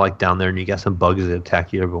you're kind of like down there and you got some bugs that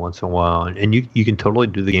attack you every once in a while. And you can totally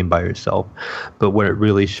do the game by yourself. But where it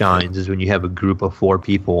really shines is when you have a group of 4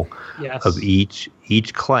 people of each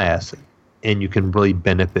class, and you can really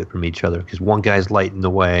benefit from each other because one guy's lighting the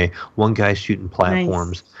way, one guy's shooting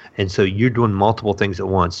platforms. Nice. And so you're doing multiple things at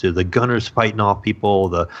once. So the gunner's fighting off people,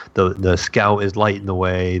 the scout is lighting the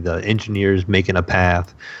way, the engineer's making a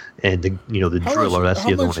path, and the driller, that's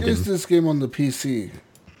the other one. How much is this game on the PC?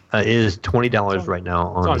 It is $20 right now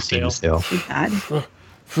on the Steam sale.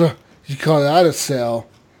 You call that a sale?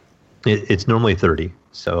 It's normally $30.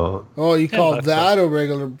 So. Oh, you call that a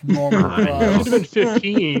regular normal price? It would have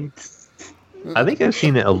been 15. I think I've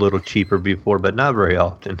seen it a little cheaper before, but not very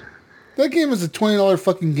often. That game is a $20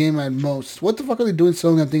 fucking game at most. What the fuck are they doing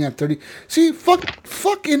selling that thing at $30? See, fuck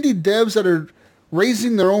indie devs that are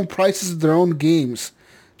raising their own prices of their own games.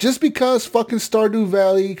 Just because fucking Stardew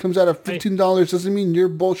Valley comes out at $15 doesn't mean your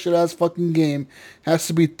bullshit ass fucking game has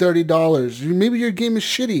to be $30. Maybe your game is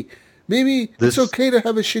shitty. Maybe it's okay to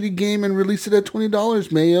have a shitty game and release it at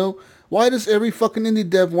 $20, Mayo. Why does every fucking indie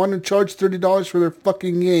dev want to charge $30 for their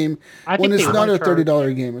fucking game when it's not a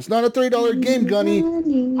 $30 game? It's not a $30 game,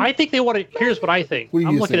 Gunny. I think they want to. Here's what I think.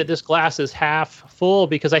 I'm looking at this glass as half full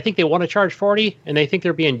because I think they want to charge $40 and they think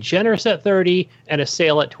they're being generous at $30 and a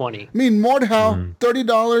sale at $20. I mean, Mordhau,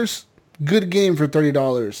 $30, good game for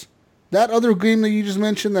 $30. That other game that you just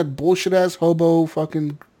mentioned, that bullshit ass hobo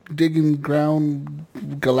fucking digging ground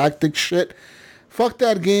galactic shit, fuck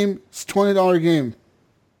that game. It's a $20 game.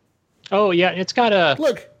 Oh, yeah, it's got a...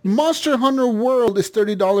 Look, Monster Hunter World is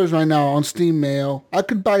 $30 right now on Steam Mail. I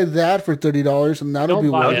could buy that for $30, and that'll be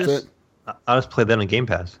worth it. I'll just play that on Game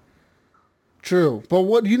Pass. True,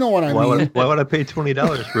 but you know what I mean. Why would I pay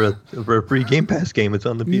 $20 for a free Game Pass game? It's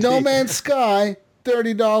on the PC. No Man's Sky,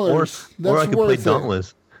 $30. Or I could play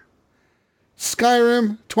Dauntless.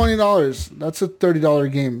 Skyrim, $20. That's a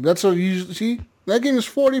 $30 game. That's what you see. That game is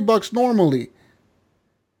 $40 normally.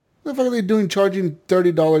 What the fuck are they doing charging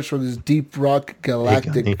 $30 for this Deep Rock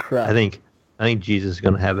Galactic crap? I think Jesus is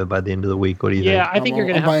going to have it by the end of the week. What do you think? Yeah, I think you're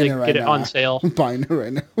going to have to get it on sale. I'm buying it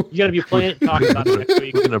right now. You got to be playing it and talking about it next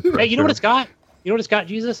week. Hey, you know what it's got? You know what it's got,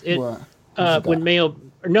 Jesus? When Mayo...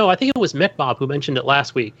 No, I think it was McBob who mentioned it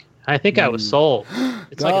last week. I think I was sold.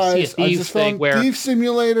 It's Guys, like a Sea of Thieves thing where... Thief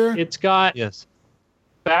Simulator. It's got... Yes.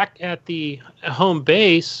 Back at the home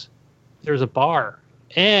base, there's a bar.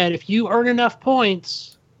 And if you earn enough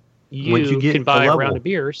points... You can buy a round of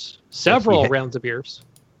beers, several rounds of beers.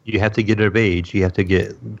 You have to get of age. You have to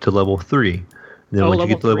get to level 3. Then once you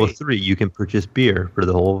get to level 3, you can purchase beer for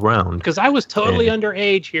the whole round. Because I was totally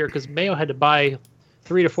underage here because Mayo had to buy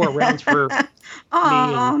 3 to 4 rounds for me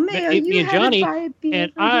and Johnny.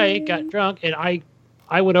 And I got drunk and I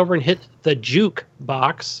went over and hit the juke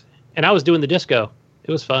box and I was doing the disco.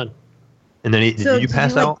 It was fun. And then did you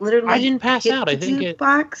pass out? I didn't pass out. I think it...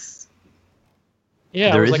 Box?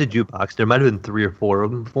 Yeah, there is a jukebox. There might have been 3 or 4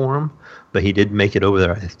 of them for him, but he did make it over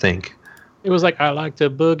there, I think. It was like, I like to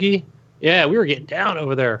boogie. Yeah, we were getting down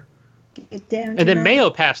over there. Get down. And then Mayo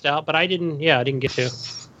passed out, but I didn't get to.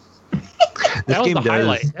 That was the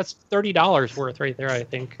highlight. That's $30 worth right there, I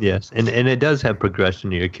think. Yes, and it does have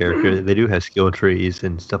progression to your character. They do have skill trees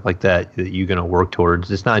and stuff like that you're going to work towards.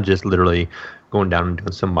 It's not just literally going down and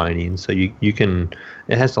doing some mining. So you can,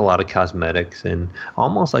 it has a lot of cosmetics and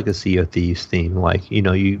almost like a Sea of Thieves theme. Like,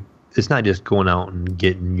 it's not just going out and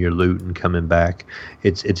getting your loot and coming back.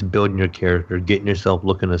 It's building your character, getting yourself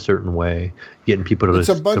looking a certain way, getting people to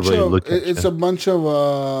really look at you. It's a bunch of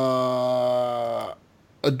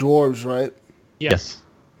dwarves, right? Yes.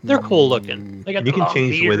 They're cool looking. They got you can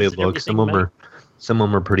change the way they look. Some of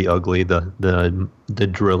them are pretty ugly. The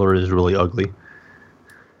driller is really ugly.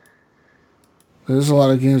 There's a lot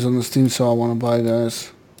of games on the Steam sale I want to buy,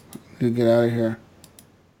 guys. You get out of here.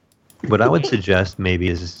 What I would suggest maybe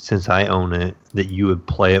is, since I own it, that you would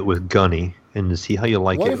play it with Gunny and to see how you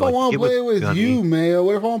like it. What if I want to play it with you, Mayo?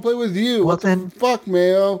 What if I want to play with you? Well, then, fuck,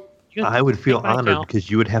 Mayo? I would feel honored because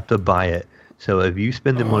you would have to buy it. So if you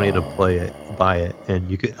spend the money to buy it,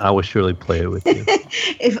 and I will surely play it with you.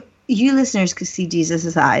 If you listeners could see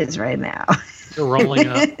Jesus' eyes right now. They're rolling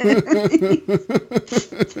up.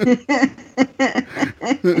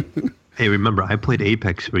 Hey, remember, I played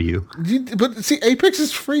Apex for you. But see, Apex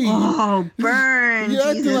is free. Oh, burn!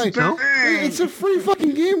 Yeah, Jesus, burn! It's a free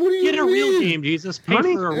fucking game. What do you Get a mean? real game, Jesus. Pay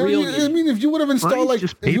Money? for a real I game. mean, if you would have installed Money's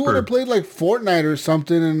just if you would have paper. played like Fortnite or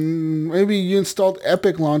something, and maybe you installed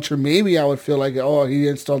Epic Launcher, maybe I would feel like, oh, he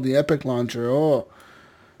installed the Epic Launcher. Oh,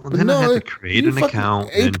 Well, But then no, I had to create you an fucking- account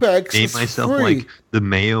Apex and name is myself free. like the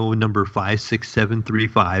Mayo number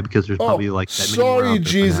 56735 because there's probably like that many more sorry, out there for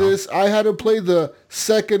now. Jesus. I had to play the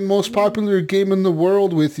second most popular game in the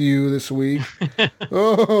world with you this week.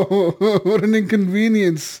 Oh, what an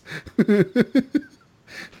inconvenience.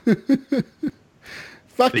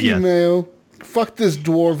 Fuck But you, yes. Mayo. Fuck this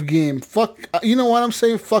dwarf game. Fuck. You know what I'm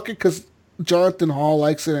saying? Fuck it because Jonathan Hall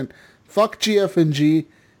likes it. And fuck GFNG.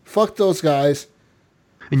 Fuck those guys.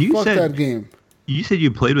 And you Fuck said that game. you said you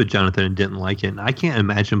played with Jonathan and didn't like it. And I can't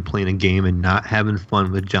imagine playing a game and not having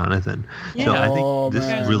fun with Jonathan. So I Oh, think this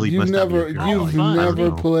man. really you've must not be never, a good you've game. I don't never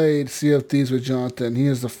know. played Sea of Thieves with Jonathan. He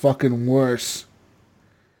is the fucking worst.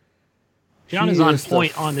 John He is on is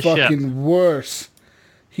point on the ship. fucking worse.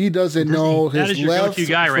 He doesn't know That his is your left go-to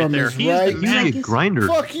guy right from there. his He's the right. man. He's a grinder.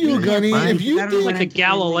 Fuck you, Gunny. Right. If you I don't know think, Like a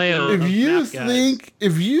Galileo. if of you map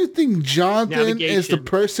guys. think Jonathan is the Navigation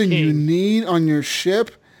person you king. need on your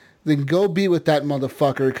ship, then go be with that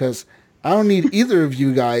motherfucker. Because I don't need either of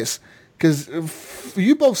you guys. Because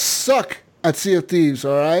you both suck at Sea of Thieves.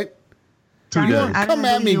 All right. Johnny, does? I don't Come know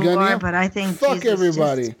at who me, you Gunny. are, but I think Fuck Jesus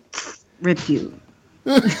everybody. just ripped you.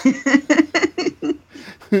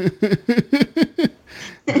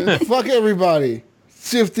 Fuck everybody.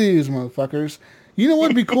 Sea of Thieves, motherfuckers. You know what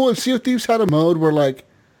would be cool if Sea of Thieves had a mode where, like,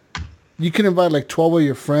 you can invite, like, 12 of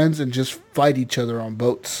your friends and just fight each other on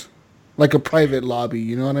boats. Like a private lobby,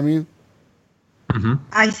 you know what I mean?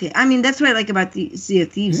 I see. I mean, that's what I like about the Sea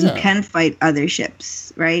of Thieves. Yeah. You can fight other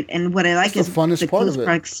ships, right? And what I like That's is the funnest the part close of it.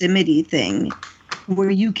 proximity thing, where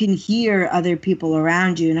you can hear other people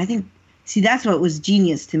around you. And I think, see, that's what was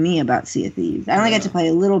genius to me about Sea of Thieves. I only got to play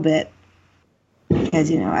a little bit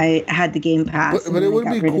because, you know, I had the Game Pass. But it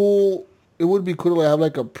would be cool. It would be cool to have,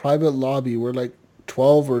 like, a private lobby where, like,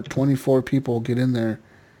 12 or 24 people get in there.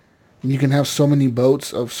 And you can have so many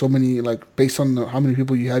boats of so many, like, based on how many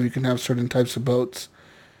people you have, you can have certain types of boats.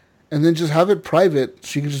 And then just have it private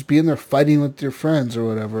so you can just be in there fighting with your friends or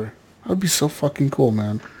whatever. That would be so fucking cool,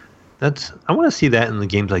 man. I want to see that in the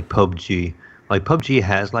games like PUBG. Like PUBG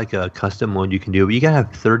has like a custom mode you can do, but you gotta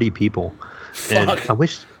have 30 people. And Fuck.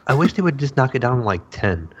 I wish they would just knock it down to like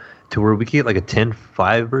 10, to where we could get like a 10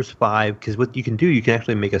 5 versus 5. Because what you can do, you can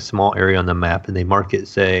actually make a small area on the map, and they mark it,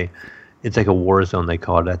 say, it's like a war zone they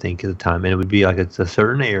called it, I think, at the time, and it would be like it's a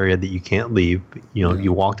certain area that you can't leave. You know,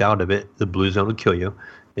 you walked out of it, the blue zone would kill you,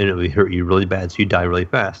 and it would hurt you really bad, so you die really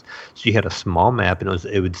fast. So you had a small map, and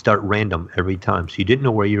it would start random every time, so you didn't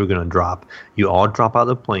know where you were going to drop. You all drop out of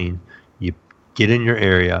the plane, you get in your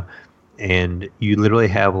area, and you literally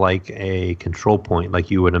have like a control point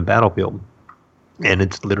like you would in Battlefield. And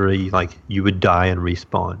it's literally like you would die and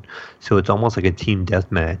respawn. So it's almost like a team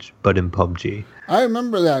deathmatch, but in PUBG. I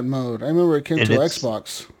remember that mode. I remember it came And to it's-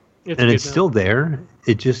 Xbox. It's And good it's now. still there.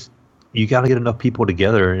 It just, you got to get enough people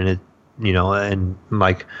together. And it, you know, and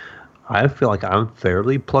like, I feel like I'm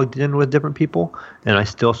fairly plugged in with different people. And I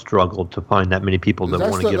still struggle to find that many people that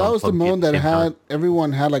want to get on That was the PUBG at mode that same time. had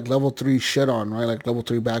everyone had like level 3 shit on, right? Like level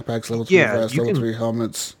 3 backpacks, level 3 Yeah, vests, you level can- 3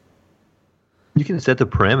 helmets. You can set the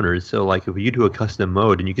parameters. So, like, if you do a custom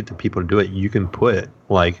mode and you get the people to do it, you can put,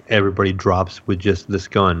 like, everybody drops with just this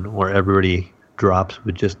gun, or everybody drops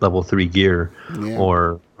with just level 3 gear, Yeah.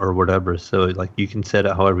 or whatever. So, like, you can set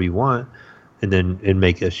it however you want, and then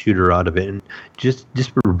make a shooter out of it. And just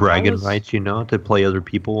for bragging was- rights, you know, to play other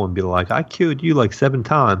people and be like, I killed you like 7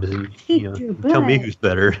 times, and, you know, Your tell me butt. who's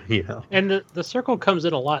better, you know. And the circle comes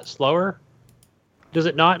in a lot slower. Does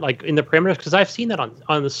it not, like in the parameters? Because I've seen that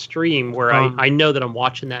on the stream where I know that I'm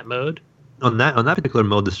watching that mode. On that particular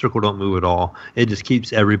mode, the circle don't move at all. It just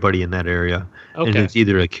keeps everybody in that area, and Okay. it's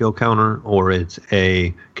either a kill counter or it's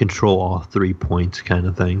a control all 3 points kind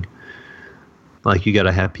of thing. Like you got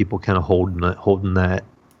to have people kind of holding that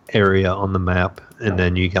area on the map, and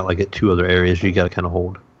then you got like 2 other areas you got to kind of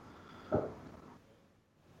hold.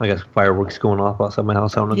 I got fireworks going off outside my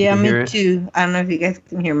house. I don't know if Yeah, you can hear me it. too. I don't know if you guys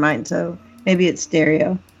can hear mine, so maybe it's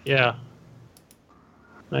stereo. Yeah.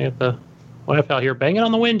 I got the wife out here banging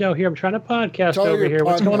on the window here. I'm trying to podcast Tell over your here.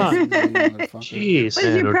 What's going on? podcast, you motherfucker. Jeez. What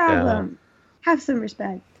is your no doubt. problem? Have some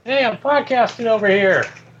respect. Hey, I'm podcasting over here.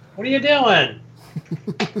 What are you doing?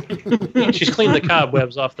 She's cleaned the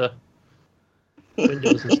cobwebs off the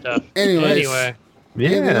windows and stuff. Anyways. Anyway.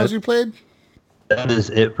 Anything Yeah, else you played? that is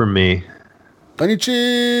it for me. Bunny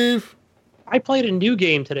Chief. I played a new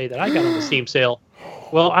game today that I got on the Steam sale.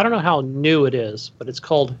 Well, I don't know how new it is, but it's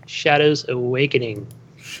called Shadows Awakening.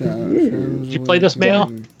 Did you play this,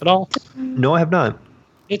 Mail, at all? No, I have not.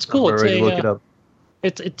 It's cool. I'm ready to look it up.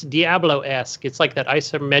 It's Diablo-esque. It's like that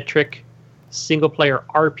isometric single-player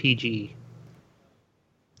RPG.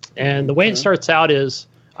 And the way it starts out is,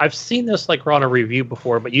 I've seen this like on a review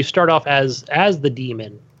before, but you start off as the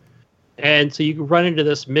demon. And so you run into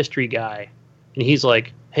this mystery guy, and he's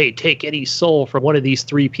like, hey, take any soul from one of these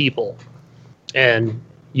 3 people. And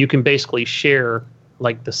you can basically share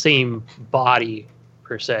like the same body,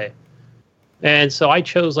 per se. And so I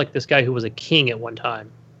chose like this guy who was a king at one time.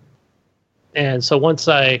 And so once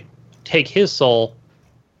I take his soul,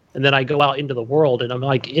 and then I go out into the world, and I'm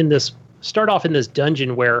like start off in this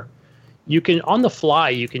dungeon where you can, on the fly,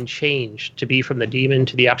 you can change to be from the demon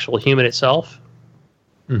to the actual human itself.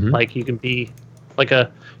 Mm-hmm. Like you can be like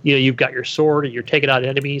you've got your sword and you're taking out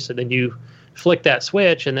enemies, and then you flick that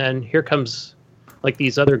switch, and then here comes like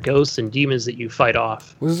these other ghosts and demons that you fight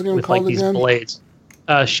off. What is it going to with call like again? These blades.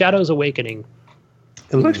 Shadows Awakening.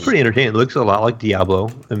 It looks pretty entertaining. It looks a lot like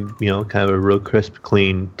Diablo, and kind of a real crisp,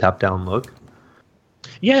 clean, top-down look.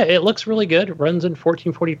 Yeah, it looks really good. It runs in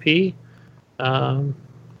 1440p.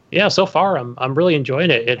 Yeah, so far I'm really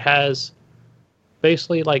enjoying it. It has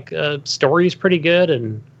basically like story's pretty good,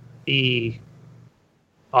 and the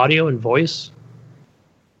audio and voice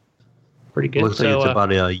pretty good. It looks like it's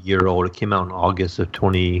about a year old. It came out in August of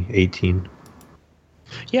 2018.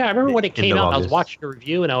 Yeah, I remember when it came out, I was watching a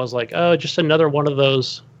review, and I was like, oh, just another one of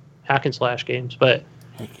those hack and slash games. But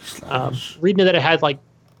reading that it had like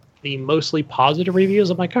the mostly positive reviews,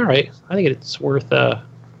 I'm like, all right, I think it's worth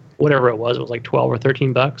whatever it was. It was like $12 or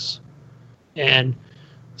 $13. And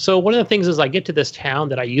so one of the things is I get to this town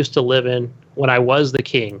that I used to live in when I was the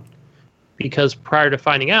king, because prior to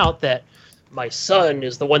finding out that my son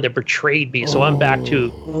is the one that betrayed me, so I'm back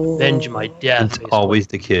to avenge my death. It's basically always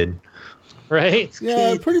the kid. Right?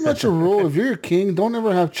 Yeah, pretty much a rule. If you're a king, don't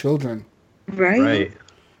ever have children. Right.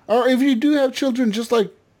 Or if you do have children, just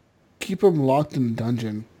like keep them locked in a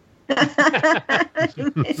dungeon. So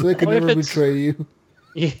they can never betray you.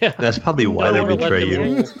 Yeah. That's probably why they betray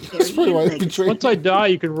you. That's probably why they betray you. Once I die,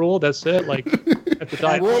 you can rule. That's it. Like, at the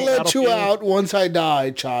die, we'll let you out once I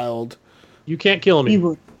die, child. You can't kill me. We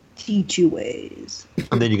will teach you ways.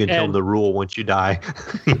 And then you can tell him the rule once you die.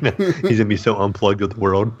 He's going to be so unplugged with the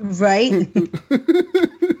world. Right?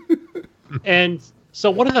 And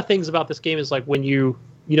so one of the things about this game is like when you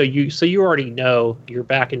already know you're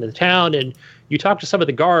back into the town, and you talk to some of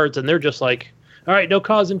the guards, and they're just like, all right, no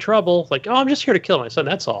causing trouble. Like, oh, I'm just here to kill my son.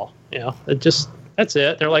 That's all. That's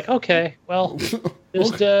it. They're like, okay, well,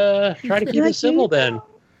 just try to keep it civil then.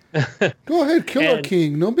 Go ahead, kill our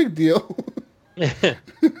king. No big deal.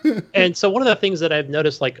 And so one of the things that I've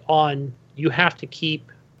noticed, like you have to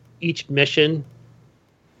keep each mission,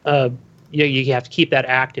 you have to keep that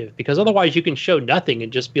active, because otherwise you can show nothing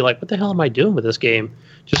and just be like, what the hell am I doing with this game?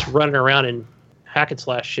 Just running around and hack and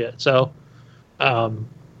slash shit. So,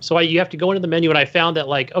 you have to go into the menu, and I found that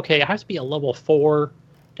like, okay, I have to be a level 4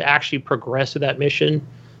 to actually progress through that mission.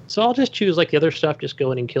 So I'll just choose like the other stuff, just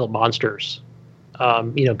go in and kill monsters,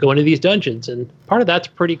 go into these dungeons. And part of that's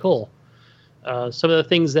pretty cool. Some of the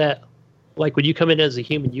things that, like when you come in as a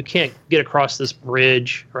human, you can't get across this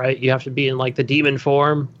bridge, right? You have to be in like the demon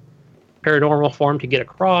form, paranormal form to get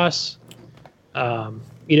across.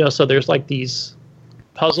 So there's like these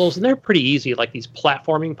puzzles, and they're pretty easy, like these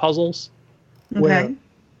platforming puzzles. Okay.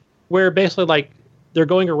 Where basically like they're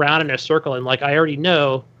going around in a circle, and like I already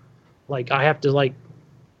know, like I have to like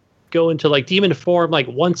go into like demon form like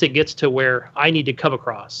once it gets to where I need to come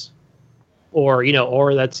across. Or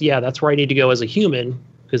that's where I need to go as a human,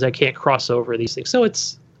 because I can't cross over these things. So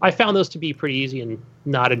I found those to be pretty easy and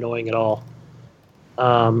not annoying at all.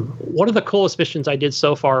 One of the coolest missions I did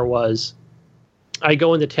so far was I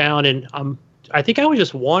go into town, and I think I was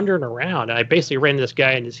just wandering around, and I basically ran into this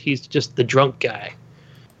guy, and he's just the drunk guy.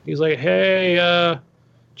 He's like, hey,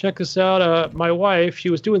 check this out. My wife, she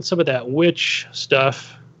was doing some of that witch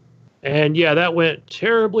stuff. And yeah, that went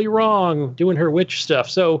terribly wrong, doing her witch stuff.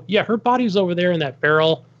 So yeah, her body's over there in that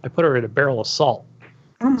barrel. I put her in a barrel of salt.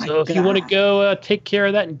 Oh my so if you want to go take care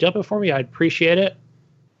of that and dump it for me, I'd appreciate it.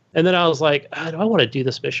 And then I was like, do I want to do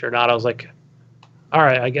this mission or not? I was like, all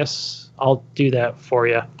right, I guess I'll do that for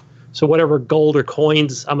you. So whatever gold or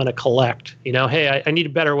coins I'm going to collect, hey, I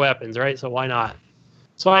need better weapons, right? So why not?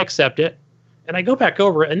 So I accept it. And I go back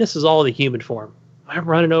over, and this is all the human form. I'm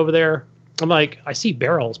running over there. I'm like, I see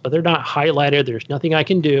barrels, but they're not highlighted. There's nothing I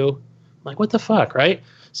can do. I'm like, what the fuck, right?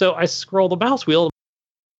 So I scroll the mouse wheel.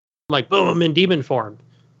 I'm like, boom, I'm in demon form.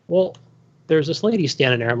 Well, there's this lady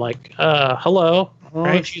standing there. I'm like, hello. Oh,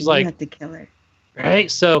 right? She's like, have to kill her. right?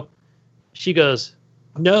 So she goes,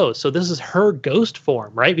 no, so this is her ghost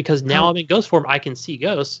form, right? Because now I'm in ghost form, I can see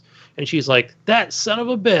ghosts. And she's like, that son of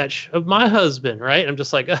a bitch of my husband, right? I'm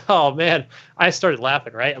just like, oh, man. I started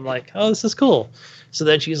laughing, right? I'm like, oh, this is cool. So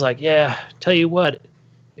then she's like, yeah, tell you what,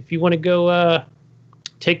 if you want to go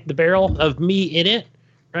take the barrel of me in it,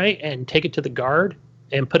 right, and take it to the guard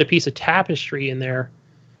and put a piece of tapestry in there,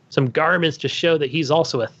 some garments to show that he's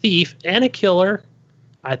also a thief and a killer,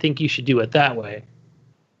 I think you should do it that way.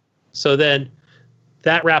 So then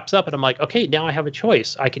that wraps up, and I'm like, okay, now I have a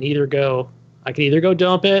choice. I can either go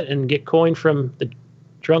dump it and get coin from the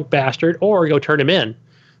drunk bastard, or go turn him in. I'm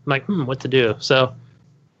like, what to do? So,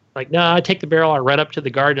 like, no, I take the barrel, I run up to the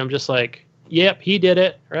guard, and I'm just like, yep, he did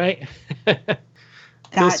it, right?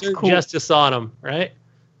 That's cool. Justice on him, right?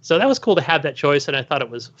 So that was cool to have that choice, and I thought it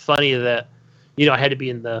was funny that, I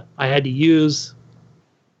had to use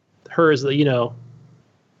her as the,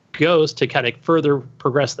 ghost to kind of further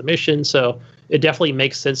progress the mission. So it definitely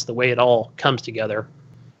makes sense the way it all comes together.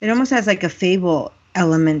 It almost has like a Fable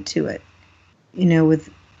element to it, with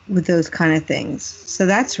those kind of things. So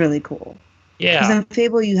that's really cool. Yeah. Because in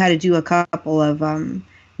Fable, you had to do a couple of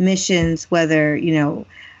missions, whether,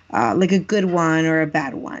 like a good one or a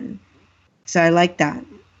bad one. So I like that.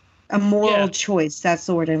 A moral choice. That's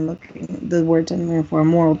the word I'm looking for, a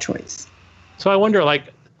moral choice. So I wonder,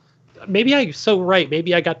 like, maybe I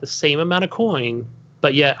got the same amount of coin,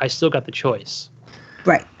 but yet I still got the choice.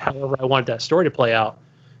 Right. However I wanted that story to play out.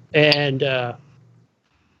 And the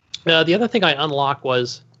other thing I unlocked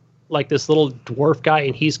was like this little dwarf guy,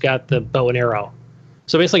 and he's got the bow and arrow.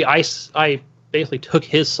 So basically, I basically took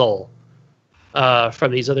his soul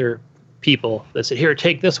from these other people that said, here,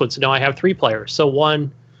 take this one. So now I have 3 players. So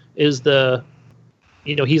one is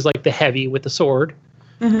he's like the heavy with the sword.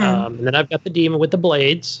 Mm-hmm. And then I've got the demon with the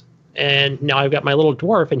blades. And now I've got my little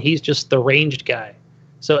dwarf, and he's just the ranged guy.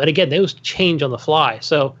 So, and again, those change on the fly.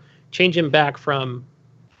 So change him back from,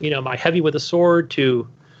 my heavy with a sword to,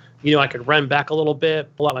 I could run back a little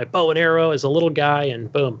bit, pull out my bow and arrow as a little guy,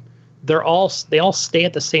 and boom. They all stay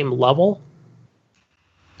at the same level.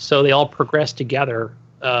 So they all progress together.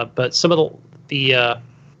 But some of the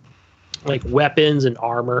like weapons and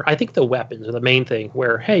armor, I think the weapons are the main thing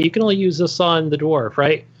where, hey, you can only use this on the dwarf,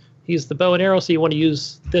 right? He's the bow and arrow, so you want to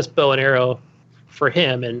use this bow and arrow for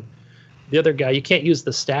him. And the other guy, you can't use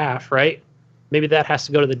the staff, right? Maybe that has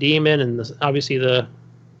to go to the demon, and obviously the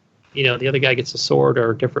other guy gets a sword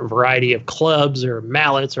or a different variety of clubs or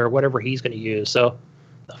mallets or whatever he's going to use. So,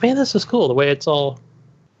 man, this is cool, the way it's all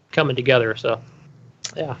coming together. So,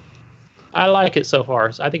 yeah, I like it so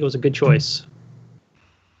far. So I think it was a good choice.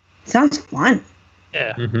 Sounds fun.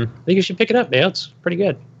 Yeah, I think you should pick it up, man. It's pretty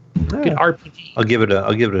good. Good RPG. I'll give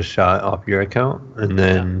it a shot off your account, and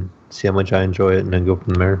then see how much I enjoy it, and then go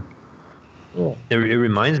from there. Cool. It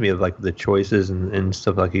reminds me of like the choices and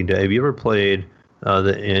stuff like you do. Have you ever played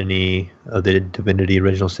any of the Divinity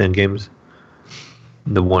Original Sin games?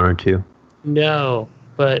 The 1 or 2? No,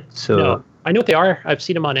 but no. I know what they are. I've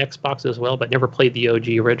seen them on Xbox as well, but never played the OG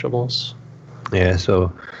originals. Yeah,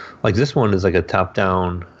 so like this one is like a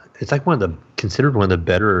top-down. It's like considered one of the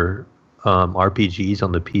better RPGs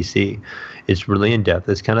on the PC. It's really in depth.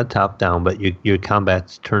 It's kind of top-down, but your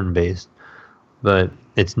combat's turn-based. But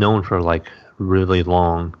it's known for like really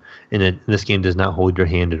long, and this game does not hold your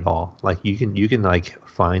hand at all. Like you can like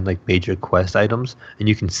find like major quest items, and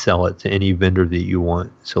you can sell it to any vendor that you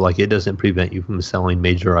want. So like it doesn't prevent you from selling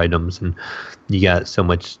major items, and you got so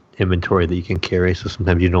much inventory that you can carry. So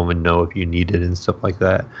sometimes you don't even know if you need it and stuff like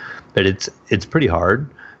that. But it's pretty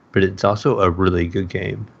hard, but it's also a really good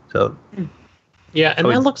game. So. Yeah, and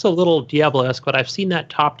that looks a little Diablo-esque, but I've seen that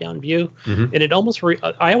top-down view, and it almost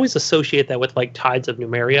I always associate that with like Tides of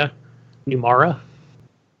Numara,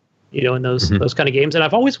 in those kind of games, and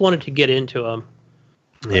I've always wanted to get into them.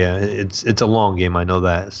 Yeah, it's a long game, I know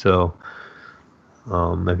that. So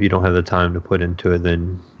if you don't have the time to put into it,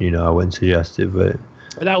 then I wouldn't suggest it. But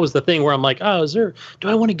that was the thing where I'm like, oh, do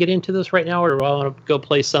I want to get into this right now, or do I want to go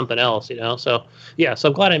play something else? So yeah, so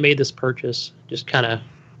I'm glad I made this purchase. Just kind of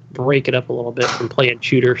break it up a little bit from playing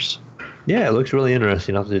shooters. Yeah, it looks really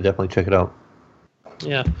interesting. I'll have to definitely check it out.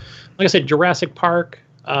 Yeah. Like I said, Jurassic Park,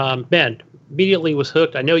 man, immediately was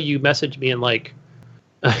hooked. I know you messaged me and like,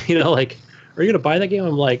 like, are you going to buy that game?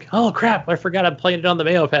 I'm like, oh crap, I forgot I'm playing it on the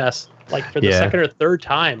Mayo Pass. Like for the second or third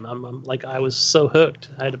time. I'm like, I was so hooked.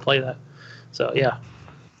 I had to play that. So yeah,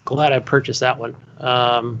 glad I purchased that one.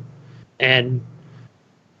 And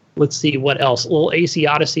let's see what else. A little AC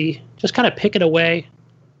Odyssey, just kind of picking away.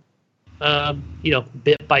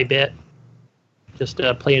 Bit by bit, just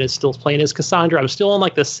still playing as Cassandra. I'm still in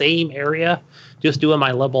like the same area, just doing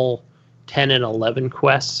my level 10 and 11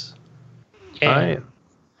 quests. And,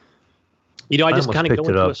 I just kind of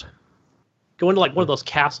go into like one of those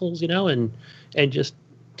castles, and just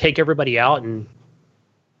take everybody out and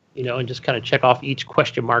just kind of check off each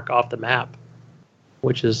question mark off the map,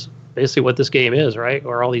 which is basically what this game is, right?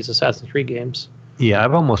 Or all these Assassin's Creed games. Yeah,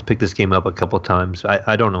 I've almost picked this game up a couple times.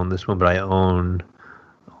 I don't own this one, but I own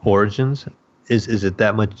Origins. Is it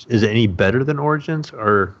that much? Is it any better than Origins,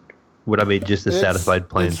 or would I be just as satisfied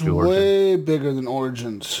playing through Origins? It's way bigger than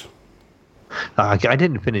Origins. I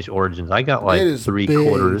didn't finish Origins. I got like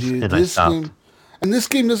 3/4, dude. and I stopped. And this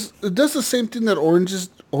game does the same thing that orange juice.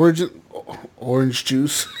 Orange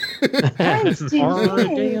juice. It does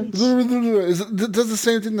the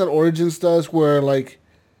same thing that Origins does, where like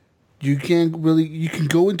you can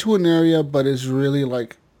go into an area, but it's really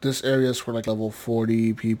like this area is for like level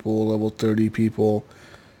 40 people, level 30 people,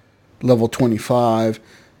 level 25.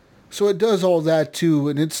 So it does all that too,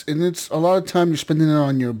 and it's a lot of time you're spending it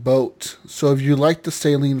on your boat. So if you like the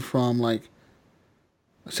sailing from like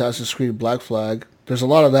Assassin's Creed Black Flag, there's a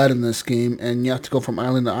lot of that in this game, and you have to go from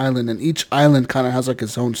island to island, and each island kind of has like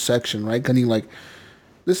its own section, right? Kind of like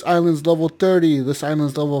this island's level 30, this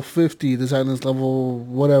island's level 50, this island's level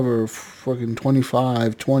whatever, fucking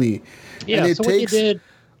 25, 20. Yeah, and it so takes what you did,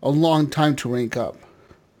 a long time to rank up.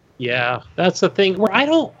 Yeah, that's the thing. Where I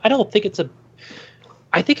don't think it's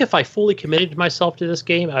I think if I fully committed myself to this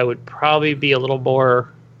game, I would probably be a little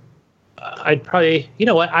more. I'd probably,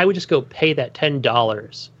 I would just go pay that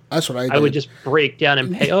 $10. That's what I did. I would just break down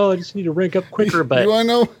and pay. I just need to rank up quicker. But you want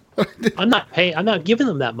to know? I'm not paying. I'm not giving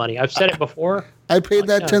them that money. I've said it before. I paid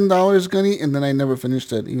that $10, Gunny, and then I never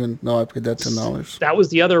finished it, even though I paid that $10. That was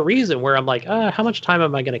the other reason where I'm like, how much time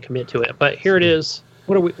am I going to commit to it? But here it is.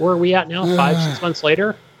 Where are we at now? 5-6 months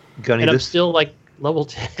later, Gunny, and I'm still like level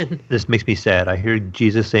 10. This makes me sad. I hear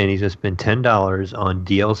Jesus saying he's going to spend $10 on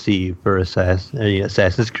DLC for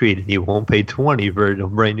Assassin's Creed, and he won't pay $20 for a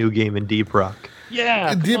brand new game in Deep Rock.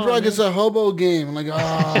 Yeah, Deep Rock is a hobo game. I'm like, it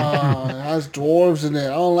has dwarves in it. I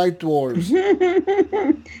don't like dwarves.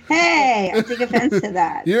 Hey, I take offense to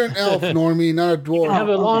that. You're an elf, Normie, not a dwarf. You have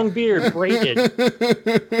a long beard, braided.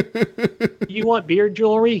 You want beard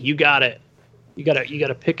jewelry? You got it. You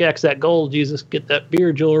gotta pickaxe that gold, Jesus. Get that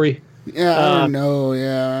beard jewelry. Yeah, I don't know.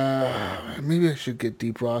 Yeah, maybe I should get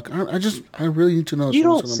Deep Rock. I really need to know. You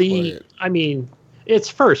don't see. I mean, it's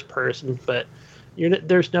first person, but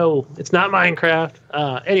there's no. It's not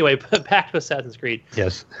Minecraft. Anyway, back to Assassin's Creed.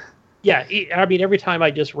 Yes. Yeah, I mean, every time I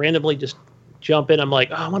just randomly just jump in, I'm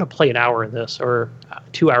like, I want to play an hour of this or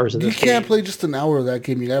 2 hours of this. You can't play just an hour of that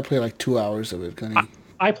game. You gotta play like 2 hours of it, Gunny.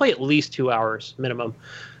 I play at least 2 hours minimum.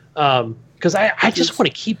 Because I just want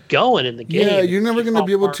to keep going in the game. Yeah, you're never going to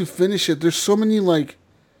be able to finish it. There's so many, like,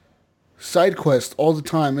 side quests all the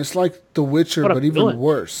time. It's like The Witcher, but even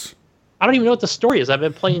worse. I don't even know what the story is. I've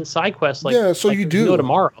been playing side quests like, yeah, so like you do. No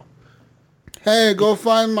tomorrow. Hey, go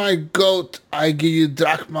find my goat. I give you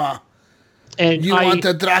drachma. And you want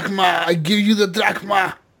the drachma? I give you the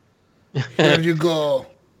drachma. There you go.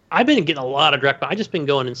 I've been getting a lot of drachma. I've just been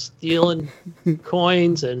going and stealing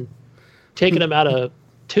coins and taking them out of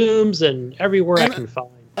tombs and everywhere I can find.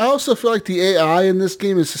 I also feel like the AI in this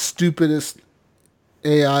game is the stupidest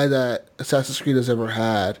AI that Assassin's Creed has ever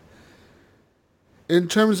had. In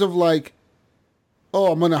terms of like,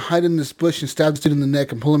 I'm going to hide in this bush and stab this dude in the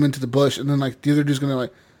neck and pull him into the bush, and then like the other dude's going to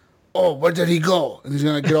like, where did he go? And he's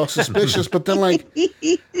going to get all suspicious, but then like,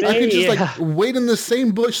 I can just like wait in the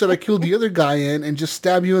same bush that I killed the other guy in and just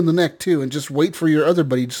stab you in the neck too, and just wait for your other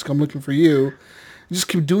buddy to just come looking for you. And just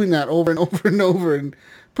keep doing that over and over and over, and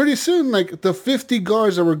pretty soon, like, the 50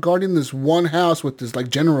 guards that were guarding this one house with this, like,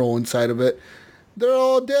 general inside of it, they're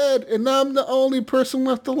all dead, and I'm the only person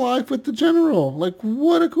left alive with the general. Like,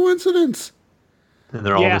 what a coincidence. And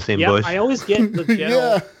they're all in the same bush. I always get the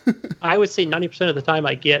general. Yeah. I would say 90% of the time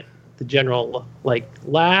I get the general, like,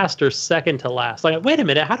 last or second to last. Like, wait a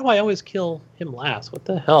minute, how do I always kill him last? What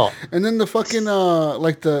the hell? And then the fucking,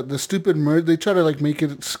 like, the stupid they try to, like, make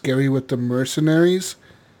it scary with the mercenaries.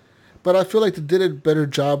 But I feel like they did a better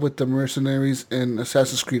job with the mercenaries in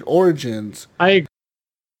Assassin's Creed Origins. I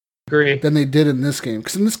agree. Than they did in this game.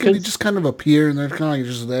 Because in this game, they just kind of appear and they're kind of like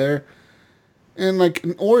just there. And like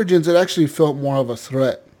in Origins, it actually felt more of a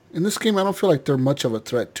threat. In this game, I don't feel like they're much of a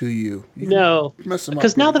threat to you. No,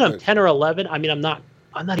 because now that I'm 10 or 11, I mean, I'm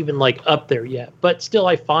not even like up there yet. But still,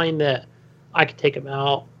 I find that I could take them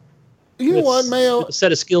out. You know what, Mayo? A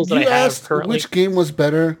set of skills that I have currently. Which game was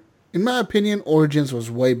better? In my opinion, Origins was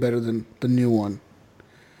way better than the new one.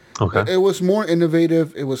 Okay. It was more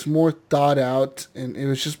innovative, it was more thought out, and it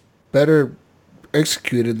was just better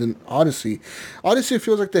executed than Odyssey. Odyssey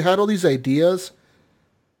feels like they had all these ideas,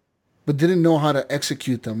 but didn't know how to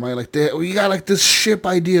execute them, right? Like we got like this ship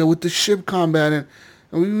idea with the ship combat, and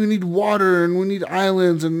we need water, and we need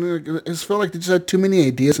islands, and it just felt like they just had too many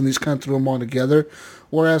ideas, and they just kind of threw them all together.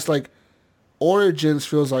 Whereas like Origins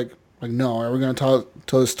feels like no, we're gonna tell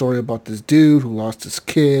the story about this dude who lost his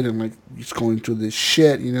kid, and like he's going through this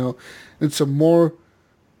shit, you know. It's a more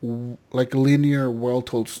like linear,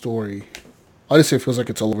 well-told story. I just say it feels like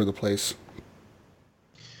it's all over the place.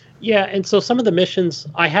 Yeah, and so some of the missions,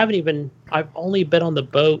 I've only been on the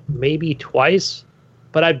boat maybe twice,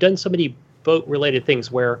 but I've done so many boat-related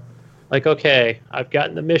things where, like, okay, I've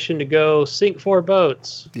gotten the mission to go sink 4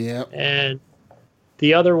 boats. Yeah. And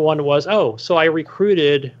the other one was, so I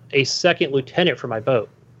recruited a second lieutenant for my boat.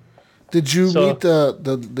 Did you meet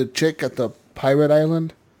the chick at the pirate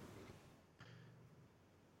island?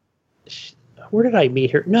 Where did I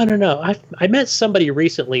meet her? No. I met somebody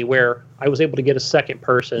recently where I was able to get a second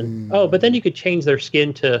person. But then you could change their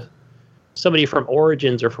skin to somebody from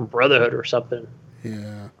Origins or from Brotherhood or something.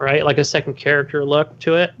 Yeah. Right? Like a second character look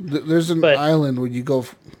to it. There's an island where you go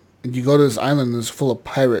to this island that's full of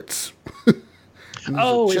pirates.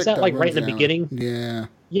 Is that like right in the beginning? Yeah.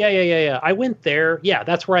 Yeah. I went there. Yeah,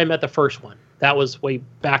 that's where I met the first one. That was way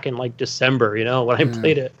back in like December, you know, when I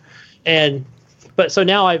played it. But so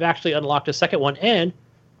now I've actually unlocked a second one, and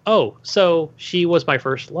so she was my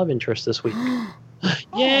first love interest this week.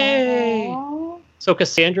 Yay! Aww. So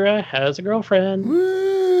Cassandra has a girlfriend.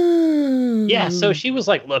 Woo. Yeah, so she was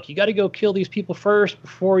like, "Look, you got to go kill these people first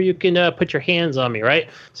before you can put your hands on me, right?"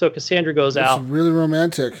 So Cassandra goes out. It's really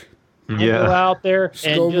romantic. Yeah, go out there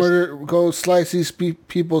and go slice these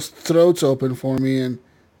people's throats open for me, and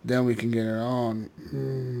then we can get it on.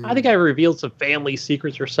 I think I revealed some family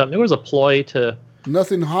secrets or something. It was a ploy to...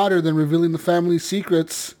 Nothing hotter than revealing the family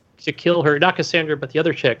secrets. To kill her. Not Cassandra, but the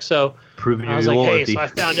other chick. So proving I was like, hey, so I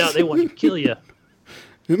found out they want to kill you.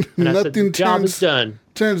 And nothing the job is done.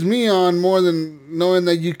 Turns me on more than knowing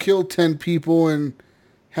that you killed 10 people and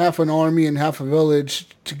half an army and half a village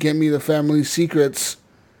to get me the family secrets.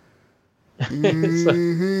 So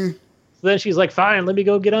then she's like, fine, let me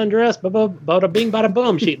go get undressed. Bada bing, bada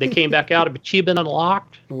boom. They came back out, but she'd been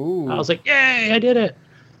unlocked. Ooh. I was like, yay, I did it.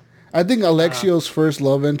 I think Alexio's first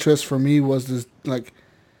love interest for me was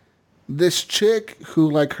this chick who,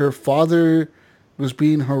 like, her father was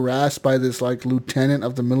being harassed by this, like, lieutenant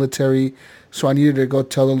of the military. So I needed to go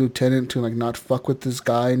tell the lieutenant to, like, not fuck with this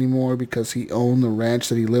guy anymore because he owned the ranch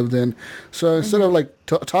that he lived in. So instead of, like,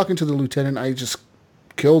 talking to the lieutenant, I just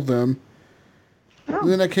killed them. And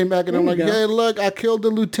then I came back and I'm like, hey, look, I killed the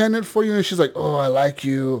lieutenant for you. And she's like, oh, I like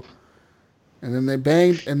you. And then they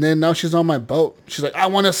banged. And then now she's on my boat. She's like, I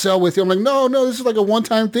want to sail with you. I'm like, no, this is like a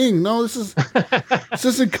one-time thing. No, this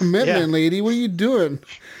isn't commitment, lady. What are you doing?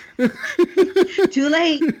 Too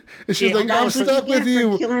late. And she's like, I'm stuck with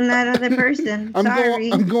you. Killing that other person.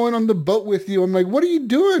 I'm going on the boat with you. I'm like, what are you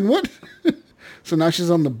doing? What? So now she's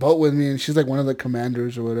on the boat with me, and she's like one of the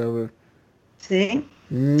commanders or whatever. See?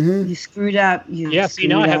 Mm-hmm. You screwed up. See,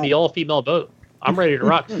 now I have the all-female boat. I'm ready to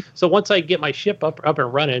rock. So once I get my ship up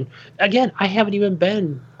and running, again, I haven't even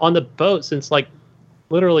been on the boat since like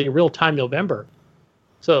literally real-time November.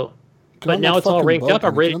 So, but now it's all ranked up.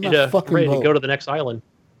 I'm ready to go to the next island.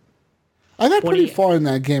 I got pretty far in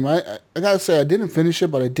that game. I gotta say, I didn't finish it,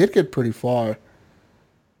 but I did get pretty far.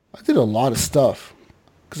 I did a lot of stuff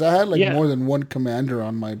because I had more than one commander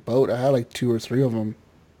on my boat. I had like 2 or 3 of them.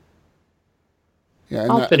 Yeah,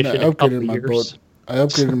 and I upgraded my boat. I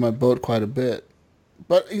upgraded my boat quite a bit.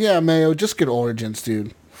 But yeah, Mayo, just get Origins,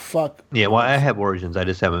 dude. Fuck. Yeah, well, I have Origins. I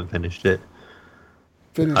just haven't finished it.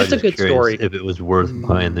 It's a good story. If it was worth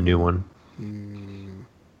buying the new one.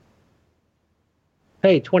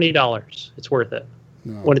 Hey, $20. It's worth it.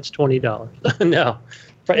 No. When it's $20. No.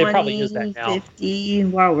 It probably is that now.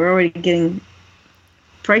 $50. Wow, we're already getting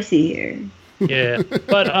pricey here. Yeah.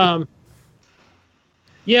 But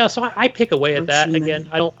yeah, so I pick away at that. Again,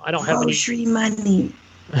 I don't have any grocery money.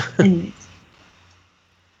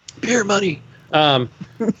 Beer money. But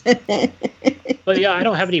yeah, I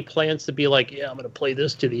don't have any plans to be like, I'm going to play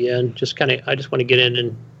this to the end. I just want to get in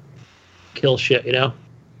and kill shit,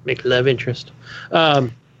 make love interest.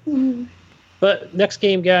 But next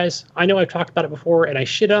game, guys, I know I've talked about it before, and I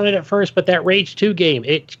shit on it at first, but that Rage 2 game,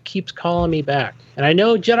 it keeps calling me back. And I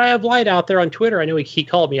know Jedi of Light out there on Twitter, I know he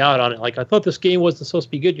called me out on it. Like, I thought this game wasn't supposed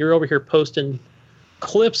to be good. You're over here posting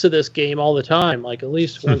clips of this game all the time, like at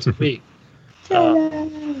least once a week.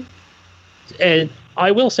 And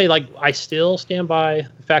I will say, like, I still stand by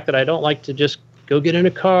the fact that I don't like to just go get in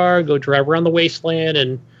a car, go drive around the wasteland,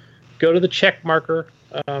 and go to the check marker.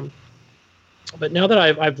 But now that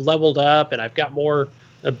I've leveled up and I've got more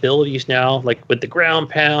abilities now, like with the ground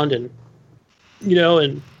pound and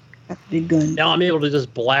and That's a big gun. now I'm able to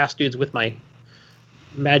just blast dudes with my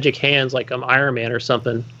magic hands like I'm Iron Man or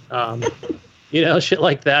something. Shit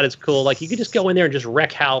like that is cool. Like you could just go in there and just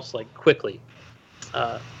wreck house like quickly.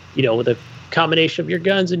 With a combination of your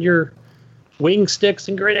guns and your wing sticks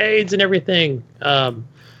and grenades and everything.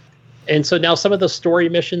 And so now some of the story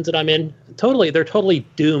missions that I'm in, they're totally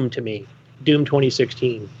Doom to me. Doom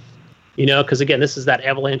 2016. Because again, this is that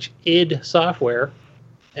Avalanche id software.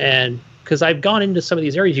 And because I've gone into some of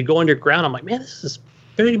these areas, you go underground, I'm like, man, this is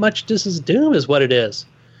Doom is what it is.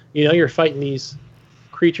 You're fighting these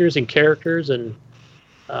creatures and characters, and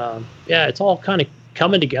it's all kind of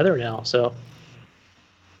coming together now. So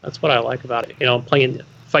that's what I like about it.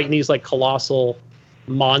 Fighting these like colossal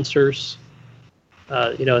monsters.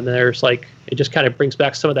 And there's like, it just kind of brings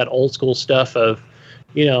back some of that old school stuff of,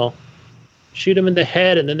 shoot them in the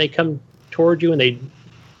head and then they come toward you and they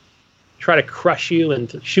try to crush you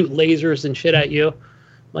and shoot lasers and shit at you.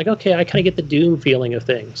 I'm like, okay, I kind of get the Doom feeling of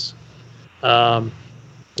things. And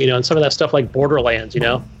some of that stuff like Borderlands,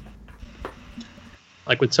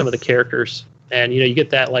 like with some of the characters. And, you get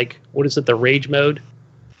that, like, what is it, the rage mode?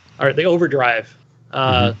 Or the overdrive.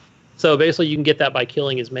 So basically you can get that by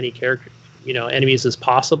killing as many characters, enemies as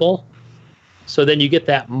possible. So then you get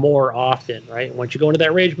that more often, right? Once you go into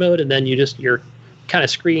that rage mode, and then your kind of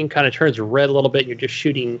screen kind of turns red a little bit, and you're just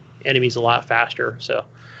shooting enemies a lot faster. So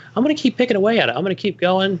I'm going to keep picking away at it. I'm going to keep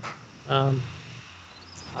going.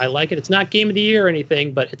 I like it. It's not game of the year or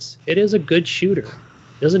anything, but it is a good shooter.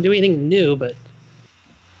 It doesn't do anything new, but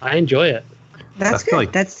I enjoy it. That's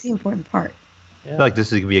good. That's the important part. I feel like this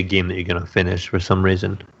is going to be a game that you're going to finish for some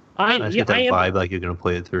reason. I get that vibe, like you're going to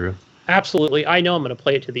play it through. Absolutely. I know I'm going to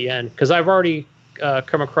play it to the end, because I've already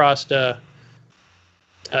come across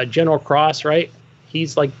General Cross, right?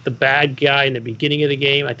 He's like the bad guy in the beginning of the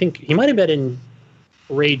game. I think he might have been in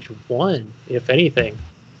Rage 1, if anything.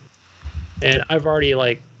 And I've already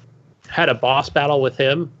like had a boss battle with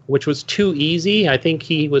him, which was too easy. I think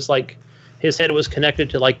he was like, his head was connected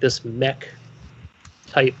to like this mech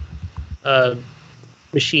type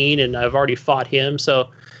machine, and I've already fought him. So,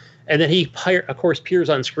 and then he, of course, appears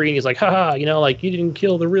on screen. He's like, haha, like, you didn't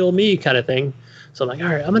kill the real me kind of thing. So I'm like,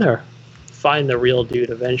 all right, I'm going to find the real dude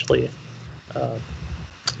eventually.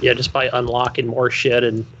 Just by unlocking more shit.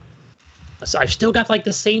 And so I've still got like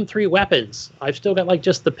the same 3 weapons. I've still got like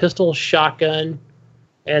just the pistol, shotgun,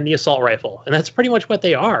 and the assault rifle. And that's pretty much what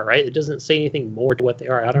they are, right? It doesn't say anything more to what they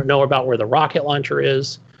are. I don't know about where the rocket launcher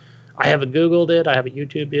is. I haven't Googled it. I haven't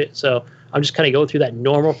YouTubed it. So I'm just kind of going through that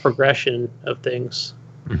normal progression of things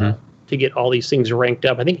to get all these things ranked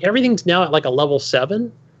up. I think everything's now at like a level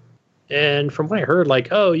 7. And from what I heard, like,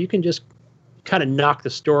 you can just kind of knock the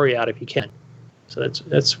story out if you can. So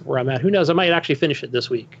that's where I'm at. Who knows? I might actually finish it this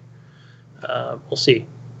week. We'll see.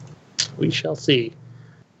 We shall see.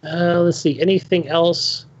 Let's see. Anything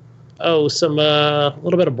else? Some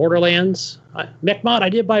little bit of Borderlands. MechMod, I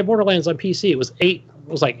did buy Borderlands on PC. It was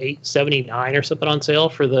like $8.79 or something on sale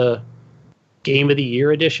for the Game of the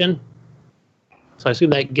Year edition. So I assume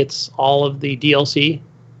that gets all of the DLC.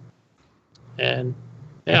 And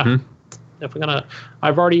yeah, if we're gonna,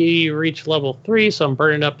 I've already reached level 3, so I'm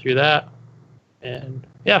burning up through that. And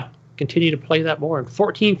yeah, continue to play that more in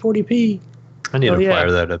 1440p. I need to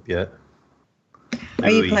fire that up yet.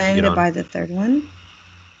 Are you planning to buy the third one?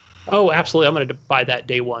 Oh, absolutely. I'm going to buy that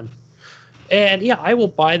day one. And yeah, I will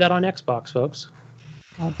buy that on Xbox, folks.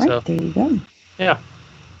 All right, there you go. Yeah.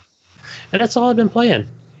 And that's all I've been playing.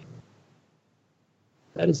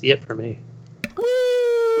 That is it for me.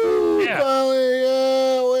 Woo! Yeah.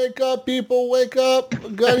 Finally, wake up, people, wake up.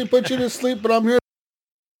 Gotta put you to sleep, but I'm here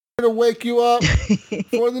to wake you up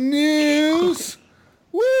for the news.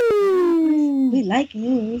 Woo! We like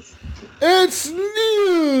news. It's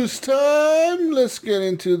news time. Let's get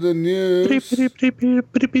into the news.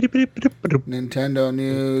 Nintendo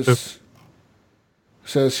news.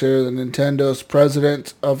 Says here the Nintendo's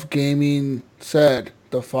president of gaming said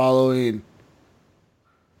the following.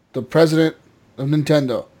 The president of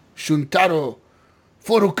Nintendo, Shuntaro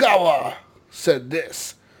Furukawa, said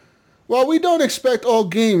this. While we don't expect all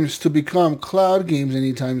games to become cloud games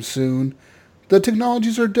anytime soon, the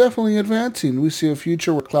technologies are definitely advancing. We see a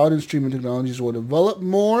future where cloud and streaming technologies will develop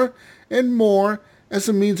more and more as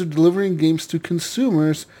a means of delivering games to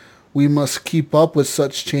consumers. We must keep up with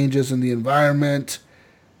such changes in the environment.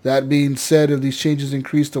 That being said, if these changes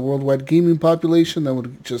increase the worldwide gaming population, that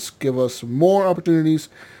would just give us more opportunities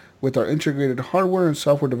with our integrated hardware and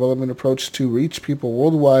software development approach to reach people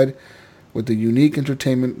worldwide with the unique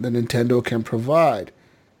entertainment that Nintendo can provide.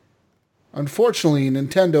 Unfortunately,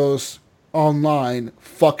 Nintendo's online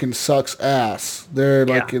fucking sucks ass. They're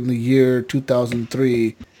like in the year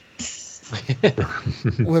 2003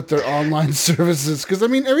 with their online services. Because, I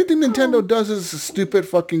mean, everything Nintendo does is a stupid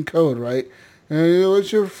fucking code, right? Hey,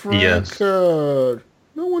 what's your friend code?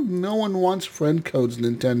 No one wants friend codes,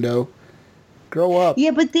 Nintendo. Grow up.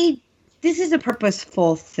 Yeah, but this is a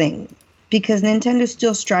purposeful thing because Nintendo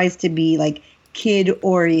still strives to be like kid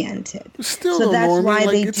oriented. Still, so that's why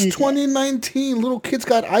like, it's 2019. This. Little kids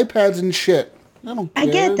got iPads and shit. I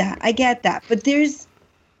get that. But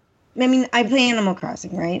I play Animal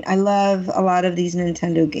Crossing, right? I love a lot of these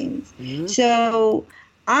Nintendo games. Mm-hmm. So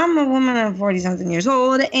I'm a woman of 40-something years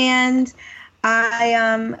old, and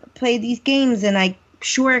I play these games, and I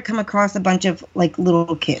come across a bunch of like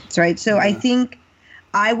little kids, right? So I think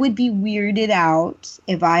I would be weirded out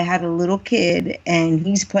if I had a little kid and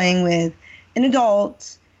he's playing with an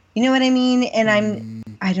adult. You know what I mean? And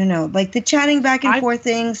I don't know, like the chatting back and forth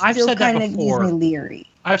thing still kind of gives me leery.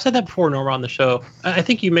 I've said that before, Norma, on the show. I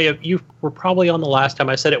think you were probably on the last time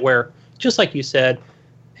I said it, where just like you said,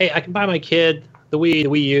 hey, I can buy my kid the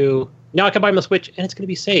Wii U. Now I can buy him a Switch, and it's going to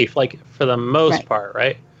be safe, like for the most part,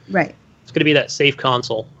 right? Right. It's going to be that safe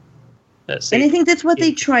console. And I think that's what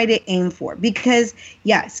they try to aim for because,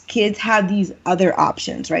 yes, kids have these other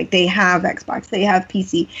options, right? They have Xbox, they have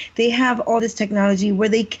PC, they have all this technology where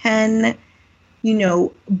they can,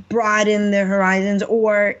 broaden their horizons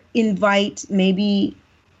or invite maybe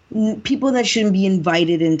people that shouldn't be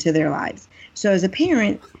invited into their lives. So as a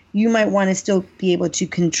parent, you might want to still be able to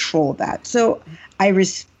control that. So I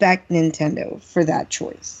respect Nintendo for that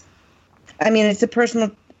choice. I mean, it's a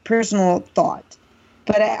personal thought.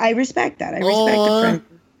 But I respect that. I respect the friend.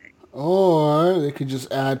 Or they could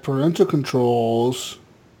just add parental controls.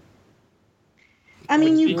 I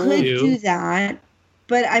mean, you could do that.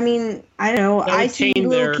 But, I mean, I don't know. I see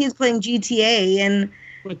little kids playing GTA, and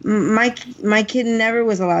my kid never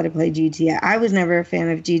was allowed to play GTA. I was never a fan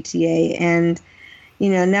of GTA. And,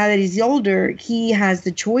 now that he's older, he has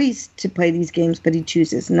the choice to play these games, but he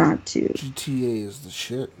chooses not to. GTA is the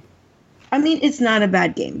shit. I mean, it's not a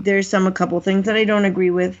bad game. There's a couple things that I don't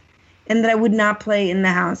agree with and that I would not play in the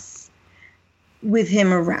house with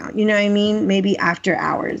him around. You know what I mean? Maybe after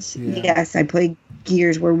hours. Yeah. Yes, I play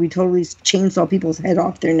Gears where we totally chainsaw people's head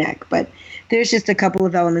off their neck. But there's just a couple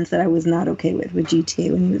of elements that I was not okay with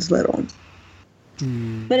GTA when he was little.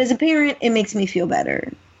 But as a parent, it makes me feel better.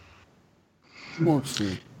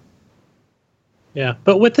 Mostly. Yeah,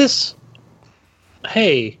 but with this,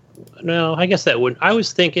 hey... No, I guess that wouldn't. I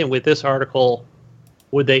was thinking with this article,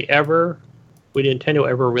 would Nintendo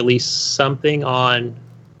ever release something on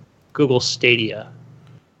Google Stadia?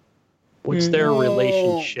 What's their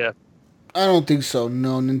relationship? I don't think so.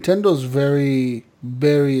 No, Nintendo's very,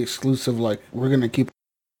 very exclusive. Like, we're going to keep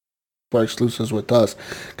our exclusives with us.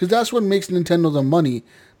 Because that's what makes Nintendo the money.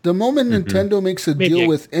 The moment Nintendo makes a deal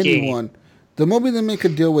with anyone... The moment they make a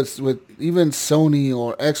deal with even Sony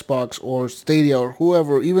or Xbox or Stadia or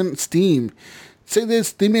whoever, even Steam, say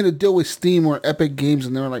they made a deal with Steam or Epic Games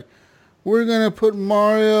and they were like, we're going to put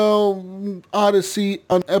Mario Odyssey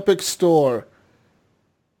on Epic Store.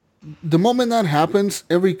 The moment that happens,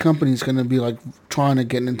 every company is going to be like trying to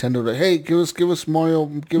get Nintendo to, hey, give us Mario,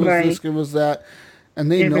 give us this, give us that.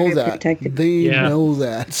 And they know that. They know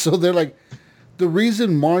that. So they're like, the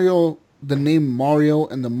reason the name Mario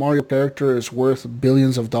and the Mario character is worth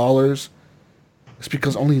billions of dollars is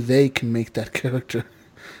because only they can make that character.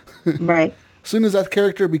 Right. As soon as that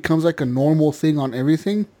character becomes like a normal thing on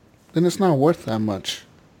everything, then it's not worth that much.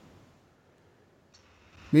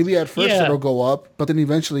 Maybe at first it'll go up, but then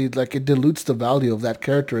eventually like it dilutes the value of that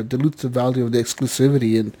character. It dilutes the value of the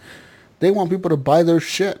exclusivity, and they want people to buy their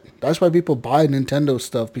shit. That's why people buy Nintendo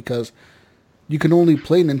stuff, because you can only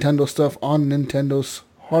play Nintendo stuff on Nintendo's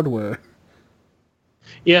hardware.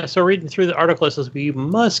 Yeah, so reading through the article, it says we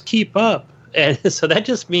must keep up. And so that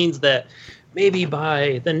just means that maybe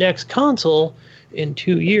by the next console in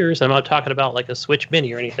 2 years, I'm not talking about like a Switch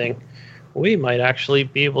Mini or anything, we might actually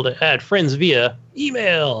be able to add friends via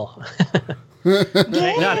email.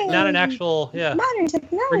 not an actual, modern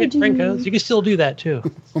technology. Forget friend codes. You can still do that too.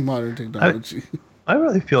 Modern technology. I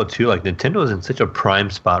really feel too like Nintendo is in such a prime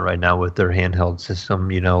spot right now with their handheld system,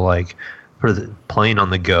 like for playing on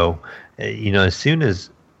the go. As soon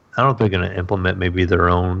as, I don't know if they're going to implement maybe their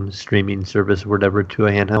own streaming service or whatever to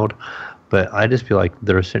a handheld, but I just feel like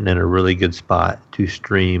they're sitting in a really good spot to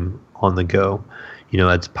stream on the go.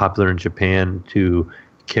 It's popular in Japan to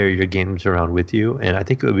carry your games around with you, and I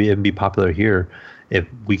think it would even be popular here if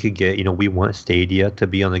we could get, we want Stadia to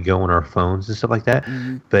be on the go on our phones and stuff like that,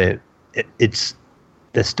 but that's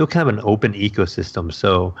still kind of an open ecosystem,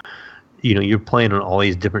 so you're playing on all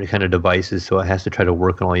these different kind of devices, so it has to try to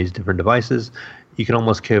work on all these different devices. You can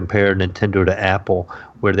almost compare Nintendo to Apple,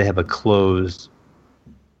 where they have a closed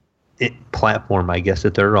platform, I guess,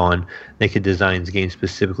 that they're on. They could design games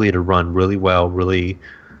specifically to run really well, really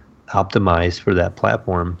optimized for that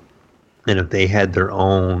platform. And if they had their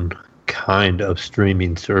own kind of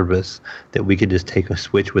streaming service that we could just take a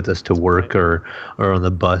Switch with us to work or on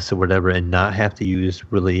the bus or whatever and not have to use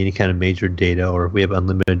really any kind of major data, or if we have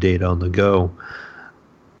unlimited data on the go,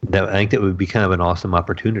 I think that would be kind of an awesome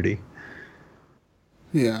opportunity.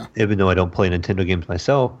 Yeah. Even though I don't play Nintendo games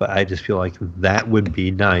myself, but I just feel like that would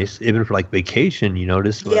be nice, even for like vacation.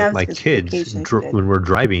 Just like my kids when we're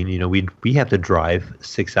driving. We have to drive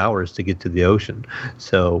 6 hours to get to the ocean.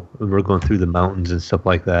 So when we're going through the mountains and stuff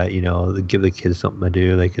like that, give the kids something to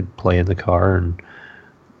do. They could play in the car, and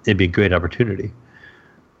it'd be a great opportunity.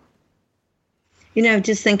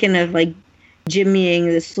 Just thinking of like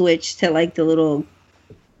jimmying the Switch to like the little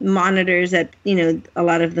monitors that a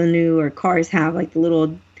lot of the newer cars have, like the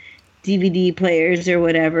little DVD players or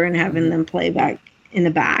whatever, and having them play back in the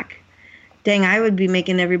back. Dang, I would be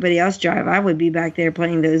making everybody else drive. I would be back there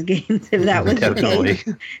playing those games if that was definitely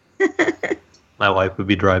the case. My wife would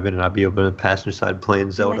be driving and I'd be over on the passenger side playing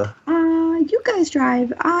Zelda. Like, you guys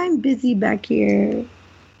drive, I'm busy back here.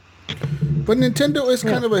 But Nintendo is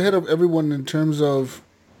kind of ahead of everyone in terms of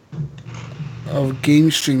game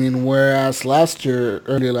streaming, whereas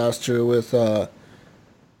early last year with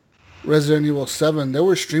Resident Evil 7, they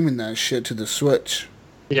were streaming that shit to the Switch.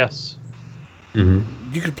 Yes.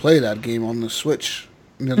 Mm-hmm. You could play that game on the Switch,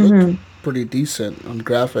 and it looked pretty decent on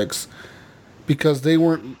graphics because it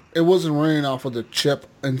wasn't running off of the chip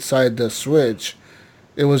inside the Switch.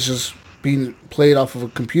 It was just being played off of a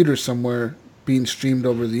computer somewhere, being streamed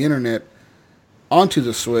over the internet onto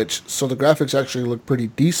the Switch, so the graphics actually look pretty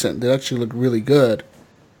decent. They actually look really good.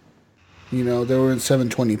 They were in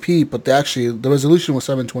 720p, but the resolution was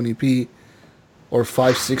 720p or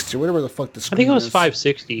 560 or whatever the fuck the screen is. I think it was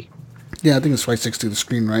 560. Yeah, I think it's 560 the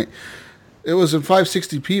screen, right? It was in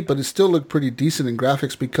 560p, but it still looked pretty decent in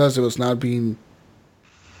graphics because it was not being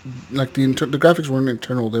like the graphics weren't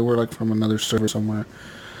internal. They were like from another server somewhere.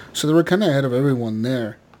 So they were kind of ahead of everyone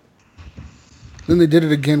there. Then they did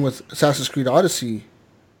it again with Assassin's Creed Odyssey,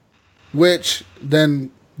 which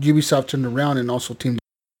then Ubisoft turned around and also teamed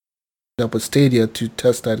up with Stadia to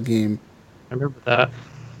test that game. I remember that.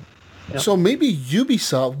 Yep. So maybe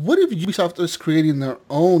Ubisoft, what if Ubisoft is creating their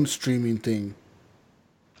own streaming thing?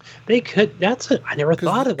 They could. I never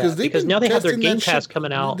thought of that. Because now they have their Game Pass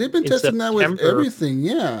coming out. They've been testing that with everything,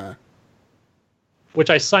 yeah. Which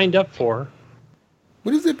I signed up for.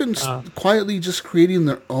 What if they've been quietly just creating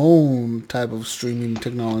their own type of streaming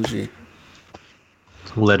technology?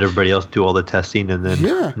 Let everybody else do all the testing and then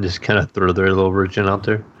just kind of throw their little version out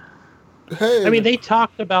there. Hey, I mean, they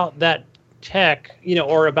talked about that tech,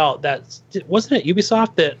 or about that. Wasn't it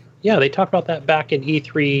Ubisoft that? Yeah, they talked about that back in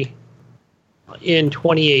E3 in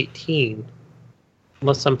 2018.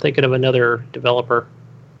 Unless I'm thinking of another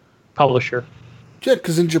publisher. Yeah,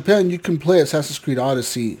 because in Japan you can play Assassin's Creed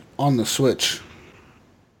Odyssey on the Switch.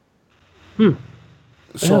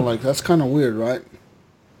 So, that's kind of weird, right?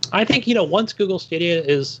 I think, once Google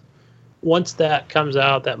Stadia once that comes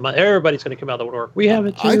out, everybody's going to come out of the woodwork. We have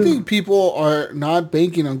it too. I think people are not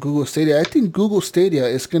banking on Google Stadia. I think Google Stadia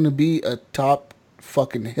is going to be a top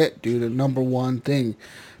fucking hit, dude, a number one thing.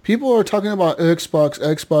 People are talking about Xbox,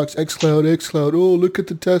 xCloud. Oh, look at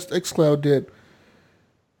the test xCloud did.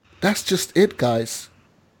 That's just it, guys.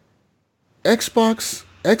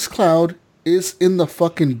 xCloud is in the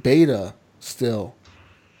fucking beta still.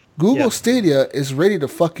 Google Stadia is ready to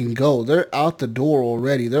fucking go. They're out the door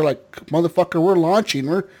already. They're like, motherfucker, we're launching.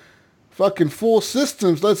 We're fucking full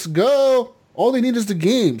systems. Let's go. All they need is the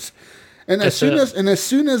games. And as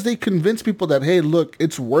soon as they convince people that, hey, look,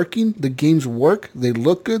 it's working, the games work, they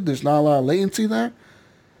look good, there's not a lot of latency there,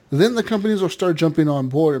 then the companies will start jumping on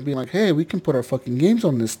board and being like, hey, we can put our fucking games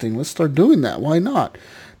on this thing. Let's start doing that. Why not?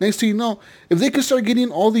 Next thing you know, if they could start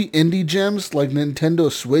getting all the indie gems like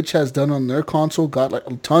Nintendo Switch has done on their console, got like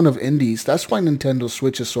a ton of indies. That's why Nintendo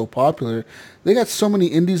Switch is so popular. They got so many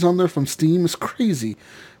indies on there from Steam. It's crazy.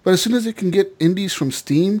 But as soon as they can get indies from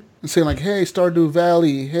Steam and say like, hey, Stardew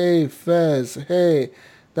Valley, hey, Fez, hey,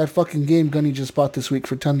 that fucking game Gunny just bought this week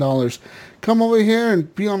for $10, come over here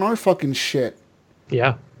and be on our fucking shit.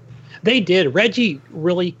 Yeah. They did. Reggie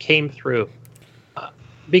really came through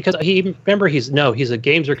because he's a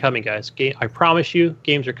games are coming, guys. I promise you,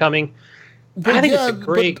 games are coming. But I think it's a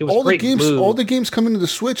great move. All the games coming to the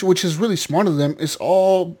Switch, which is really smart of them, is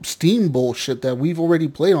all Steam bullshit that we've already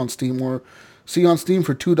played on Steam, or see on Steam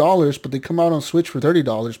for $2, but they come out on Switch for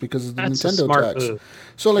 $30 because of the That's a Nintendo smart tax. move.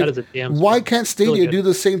 So That like, is a damn why smart- can't Stadia really good. do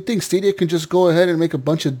the same thing? Stadia can just go ahead and make a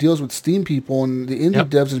bunch of deals with Steam people and the indie Yep.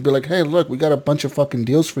 devs and be like, hey, look, we got a bunch of fucking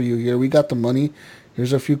deals for you here. We got the money.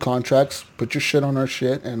 Here's a few contracts. Put your shit on our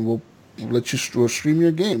shit, and we'll we'll stream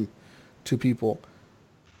your game to people.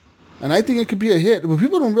 And I think it could be a hit. But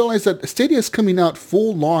people don't realize that Stadia is coming out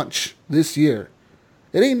full launch this year.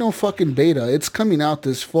 It ain't no fucking beta. It's coming out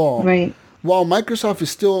this fall. Right. While Microsoft is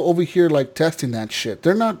still over here like testing that shit.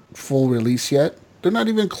 They're not full release yet. They're not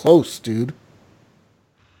even close, dude.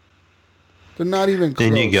 They're not even close.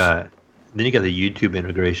 Then you got the YouTube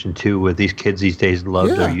integration too. With these kids these days love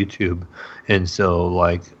their Yeah. YouTube, and so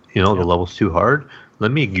like the level's too hard.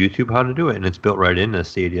 Let me YouTube how to do it, and it's built right into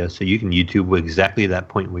Stadia, so you can YouTube exactly that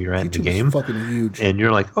point where you're at in the YouTube's game, fucking huge. and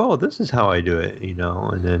you're like, oh, this is how I do it,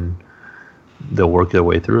 and then they'll work their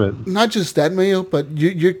way through it. Not just that, Mayo, but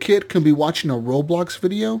your kid can be watching a Roblox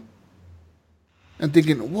video and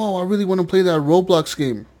thinking, whoa, I really want to play that Roblox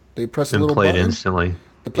game. They press a And little play it button. instantly.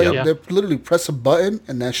 Yeah. They literally press a button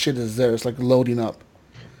and that shit is there. It's like loading up.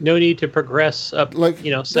 No need to progress up, Like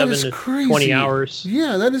 7 that is to crazy. 20 hours.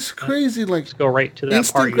 Yeah, that is crazy. Like Just go right to that part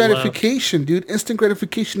instant you love. gratification, dude. Instant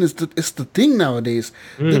gratification is the thing nowadays.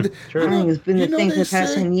 Sure. I think it's been the thing for they the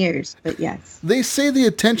past say- 10 years, but yes. They say the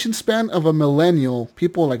attention span of a millennial,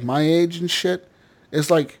 people like my age and shit, is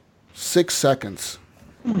like 6 seconds.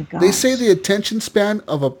 Oh my god. They say the attention span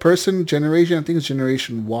of a person, generation, I think it's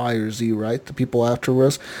generation Y or Z, right? The people after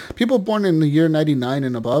us. People born in the year 99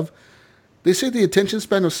 and above. They say the attention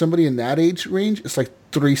span of somebody in that age range is like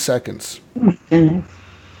 3 seconds. Goodness.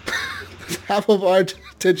 Half of our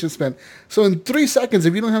attention span. So in 3 seconds,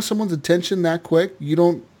 if you don't have someone's attention that quick, you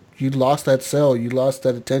lost that cell, you lost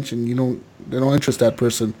that attention, they don't interest that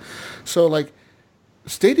person. So like,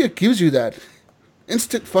 Stadia gives you that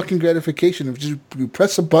instant fucking gratification of just you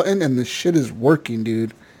press a button and the shit is working,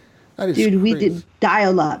 dude. That is Dude, we crazy. did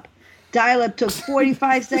dial up. Dial up took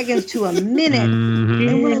 45 seconons to a minute. Mm-hmm.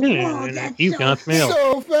 And we're like, whoa, that's You so got mail.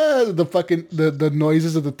 So fast. The fucking the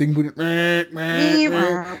noises of the thing booting. Mom,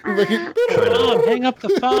 hang up the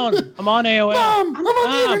phone. I'm on AOL. Mom, I'm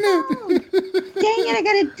on the internet. Dang it, I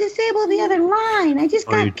gotta disable the other line. I just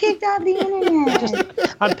got kicked off the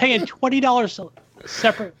internet. I'm paying $20 a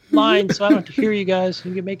separate line, so I don't have to hear you guys.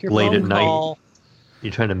 You can make your Late phone at night. call.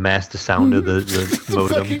 You're trying to mask the sound of the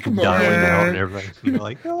modem fucking dialing out and everything. You're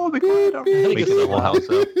like, oh, be quiet. I'm waking the whole house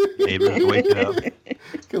up. Neighbors waking up.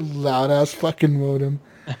 Loud ass fucking modem.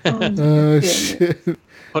 Shit.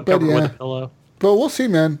 Hooked up yeah. with a pillow. But we'll see,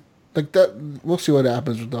 man. Like that, we'll see what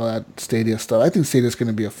happens with all that Stadia stuff. I think Stadia's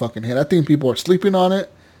gonna be a fucking hit. I think people are sleeping on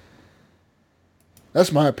it.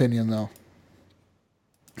 That's my opinion, though.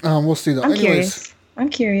 We'll see, though. I'm Anyways, curious. I'm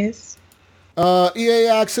curious. EA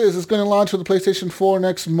Access is going to launch for the PlayStation 4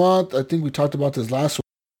 next month. I think we talked about this last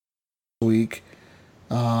week.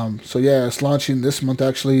 So yeah, it's launching this month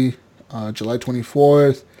actually, July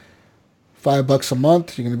 24th. $5 a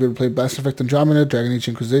month. You're going to be able to play Mass Effect Andromeda, Dragon Age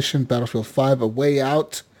Inquisition, Battlefield 5, A Way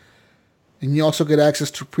Out. And you also get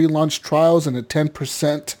access to pre-launch trials and a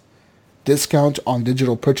 10% discount on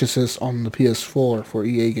digital purchases on the PS4 for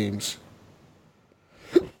EA games.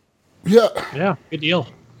 Yeah. Yeah, good deal.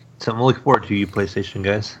 Something to look forward to, you PlayStation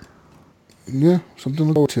guys. Yeah, something to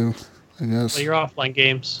look forward to, I guess. Play your offline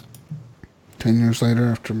games. 10 years later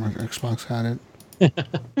after my Xbox had it.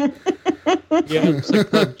 Yeah, it's like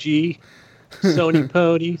PUBG, Sony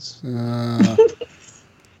ponies.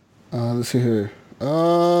 Let's see here.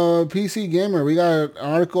 PC Gamer, we got an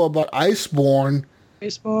article about Iceborne.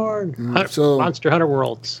 Iceborne. so- Monster Hunter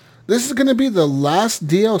Worlds. This is going to be the last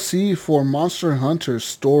DLC for Monster Hunter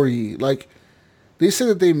story. Like, they said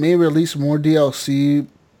that they may release more DLC,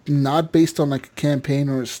 not based on like a campaign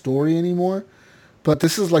or a story anymore. But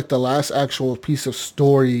this is like the last actual piece of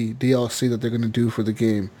story DLC that they're going to do for the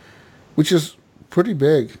game, which is pretty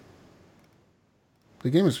big.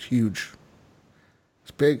 The game is huge.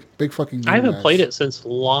 It's big, big fucking game. I haven't guys. played it since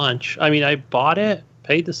launch. I mean, I bought it,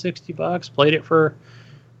 paid the $60, played it for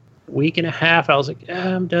a week and a half. I was like,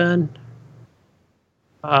 yeah, I'm done.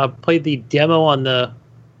 Played the demo on the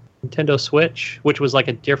Nintendo Switch, which was like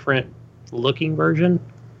a different looking version.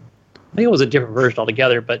 I think it was a different version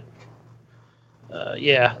altogether, but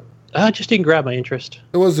yeah, it just didn't grab my interest.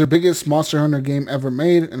 It was their biggest Monster Hunter game ever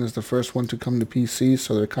made, and it's the first one to come to PC.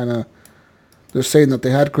 So they're saying that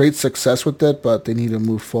they had great success with it, but they need to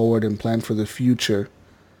move forward and plan for the future.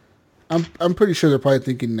 I'm pretty sure they're probably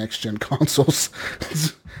thinking next gen consoles.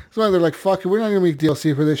 So they're like, fuck it, we're not gonna make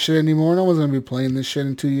DLC for this shit anymore. No one's gonna be playing this shit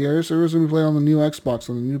in 2 years. Everyone's gonna be playing on the new Xbox,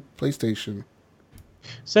 on the new PlayStation.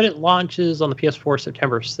 Said it launches on the PS4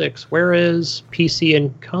 September 6th. Where is PC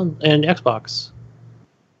and Xbox?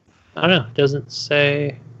 I don't know. It doesn't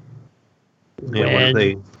say. Yeah, what if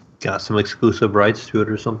they got some exclusive rights to it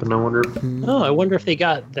or something? I wonder. Oh, I wonder if they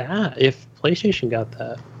got that. If PlayStation got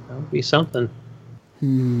that, that would be something.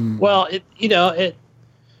 Well, either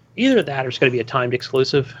that or it's going to be a timed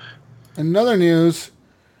exclusive. Another news.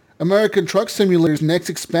 American Truck Simulator's next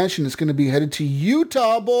expansion is going to be headed to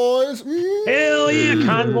Utah, boys. Hell yeah,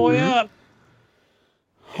 convoy up.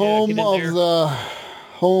 Home of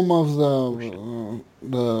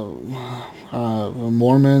the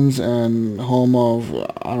Mormons and home of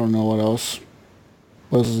I don't know what else.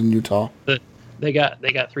 What else is in Utah? They got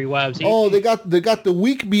 3 wives each. Oh, they got the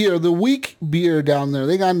weak beer down there.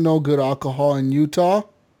 They got no good alcohol in Utah.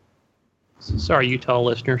 Sorry, Utah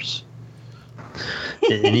listeners.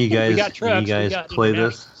 And you guys, We got trucks, you guys we got play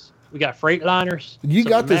this? We got Freightliners. You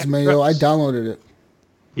got this, Mack Mayo. I trucks. downloaded it.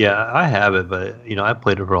 Yeah, I have it, but I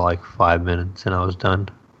played it for like 5 minutes and I was done.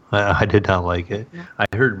 I did not like it. I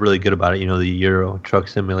heard really good about it. The Euro Truck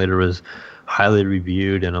Simulator was highly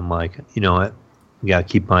reviewed, and I'm like, you know what? I gotta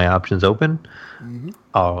keep my options open.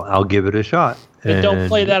 I'll give it a shot. And don't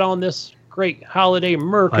play And that on this great holiday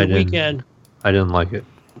American weekend. I didn't like it.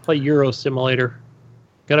 Play Euro Simulator.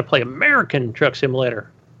 Got to play American Truck Simulator.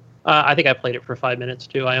 I think I played it for 5 minutes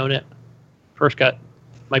too. I own it. First got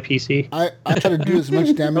my PC. I tried to do as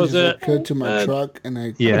much damage Was as I it- could to my truck, and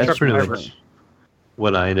I Yeah, truck that's pretty driver. much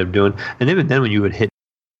what I ended up doing. And even then, when you would hit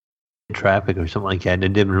traffic or something like that, and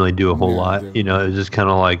it didn't really do a whole lot. Yeah. It was just kind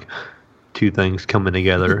of like two things coming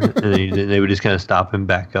together, and then they would just kind of stop and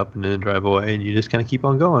back up and then drive away, and you just kind of keep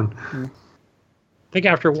on going. I think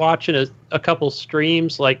after watching a couple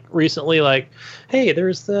streams like recently, like, hey,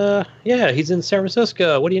 there's he's in San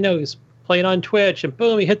Francisco. What do you know? He's playing on Twitch, and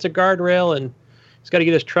boom, he hits a guardrail, and he's got to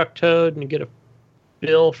get his truck towed and get a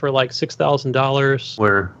bill for like $6,000.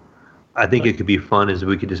 Where I think it could be fun is if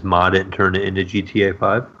we could just mod it and turn it into GTA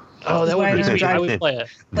 5. Oh, that would Why be not sweet. I drive- would play it.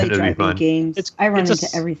 Play That'd be driving fun. games. I run it's a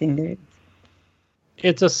into everything there.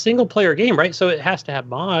 It's a single player game, right? So it has to have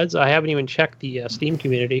mods. I haven't even checked the Steam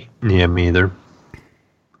community. Yeah, me either.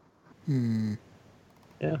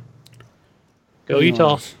 Yeah. Go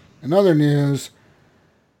Utah. In other news,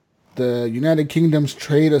 the United Kingdom's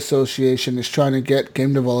Trade Association is trying to get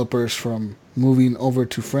game developers from moving over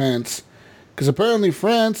to France, because apparently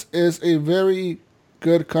France is a very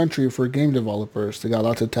good country for game developers. They got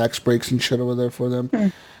lots of tax breaks and shit over there for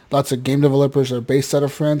them. Lots of game developers are based out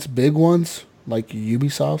of France. Big ones like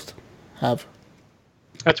Ubisoft have.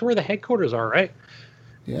 That's where the headquarters are, right?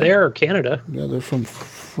 Yeah. There, Canada. Yeah, they're from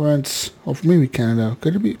France. Oh, maybe Canada.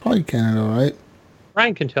 Could it be? Probably Canada, right?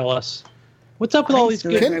 Ryan can tell us. What's up with all these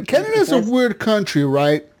good... Canada's a weird country,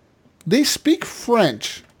 right? They speak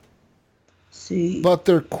French, See, but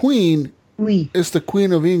their queen we is the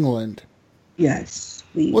Queen of England. yes,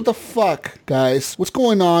 we. What the fuck, guys? What's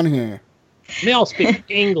going on here? They all speak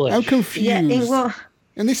English. I'm confused. Yeah, well,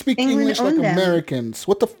 And they speak England English like owned them. Americans.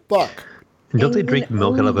 What the fuck? Don't they England drink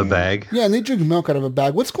milk out of a owned it. bag? Yeah, and they drink milk out of a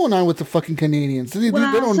bag. What's going on with the fucking Canadians? They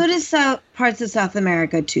well, don't so does parts of South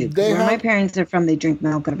America too. 'Cause They where my have- parents are from, they drink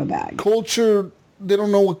milk out of a bag. culture. They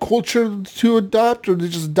don't know what culture to adopt, or they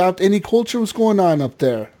just adopt any culture. What's going on up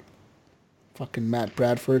there? Fucking Matt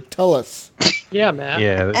Bradford, tell us. Yeah, Matt.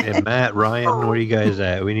 Yeah, and Matt, Ryan, where are you guys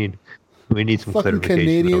at? We need some Fucking clarification over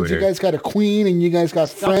Canadians, you here. guys got a queen and you guys got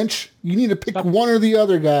French. You need to pick one or the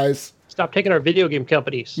other, guys. Stop taking our video game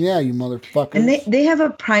companies. Yeah, you motherfuckers. And they have a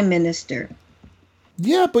prime minister.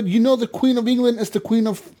 Yeah, but you know the Queen of England is the Queen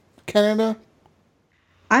of Canada?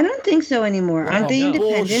 I don't think so anymore. Aren't they no.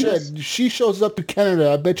 independent? Bullshit. She shows up to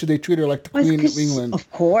Canada. I bet you they treat her like the Well, it's Queen of 'cause- England. Of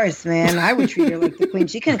course, man. I would treat her like the queen.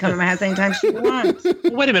 She can come to my house anytime she wants. Well,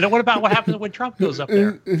 wait a minute. What about what happens when Trump goes up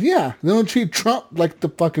there? Yeah, they don't treat Trump like the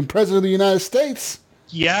fucking president of the United States.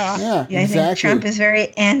 Yeah. Yeah, Yeah, I exactly. think Trump is very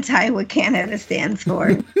anti what Canada stands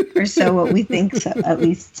for, or so what we think, so, at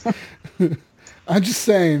least. I'm just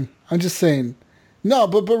saying. No,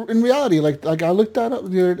 but in reality, like I looked that up.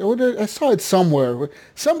 I saw it somewhere.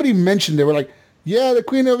 Somebody mentioned they were like, yeah, the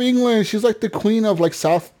Queen of England. She's like the Queen of like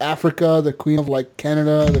South Africa, the Queen of like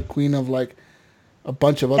Canada, the Queen of like a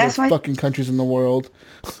bunch of other That's why- fucking countries in the world.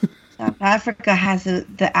 South Africa has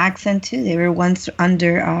the accent too. They were once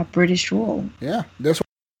under British rule. Yeah, that's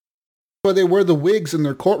why they wear the wigs in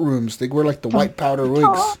their courtrooms. They wear like the white powder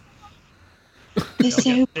wigs. They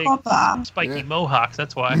say Big Papa. spiky mohawks.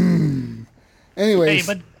 That's why. Anyways,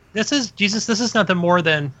 Hey, but this is nothing more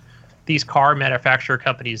than these car manufacturer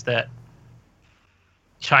companies that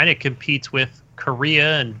China competes with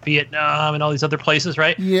Korea and Vietnam and all these other places,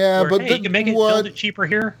 right? Yeah, Where, but hey, you can make it build it cheaper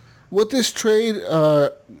here. What this trade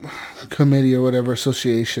committee or whatever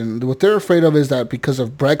association, what they're afraid of is that because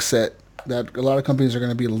of Brexit, that a lot of companies are going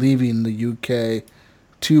to be leaving the UK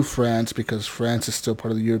to France because France is still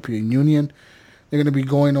part of the European Union. They're going to be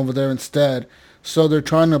going over there instead. So they're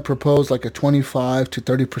trying to propose like a 25 to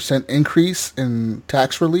 30% increase in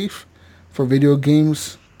tax relief for video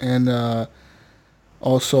games, and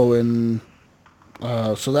also in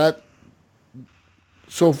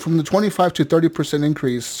so from the 25 to 30%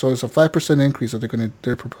 increase, so it's a 5% increase that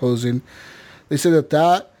they're proposing. They say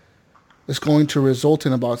that is going to result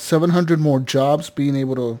in about 700 more jobs being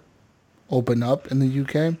able to open up in the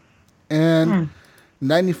UK, and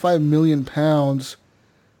 95 million pounds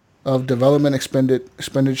of development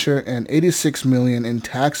expenditure and 86 million in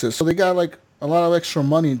taxes. So they got like a lot of extra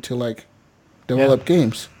money to like develop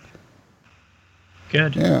games.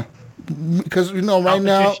 Good. Yeah, because right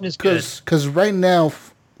now, because right now,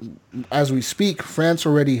 as we speak, France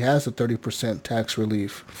already has a 30% tax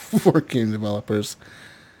relief for game developers.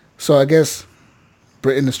 So I guess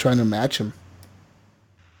Britain is trying to match him.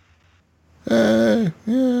 Yeah.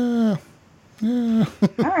 All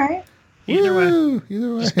right. Either way.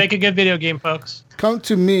 Either way. Just make a good video game, folks. Come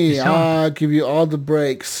to me. I'll give you all the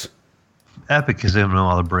breaks. Epic is giving them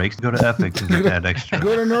all the breaks. Go to Epic and get that extra.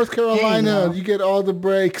 Go to North Carolina. You get all the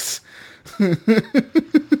breaks. You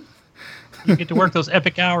get to work those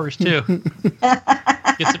epic hours, too.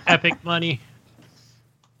 Get some epic money.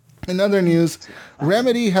 In other news,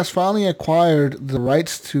 Remedy has finally acquired the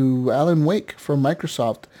rights to Alan Wake from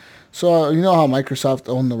Microsoft. So, you know how Microsoft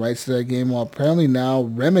owned the rights to that game? Well, apparently now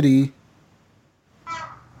Remedy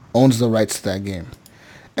owns the rights to that game.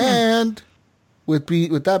 And with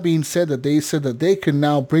that being said, that they can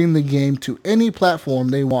now bring the game to any platform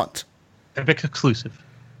they want. Epic exclusive.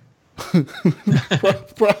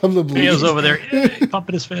 Probably. Leo's over there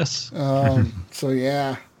pumping his fists. So,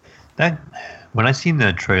 yeah. When I seen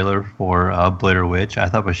the trailer for Blair Witch, I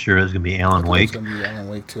thought for sure it was going to be Alan Wake. It was going to be Alan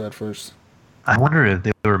Wake, too, at first. I wonder if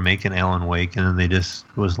they were making Alan Wake and then they just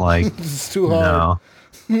was like, it's too hard.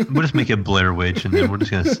 No, we'll just make it Blair Witch and then we're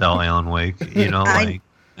just going to sell Alan Wake. I need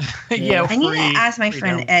to ask my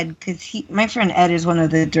friend Ed, because my friend Ed is one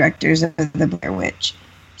of the directors of the Blair Witch.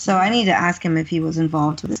 So I need to ask him if he was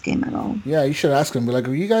involved with this game at all. Yeah, you should ask him. Be like,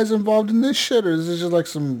 are you guys involved in this shit, or is this just like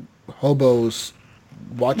some hobos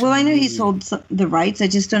watching? Well, I know he sold the rights. I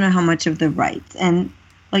just don't know how much of the rights. And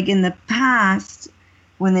like in the past,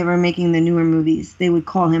 when they were making the newer movies, they would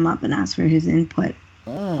call him up and ask for his input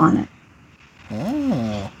on it.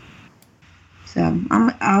 Oh. So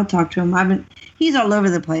I'll talk to him. He's all over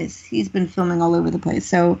the place. He's been filming all over the place.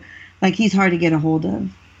 So like he's hard to get a hold of.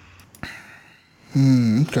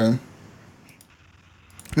 Okay.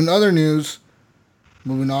 In other news,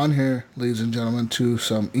 moving on here, ladies and gentlemen, to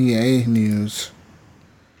some EA news.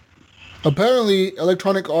 Apparently,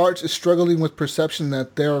 Electronic Arts is struggling with perception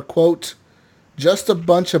that they are, quote, just a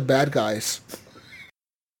bunch of bad guys.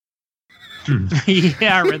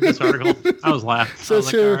 Yeah, I read this article. I was laughing. I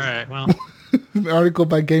was like, all right, well. An article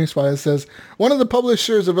by GameSpot says, one of the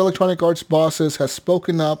publishers of Electronic Arts bosses has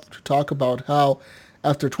spoken up to talk about how,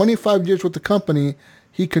 after 25 years with the company,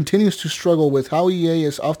 he continues to struggle with how EA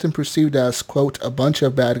is often perceived as, quote, a bunch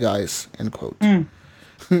of bad guys, end quote.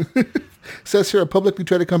 Says here, a publicly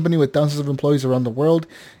traded company with thousands of employees around the world,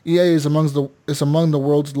 EA is among the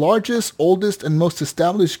world's largest, oldest, and most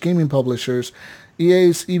established gaming publishers.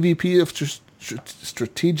 EA's EVP of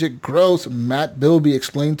Strategic Growth, Matt Bilby,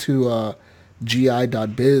 explained to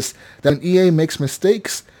GI.biz that when EA makes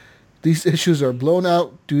mistakes, these issues are blown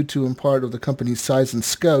out due to, in part, of the company's size and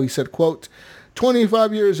scale. He said, quote,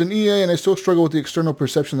 25 years in EA and I still struggle with the external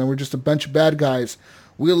perception that we're just a bunch of bad guys.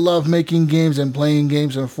 We love making games and playing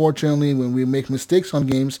games. Unfortunately, when we make mistakes on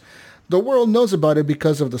games, the world knows about it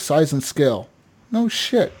because of the size and scale. No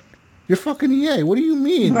shit. You're fucking EA. What do you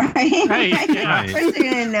mean? Right. Yeah. Of course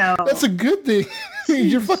you're gonna know. That's a good thing.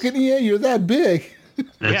 You're fucking EA. You're that big.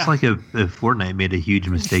 That's like if Fortnite made a huge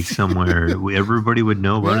mistake somewhere, everybody would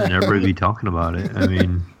know about it and everybody would be talking about it. I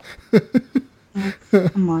mean...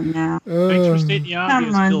 Come on now. Thanks for stating the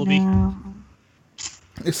obvious, Bilby.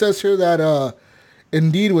 It says here that,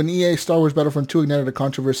 indeed, when EA Star Wars Battlefront 2 ignited a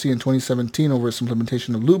controversy in 2017 over its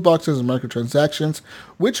implementation of loot boxes and microtransactions,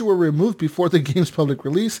 which were removed before the game's public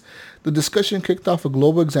release, the discussion kicked off a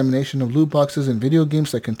global examination of loot boxes in video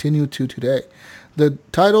games that continue to today. The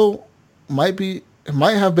title might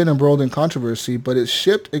have been embroiled in controversy, but it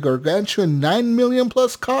shipped a gargantuan 9 million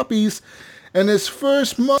plus copies in its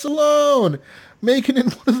first month alone, making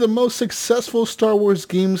it one of the most successful Star Wars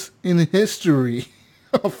games in history.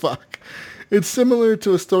 Oh, fuck. It's similar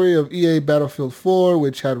to a story of EA Battlefield 4,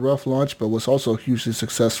 which had a rough launch but was also hugely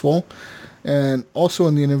successful. And also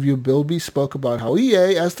in the interview, Bilby spoke about how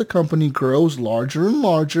EA, as the company grows larger and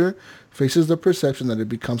larger, faces the perception that it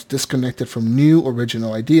becomes disconnected from new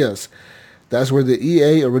original ideas. That's where the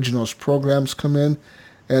EA Originals programs come in,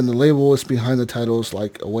 and the label is behind the titles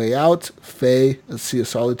like A Way Out, Faye, and Sea of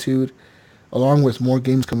Solitude, along with more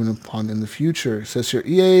games coming upon in the future. It says here,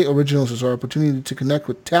 EA Originals is our opportunity to connect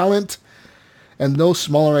with talent and those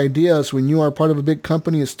smaller ideas. When you are part of a big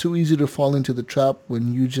company, it's too easy to fall into the trap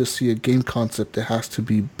when you just see a game concept that has to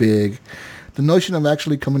be big. The notion of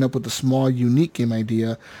actually coming up with a small, unique game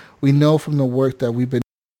idea, we know from the work that we've been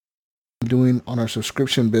doing on our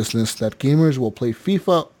subscription business that gamers will play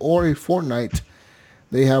FIFA or a Fortnite.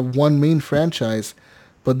 They have one main franchise,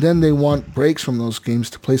 but then they want breaks from those games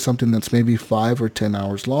to play something that's maybe 5 or 10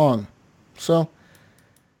 hours long. So,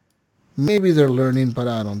 maybe they're learning, but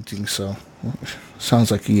I don't think so. Sounds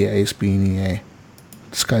like EA is being EA.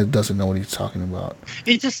 This guy doesn't know what he's talking about.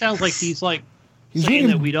 It just sounds like he's saying reading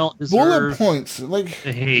that we don't bullet deserve points. Like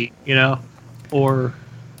the hate, or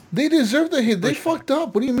they deserve the hate. They fucked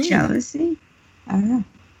up. What do you mean? Jealousy? I don't know.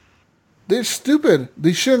 They're stupid.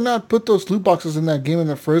 They should not put those loot boxes in that game in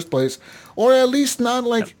the first place, or at least not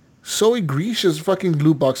like so egregious fucking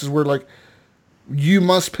loot boxes where like you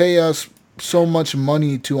must pay us so much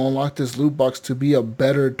money to unlock this loot box to be a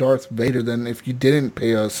better Darth Vader than if you didn't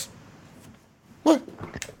pay us. What?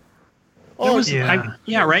 Oh, right. I mean,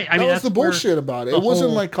 that was that's the bullshit about it. It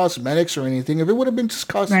wasn't like cosmetics or anything. If it would have been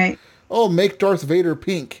just Right. oh, make Darth Vader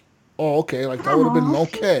pink. Oh, okay. Like that would have been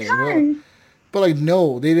okay. Well, but like,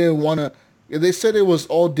 no, they didn't want to. They said it was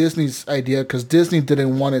all Disney's idea because Disney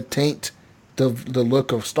didn't want to taint the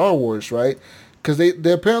look of Star Wars, right? Because they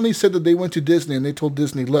apparently said that they went to Disney and they told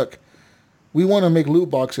Disney, look, we want to make loot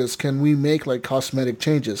boxes. Can we make like cosmetic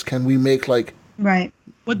changes? Can we make like Right.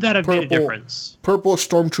 Would that have made a difference? Purple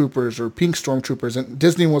stormtroopers or pink stormtroopers? And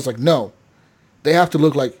Disney was like, no, they have to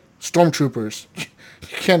look like stormtroopers. You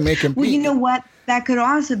can't make them pink. Well, you know what? That could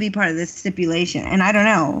also be part of the stipulation. And I don't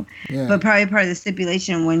know, but probably part of the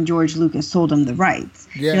stipulation when George Lucas sold him the rights.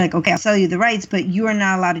 Yeah. You're like, okay, I'll sell you the rights, but you are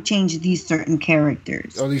not allowed to change these certain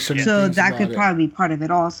characters. Oh, these certain so things that could it. probably be part of it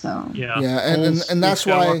also. Yeah. Yeah, and that's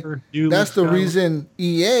why, that's the reason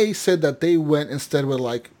EA said that they went instead with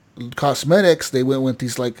like cosmetics, they went with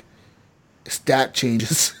these like stat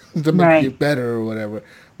changes to make it better or whatever,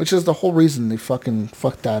 which is the whole reason they fucking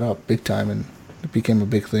fucked that up big time and it became a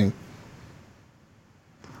big thing.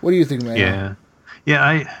 What do you think, man?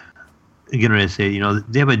 I again, I say,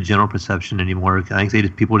 they have a general perception anymore. I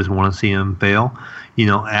think people just want to see them fail.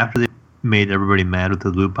 After they made everybody mad with the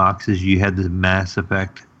loot boxes, you had this Mass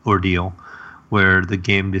Effect ordeal where the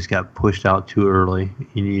game just got pushed out too early,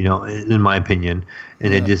 in my opinion.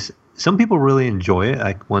 And it just, some people really enjoy it,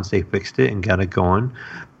 like once they fixed it and got it going.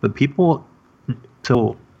 But people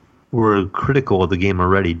were critical of the game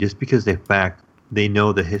already just because they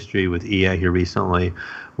know the history with EA here recently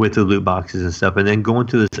with the loot boxes and stuff. And then going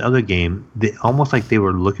to this other game, they almost like they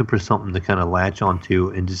were looking for something to kind of latch onto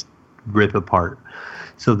and just rip apart.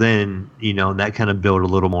 So then, that kind of built a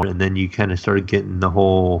little more. And then you kind of started getting the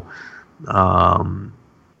whole,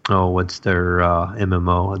 what's their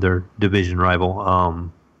MMO, their division rival?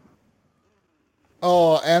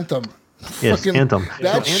 Anthem. Yes, Anthem.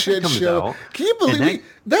 That so shit Anthem show. out, can you believe it?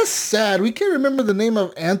 That's sad. We can't remember the name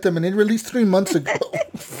of Anthem, and it released 3 months ago.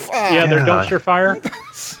 Yeah, their dumpster fire.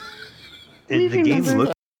 And the game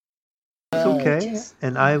looked okay,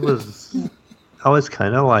 and I was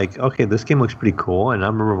kind of like, okay, this game looks pretty cool. And I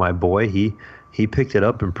remember my boy, he picked it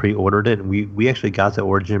up and pre-ordered it, and we actually got the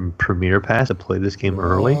Origin Premiere Pass to play this game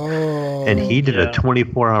early. And he did a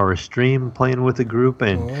 24-hour stream playing with the group,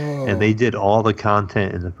 and they did all the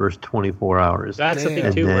content in the first 24 hours. That's the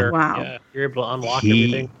thing too, where you're able to unlock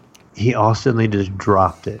everything. He all suddenly just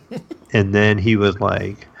dropped it, and then he was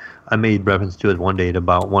like, I made reference to it one day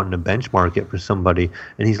about wanting to benchmark it for somebody,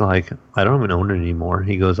 and he's like, I don't even own it anymore.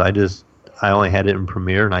 He goes, I only had it in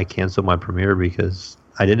Premiere, and I canceled my Premiere because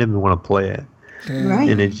I didn't even want to play it. Right.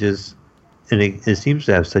 And it seems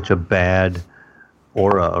to have such a bad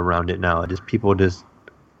aura around it now. People just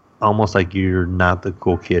almost like you're not the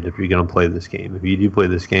cool kid if you're gonna play this game. If you do play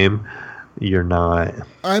this game, you're not.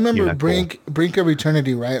 I remember Brink of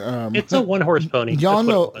Eternity, right? It's a one-horse pony. Y'all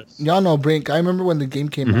know Brink. I remember when the game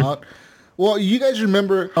came out. Well, you guys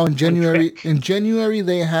remember how in January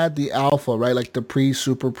they had the alpha, right? Like the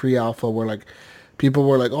super pre-alpha, where like people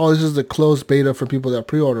were like, "Oh, this is the closed beta for people that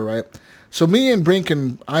pre-order," right? So me and Brink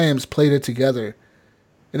and IAMS played it together.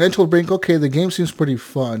 And I told Brink, okay, the game seems pretty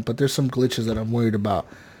fun, but there's some glitches that I'm worried about.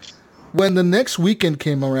 when the next weekend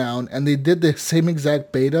came around and they did the same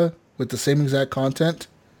exact beta with the same exact content,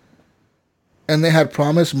 and they had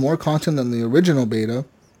promised more content than the original beta,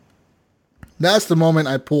 that's the moment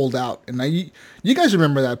I pulled out. And you guys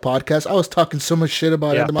remember that podcast? I was talking so much shit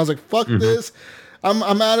about Anthem. I was like, fuck this. I'm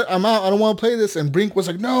out. I don't want to play this. And Brink was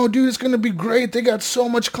like, no, dude, it's going to be great. They got so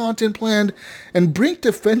much content planned. And Brink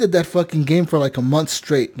defended that fucking game for like a month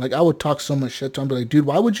straight. Like, I would talk so much shit to him. Be like, dude,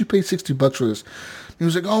 why would you pay $60 for this? He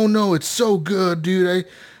was like, oh, no, it's so good, dude.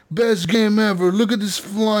 Best game ever. Look at this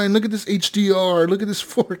flying. Look at this HDR. Look at this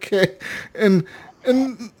 4K. And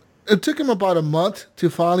it took him about a month to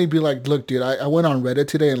finally be like, look, dude, I went on Reddit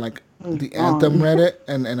today and like the Anthem Reddit,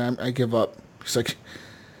 and I give up. He's like,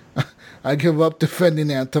 I give up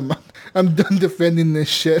defending Anthem. I'm done defending this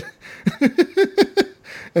shit.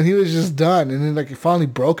 And he was just done. And then like it finally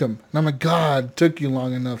broke him. And I'm like, God, it took you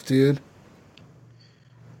long enough, dude.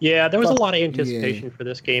 Yeah, there was a lot of anticipation for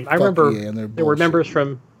this game. I remember there were members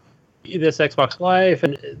from this Xbox Live,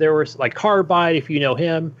 and there was like Carbide, if you know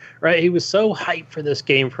him, right? He was so hyped for this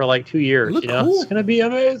game for like 2 years. You know, it's gonna be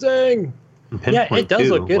amazing. Yeah, it does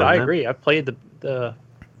look good. I agree. I played the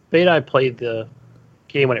beta. I played the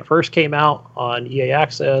game when it first came out on EA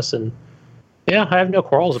Access, and yeah, I have no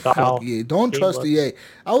quarrels about how EA. Don't trust EA.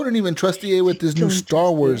 I wouldn't even trust EA with this new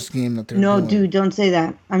Star Wars game that they're doing. No, dude, don't say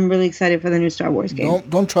that. I'm really excited for the new Star Wars game.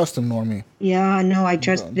 Don't trust them, Normie. Yeah, no, I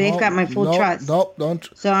trust. They've got my full trust. Don't.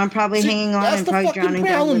 So I'm probably hanging on and probably drowning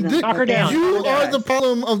down with them. Knock her down. You are the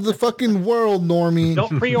problem of the fucking world, Normie.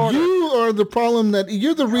 Don't pre-order. You are the problem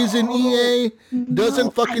you're the reason EA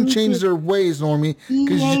doesn't fucking change their ways, Normie.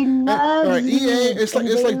 EA loves EA, it's like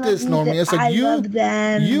this, Normie. It's like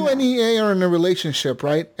you and EA are in a relationship,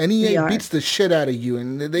 right? And EA beats the shit out of you,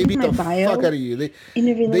 and they beat the fuck out of you.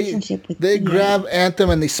 They grab Anthem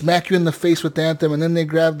and they smack you in the face with Anthem, and then they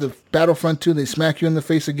grab the Battlefront 2, they smack you in the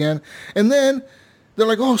face again, and then they're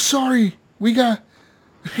like, "Oh, sorry, we got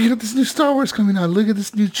this new Star Wars coming out. Look at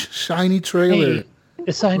this new shiny trailer. Hey,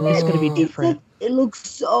 it's going to be different. It looks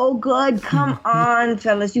so good. Come on,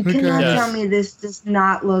 fellas, you cannot tell me this does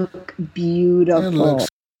not look beautiful. It looks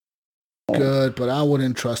good, but I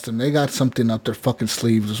wouldn't trust them. They got something up their fucking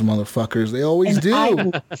sleeves, those motherfuckers. They always do. I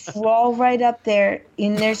will crawl right up there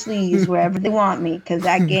in their sleeves wherever they want me, because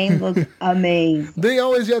that game looks amazing. They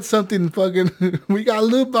always got something fucking. We got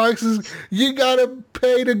loot boxes. You gotta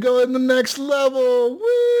pay to go in the next level.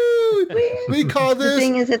 Woo! We call this. The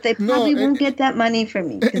thing is that they probably won't get that money from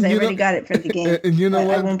me because I already got it for the game. And you know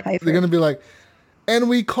what? I won't pay for They're gonna be like, and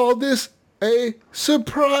we call this a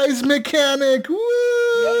surprise mechanic. Woo!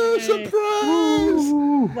 Yay. Surprise!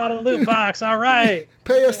 Woo. A lot of loot box. All right.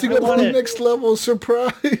 Pay us to go to the next level.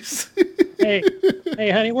 Surprise! hey,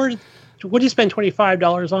 honey, what'd you spend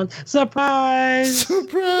 $25 on? Surprise!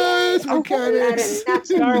 Surprise mechanics.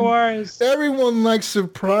 Star Wars. Everyone likes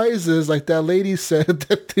surprises, like that lady said.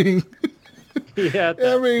 That thing. Yeah.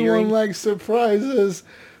 Everyone likes surprises.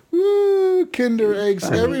 Woo, Kinder eggs.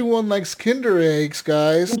 Funny. Everyone likes Kinder eggs,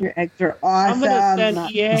 guys. Kinder eggs are awesome. I'm going to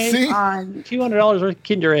send EA $200 worth of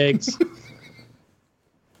Kinder eggs.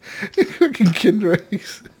 Cooking Kinder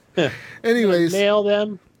eggs. Anyways. Mail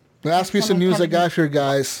them. Last piece of news I got here,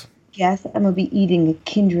 guys. Yes, I'm going to be eating a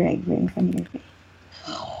Kinder egg ring from you.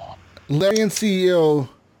 Larian CEO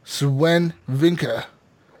Sven Vinke,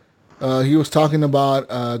 he was talking about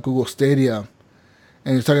Google Stadia.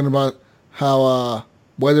 And he's talking about how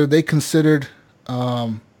whether they considered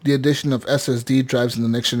the addition of SSD drives in the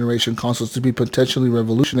next generation consoles to be potentially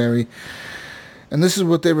revolutionary. And this is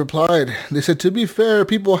what they replied. They said, to be fair,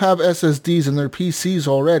 people have SSDs in their PCs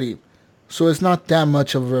already, so it's not that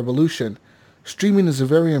much of a revolution. Streaming is a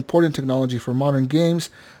very important technology for modern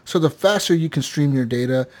games, so the faster you can stream your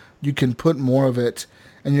data, you can put more of it,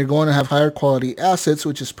 and you're going to have higher quality assets,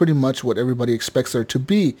 which is pretty much what everybody expects there to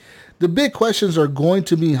be. The big questions are going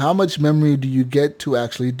to be, how much memory do you get to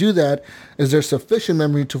actually do that? Is there sufficient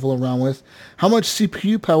memory to fool around with? How much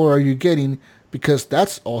CPU power are you getting? Because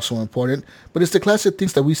that's also important. But it's the classic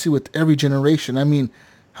things that we see with every generation. I mean,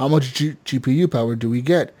 how much GPU power do we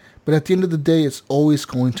get? But at the end of the day, it's always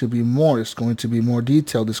going to be more. It's going to be more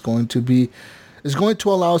detailed. It's going to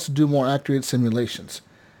allow us to do more accurate simulations.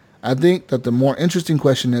 I think that the more interesting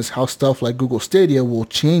question is how stuff like Google Stadia will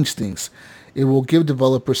change things. It will give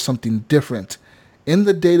developers something different. In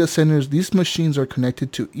the data centers, these machines are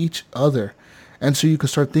connected to each other. And so you can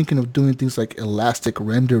start thinking of doing things like elastic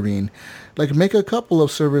rendering. Like make a couple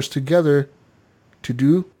of servers together to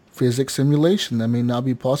do physics simulation that may not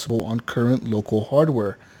be possible on current local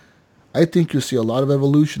hardware. I think you'll see a lot of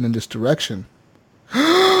evolution in this direction.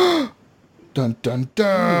 Dun dun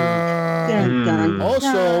dun! Dun, dun,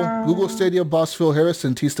 Also, dun. Google Stadia boss Phil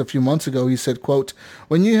Harrison teased a few months ago. He said, quote,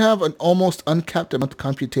 when you have an almost uncapped amount of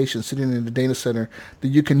computation sitting in a data center that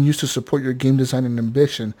you can use to support your game design and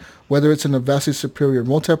ambition, whether it's in a vastly superior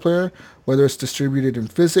multiplayer, whether it's distributed in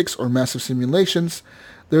physics or massive simulations,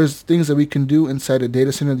 there's things that we can do inside a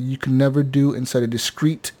data center that you can never do inside a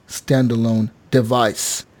discrete, standalone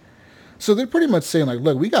device. So they're pretty much saying, like,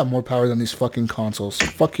 look, we got more power than these fucking consoles.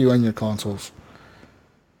 Fuck you and your consoles.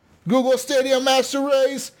 Google Stadia Master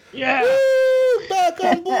Race. Yeah. Woo! Back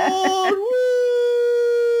on board.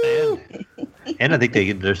 Woo! And I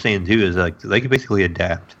think they're saying too is like they can basically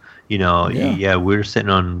adapt. You know, Yeah. We're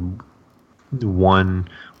sitting on one.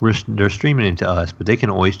 They're streaming into us, but they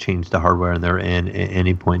can always change the hardware on their end at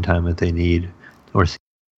any point in time if they need or see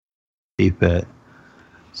fit.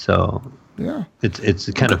 So Yeah. it's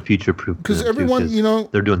kind of future proof Because everyone,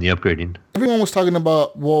 they're doing the upgrading. everyone was talking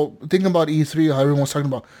about, thinking about E3, how everyone was talking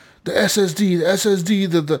about the SSD,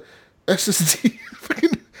 the SSD.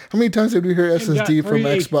 Fucking, how many times did we hear SSD from free.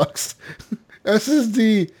 Xbox?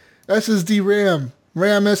 SSD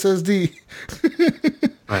RAM SSD.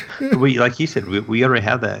 Right. We, like you said, we already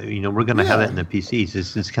have that. We're going to have that in the PCs.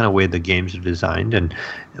 It's kind of the way the games are designed, and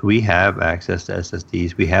we have access to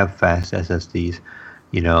SSDs. We have fast SSDs.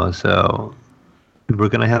 So we're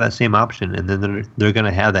going to have that same option, and then they're going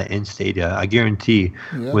to have that in Stadia. I guarantee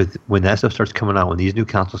when that stuff starts coming out, when these new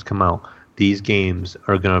consoles come out, these games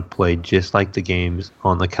are going to play just like the games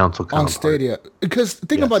on the console On counterpart. Stadia. Because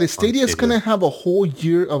think about it, Stadia is going to have a whole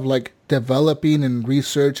year of like developing and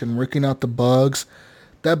research and working out the bugs.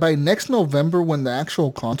 That by next November, when the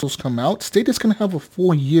actual consoles come out, Stadia's going to have a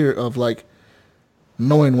full year of like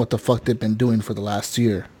knowing what the fuck they've been doing for the last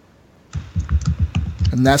year.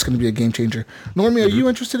 And that's going to be a game changer. Normie, are you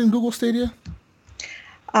interested in Google Stadia?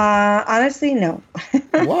 Honestly, no.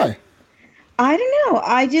 Why? I don't know.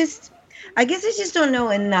 I guess I just don't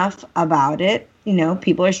know enough about it.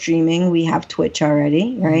 People are streaming. We have Twitch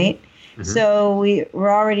already, right? Mm-hmm. So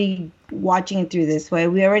we're already watching it through this way.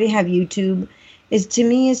 We already have YouTube. To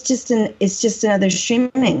me, it's just another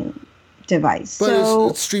streaming device. But so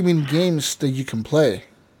it's streaming games that you can play.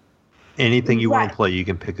 Anything you want to play, you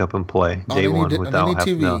can pick up and play day one without any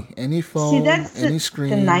having TV, to. any phone, See, that's any screen.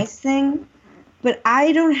 the nice thing. But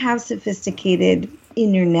I don't have sophisticated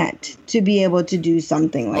internet to be able to do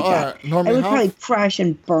something like that. Normie, I would probably crash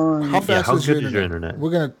and burn. How fast how is good your is your internet? internet?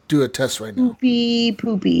 We're going to do a test right now.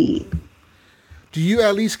 Poopy. Do you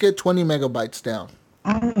at least get 20 megabytes down?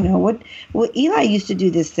 I don't know. Well, Eli used to do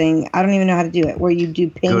this thing. I don't even know how to do it, where you do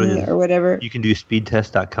ping or whatever. You can do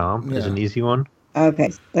speedtest.com is an easy one.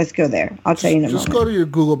 Okay, let's go there. I'll tell you in a moment. Just go to your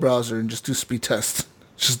Google browser and just do speed test.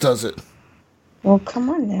 Just does it. Well, come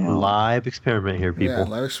on now. Live experiment here, people. Yeah,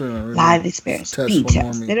 live experiment. Live experience. Speed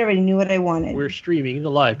test. They already knew what I wanted. We're streaming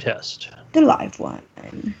the live test. The live one.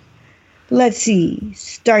 Let's see.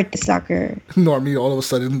 Start the sucker. Normie all of a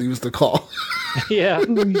sudden leaves the call. Yeah.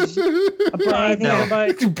 You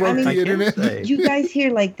broke the internet. You guys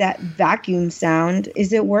hear like that vacuum sound?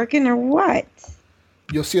 Is it working or what?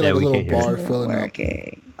 You'll see like a little bar filling up.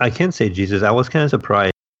 I can say, Jesus, I was kind of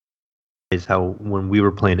surprised how when we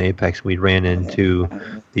were playing Apex, we ran into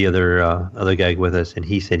the other guy with us, and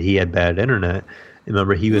he said he had bad internet.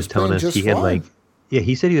 Remember, he was telling us he had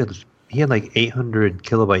he said he had like 800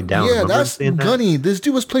 kilobyte down. Yeah, that's Gunny. This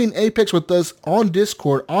dude was playing Apex with us on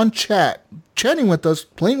Discord, on chatting with us,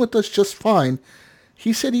 playing with us just fine.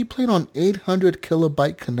 He said he played on 800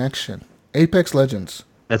 kilobyte connection. Apex Legends.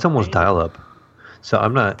 That's almost dial-up. So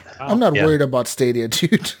I'm not worried about Stadia,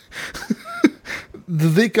 dude.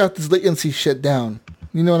 They got this latency shit down.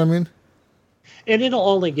 You know what I mean? And it'll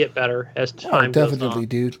only get better as time goes on. Definitely,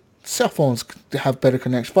 dude. Cell phones have better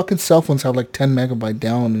connection. Fucking cell phones have like 10 megabyte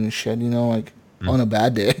down and shit, on a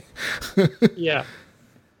bad day. Yeah.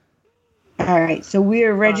 All right, so we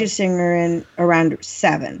are registering around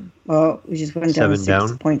 7. Well, we just went down to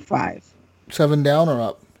 6.5. 7 down or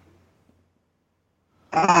up?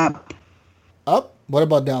 Up. Up? What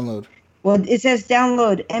about download? Well, it says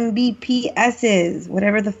download Mbps's,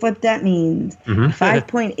 whatever the fuck that means.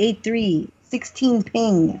 5.83, 16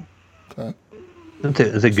 ping. Okay.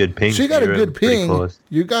 That's a good ping. So you got a good ping.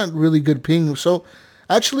 You got really good ping. So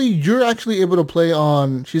actually, you're actually able to play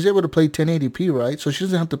she's able to play 1080p, right? So she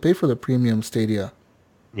doesn't have to pay for the premium Stadia.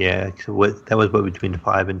 Yeah. So that was between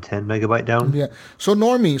 5 and 10 megabyte down? Yeah. So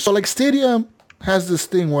Normie, like Stadia has this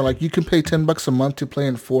thing where like you can pay $10 a month to play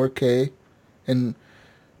in 4K,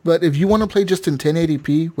 but if you want to play just in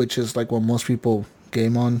 1080p, which is like what most people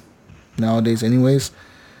game on nowadays anyways,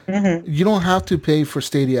 You don't have to pay for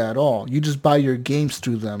Stadia at all. You just buy your games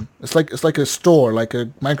through them. It's like a store, like a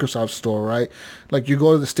Microsoft store, right? Like you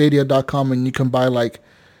go to the Stadia.com and you can buy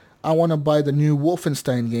I want to buy the new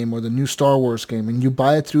Wolfenstein game or the new Star Wars game, and you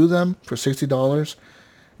buy it through them for $60.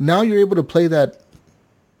 Now you're able to play that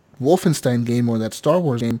Wolfenstein game or that Star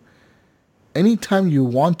Wars game anytime you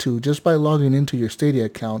want to, just by logging into your Stadia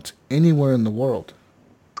account anywhere in the world.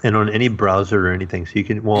 And on any browser or anything, so you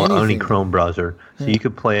can on any Anything. Chrome browser, so you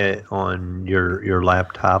could play it on your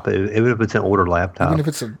laptop, even if it's an older laptop. Even if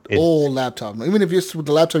it's an old laptop, even if it's the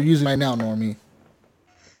laptop you're using right now, Normie.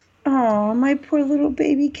 Oh, my poor little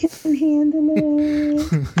baby can handle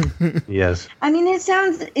it. Yes. I mean, it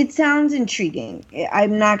sounds intriguing.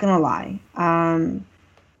 I'm not gonna lie.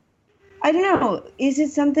 I don't know. Is it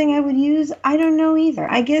something I would use? I don't know either.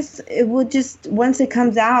 I guess it would just once it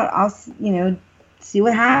comes out, I'll see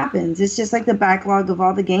what happens. It's just like the backlog of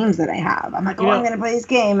all the games that I have. I'm like, I'm gonna play this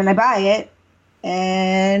game, and I buy it,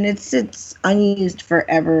 and it sits unused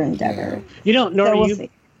forever and ever.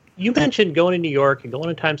 Normally you mentioned going to New York and going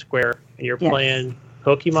to Times Square, and you're playing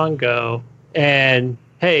Pokemon Go, and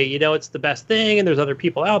hey, it's the best thing, and there's other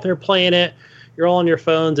people out there playing it. You're all on your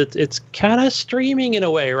phones. It's kind of streaming in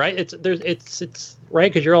a way, right? It's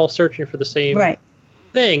right because you're all searching for the same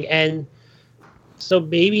thing, and so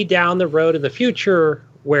maybe down the road in the future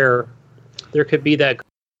where there could be that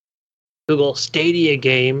Google Stadia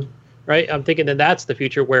game, right? I'm thinking that's the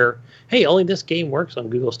future where, hey, only this game works on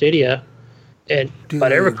Google Stadia,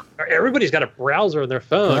 but everybody's got a browser on their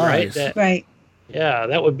phone, right? Right. Yeah,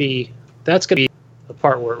 that's going to be the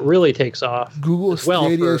part where it really takes off. Google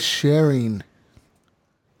Stadia sharing.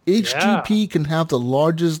 HGP can have the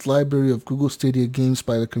largest library of Google Stadia games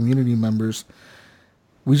by the community members.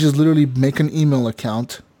 We just literally make an email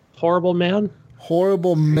account. Horrible men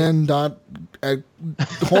gamers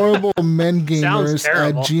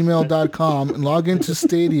at gmail.com and log into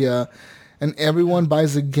Stadia, and everyone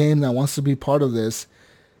buys a game that wants to be part of this.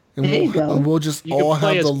 And we'll just all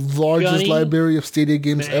have the largest library of Stadia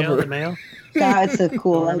games ever. That's a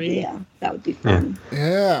cool idea. That would be fun.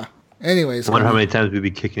 Yeah. Anyways. I wonder how many times we'd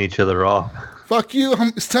be kicking each other off. Fuck you.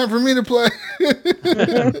 It's time for me to play.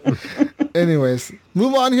 Anyways,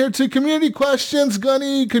 move on here to community questions.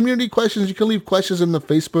 Gunny, community questions. You can leave questions in the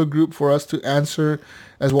Facebook group for us to answer,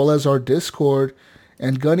 as well as our Discord.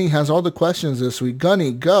 And Gunny has all the questions this week.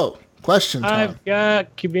 Gunny, go. Question time. I've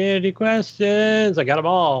got community questions. I got them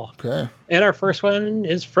all. Okay. And our first one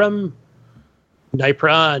is from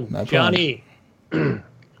Nipron. Johnny.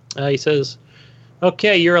 He says,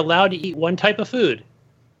 okay, you're allowed to eat one type of food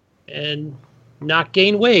and not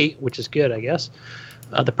gain weight, which is good, I guess.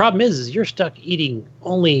 The problem is you're stuck eating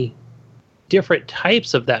only different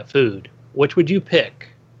types of that food. Which would you pick?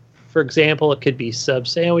 For example, it could be sub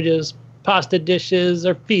sandwiches, pasta dishes,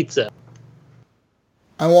 or pizza.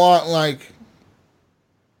 I want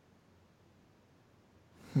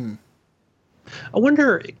I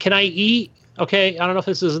wonder, can I eat? Okay, I don't know if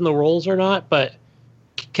this is in the rules or not, but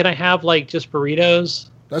can I have just burritos?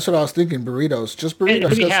 That's what I was thinking. Burritos, just burritos.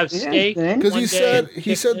 Could we have steak? Because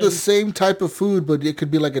he said the same type of food, but it could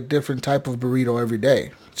be like a different type of burrito every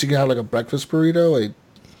day. So you can have like a breakfast burrito, a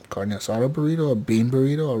carne asada burrito, a bean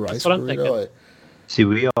burrito, a rice burrito. See,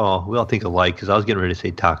 we all think alike because I was getting ready to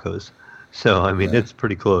say tacos. So I mean, it's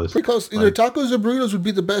pretty close. Pretty close. Either tacos or burritos would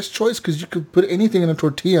be the best choice because you could put anything in a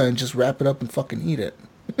tortilla and just wrap it up and fucking eat it.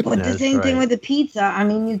 But the same thing with the pizza. I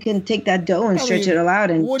mean, you can take that dough and stretch it out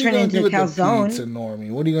and turn it into a calzone. Pizza, Normie?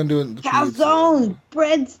 What are you going to do with the calzone,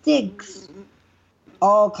 breadsticks,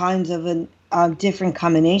 all kinds of different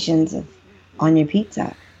combinations on your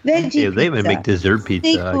pizza. Veggie they even make dessert pizza.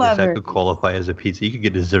 I guess that could qualify as a pizza. You could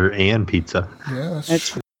get dessert and pizza. Yeah,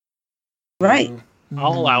 that's right.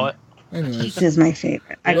 I'll allow it. Anyways. Pizza's my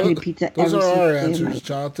favorite. I can eat pizza every Those are our answers,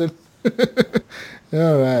 Jonathan.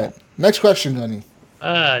 All right. Next question, Gunny.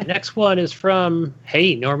 Next one is from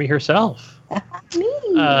Normie herself. Me.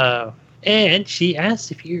 And she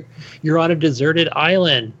asks if you're on a deserted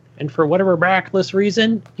island, and for whatever miraculous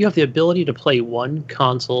reason, you have the ability to play one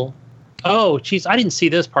console. Oh, geez, I didn't see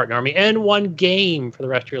this part, Normie. And one game for the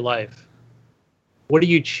rest of your life. What do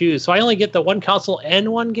you choose? So I only get the one console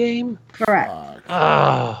and one game? Correct.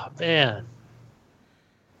 Oh, man.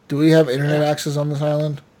 Do we have internet access on this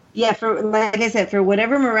island? Yeah, like I said, for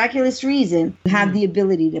whatever miraculous reason, you have the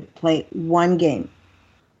ability to play one game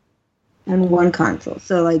and one console.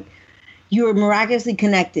 So, you're miraculously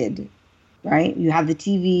connected, right? You have the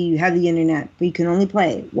TV, you have the internet, but you can only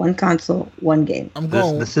play one console, one game.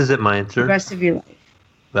 This isn't my answer. The rest of your life.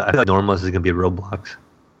 But I feel like Normal is going to be Roblox.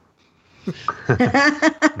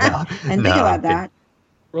 And think about that.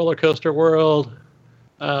 Roller Coaster World.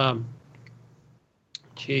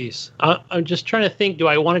 Jeez. I'm just trying to think. Do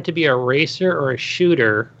I want it to be a racer or a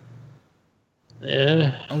shooter?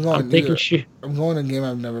 I'm thinking I'm going a game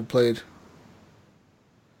I've never played.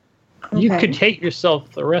 You could hate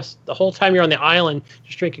yourself the whole time you're on the island,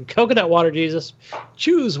 just drinking coconut water, Jesus.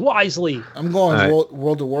 Choose wisely. I'm going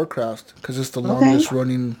World of Warcraft because it's the longest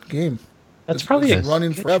running game. That's probably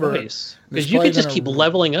running forever. Because you could just keep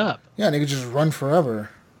leveling up. Yeah, and it could just run forever.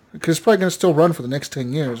 Because it's probably going to still run for the next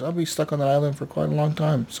 10 years. I'll be stuck on that island for quite a long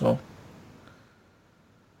time, so...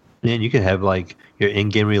 And you could have, like, your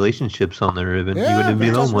in-game relationships on there, even. You wouldn't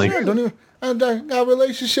be lonely. Sure. I got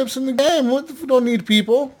relationships in the game. What if we don't need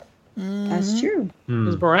people? That's true.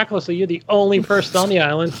 Because miraculously, you're the only person on the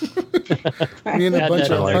island. Me and a bunch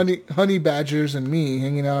of honey badgers and me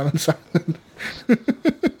hanging out on the island.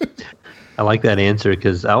 I like that answer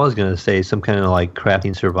because I was going to say some kind of like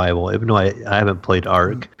crafting survival. Even though I haven't played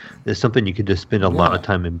Ark, it's something you could just spend a lot of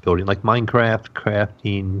time in building. Like Minecraft,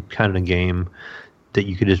 crafting kind of a game that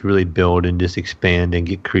you could just really build and just expand and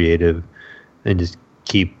get creative and just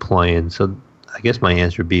keep playing. So I guess my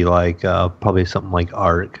answer would be like probably something like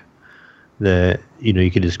Ark that, you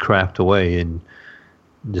could just craft away and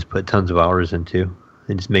just put tons of hours into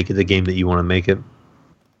and just make it the game that you want to make it.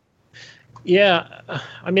 Yeah,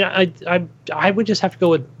 I mean, I would just have to go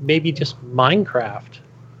with maybe just Minecraft,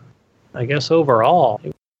 I guess, overall.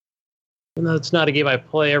 Even though it's not a game I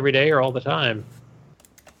play every day or all the time.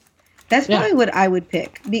 That's probably what I would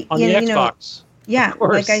pick. On the Xbox. Yeah,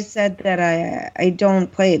 like I said that I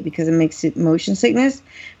don't play it because it makes it motion sickness.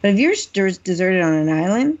 But if you're deserted on an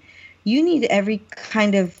island, you need every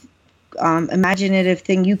kind of imaginative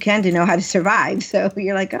thing you can to know how to survive. So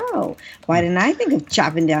you're like, oh, why didn't I think of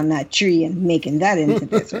chopping down that tree and making that into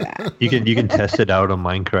this or that? You can test it out on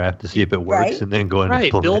Minecraft to see if it works, and then go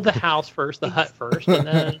ahead and build the house first, the hut first, and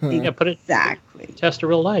then put it test to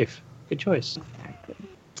real life. Good choice. Exactly.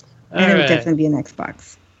 And it would definitely be an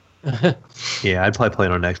Xbox. Yeah, I'd probably play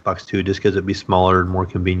it on an Xbox too, just because it'd be smaller and more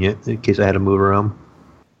convenient in case I had to move around.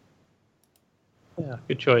 Yeah,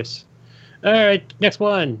 good choice. All right, next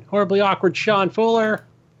one. Horribly awkward Sean Fuller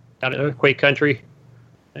out of Earthquake Country.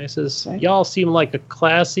 And he says, y'all seem like some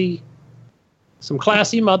classy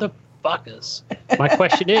motherfuckers. My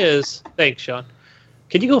question is, thanks, Sean.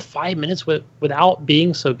 Can you go 5 minutes without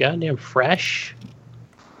being so goddamn fresh?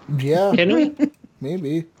 Yeah. Can we?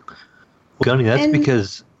 Maybe. Gunny, that's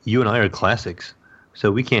because you and I are classics,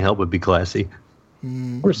 so we can't help but be classy.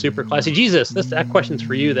 We're super classy. Jesus, that question's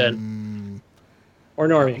for you then. Or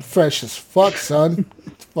Normie. Fresh as fuck, son.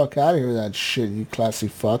 Get the fuck out of here with that shit, you classy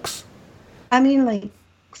fucks. I mean, like,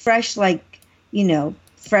 fresh, like,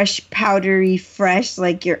 fresh, powdery, fresh,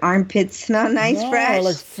 like your armpits smell nice, fresh.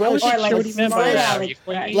 Like fresh. Or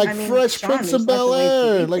like Fresh Prince of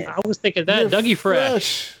Bel-Air. Like, I was thinking that, Dougie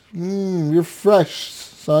Fresh. You're fresh,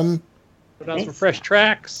 son. Put on some fresh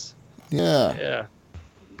tracks. Yeah.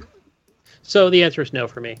 So the answer is no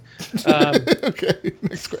for me. Okay,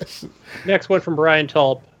 next question. Next one from Brian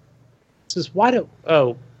Tulp. It says, what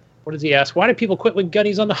does he ask? Why do people quit when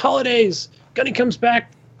Gunny's on the holidays? Gunny comes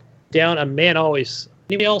back down, a man always.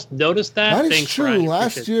 Anybody else notice that? That is true. Brian.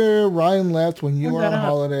 Last year, Ryan left when you were on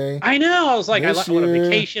holiday. I know. I was like, I went on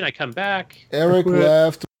vacation. I come back. Eric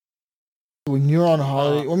left when you're on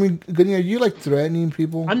holiday. I mean, Gunny, are you like threatening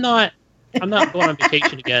people? I'm not going on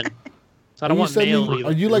vacation again. So I don't want mail either.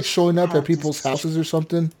 Are you like showing up at people's houses or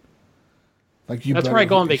something? Like That's where I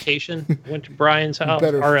go on vacation. Went to Brian's house. You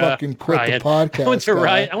better fucking quit Ryan. the podcast. I went to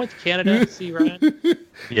Ryan. I went to Canada to see Ryan.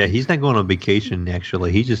 Yeah, he's not going on vacation.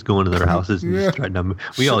 Actually, he's just going to their houses and just trying to.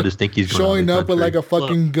 We all just think he's going showing up with like a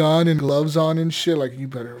fucking gun and gloves on and shit. Like, you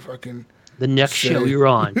better fucking. The next show you're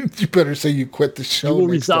on. You better say you quit the show. You will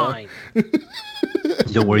resign.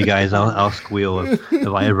 Don't worry, guys. I'll squeal if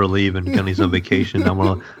I ever leave and Gunny's on vacation. I'm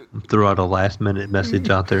gonna throw out a last-minute message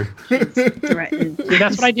out there.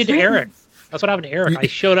 That's what I did to Eric. That's what happened to Eric. I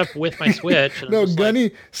showed up with my Switch. And no,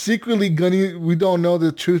 Gunny, secretly, Gunny, we don't know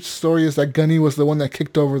the true story is that Gunny was the one that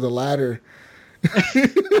kicked over the ladder.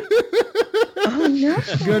 Oh, no.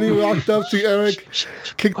 Gunny walked up to Eric,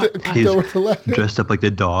 kicked over the ladder. Dressed up like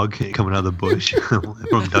the dog coming out of the bush from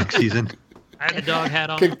duck season. I had the dog hat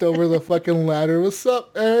on. Kicked over the fucking ladder. What's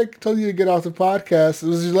up, Eric? Told you to get off the podcast. It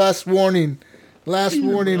was your last warning. Last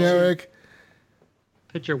warning, Eric.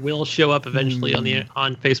 Picture will show up eventually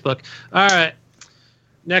on Facebook. All right.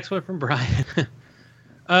 Next one from Brian.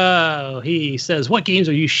 He says, "What games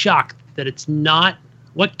are you shocked that it's not?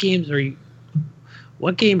 What game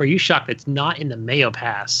are you shocked that's not in the Mayo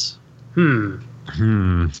Pass?" Oh,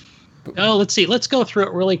 let's see. Let's go through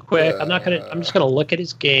it really quick. I'm just gonna look at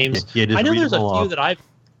his games. Yeah, I know there's a few that I've.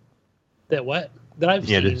 That what? that I've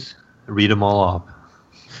Yeah, seen. just read them all off.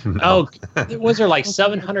 Oh, was there like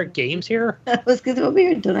 700 games here? That was good. We'll be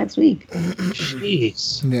here until next week.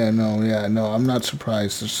 Jeez. Yeah, no, I'm not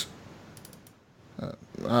surprised. There's,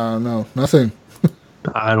 no, nothing.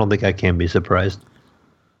 I don't think I can be surprised.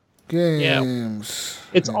 Games.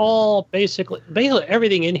 It's Yeah. all basically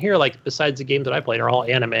everything in here, like besides the games that I played, are all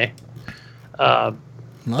anime. A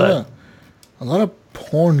lot of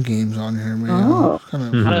porn games on here, man. Oh.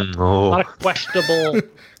 Kind of A lot of questionable.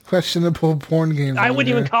 questionable porn games. I on wouldn't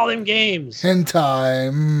even here. call them games.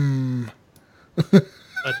 Hentai.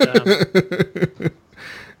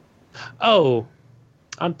 But,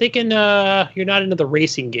 I'm thinking you're not into the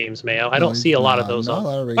racing games, Mayo. I don't see a lot of those not a on.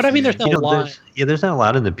 lot of But I mean, there's racing no lot. There's not a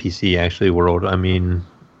lot in the PC actually world. I mean,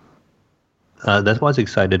 that's why I was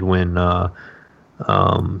excited when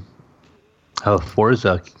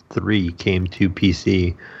Forza 3 came to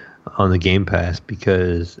PC on the Game Pass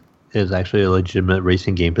because it was actually a legitimate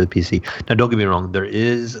racing game for the PC. Now, don't get me wrong, there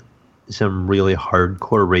is some really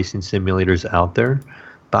hardcore racing simulators out there,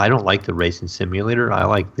 but I don't like the racing simulator. I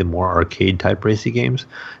like the more arcade type racing games.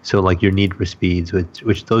 So like your Need for Speeds,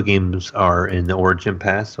 which those games are in the Origin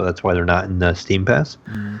Pass, so that's why they're not in the Steam Pass.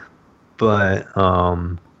 But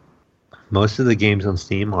most of the games on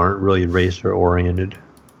Steam aren't really racer oriented.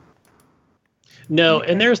 No,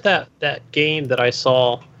 and there's that game that I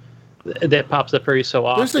saw that pops up very so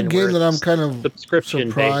often. There's a game where that I'm it's kind of subscription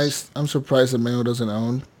surprised. based. I'm surprised that Mayo doesn't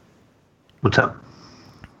own. What's up?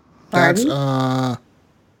 That's Pardon?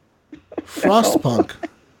 Frostpunk.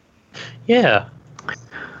 Yeah. Did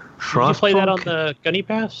you play that on Frostpunk? the Gunny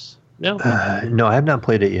Pass? No. No, I have not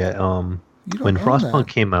played it yet. You don't When own Frostpunk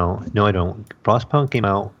that. came out, no, I don't. Frostpunk came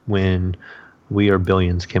out when We Are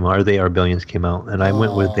Billions came out, or They Are Billions came out, and I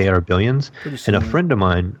went with They Are Billions. Pretty And a similar.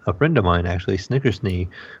 friend of mine, actually, Snickersnee,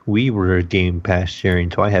 we were Game Pass sharing,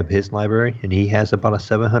 so I have his library, and he has about a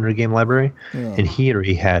 700 game library, Yeah. and he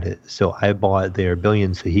already had it. So I bought They Are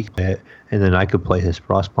Billions so he could play it, and then I could play his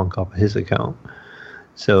Frostpunk off of his account.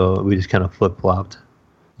 So we just kind of flip flopped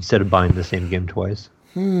instead of buying the same game twice.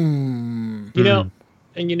 You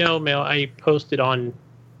know, Mel, I posted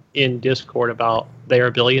in Discord about They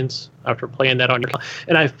Are Billions after playing that on your,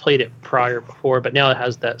 and I've played it before, but now it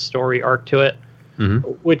has that story arc to it,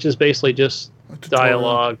 which is basically just tutorial.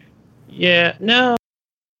 dialogue. Yeah, no,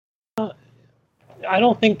 I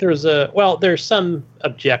don't think there's there's some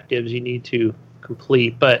objectives you need to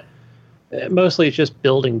complete, but mostly it's just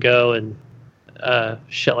build and go and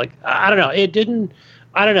shit. Like, I don't know.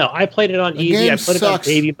 I don't know. I played it on The easy. game I put it on sucks,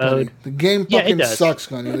 baby Gunny. mode. The game Yeah, it fucking does. sucks,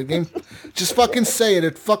 Gunny. The game, just fucking say it.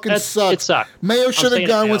 It fucking It sucks. sucked. Mayo should have saying it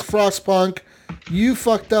gone now. with Frostpunk. You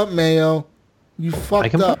fucked up, Mayo. You I fucked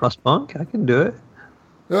can play up. Frostpunk. I can do it.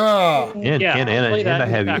 Ah. And Yeah, and play that I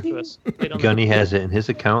and have back you. to us. Play it on Gunny the- has it in his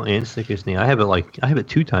account and Snickersnee. I have it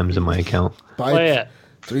 2 times in my account. Play it.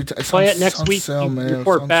 3 times. Play it next week. Sale, You man. It's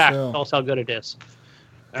report on back. sale. Tell us how good it is.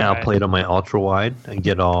 And I'll play it on my ultra wide and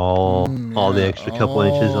get all the extra couple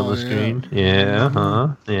inches on the yeah. screen.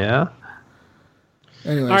 Yeah, yeah.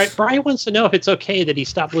 Anyways. All right, Brian wants to know if it's okay that he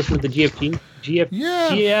stopped listening to the Yeah,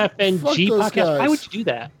 fuck GFNG those podcast. Why guys. would you do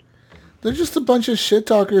that? They're just a bunch of shit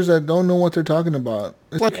talkers that don't know what they're talking about.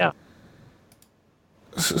 It's like, Yeah.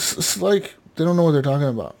 it's like they don't know what they're talking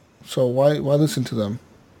about. So why listen to them?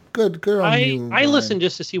 Good on you. I Brian. listen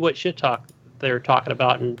just to see what shit talk they're talking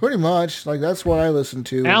about. And Pretty much, like that's what I listen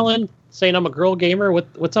to. Alan saying I'm a girl gamer.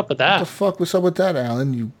 What's up with What the that? fuck? What's up with that,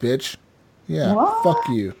 Alan? You bitch. Yeah, What? fuck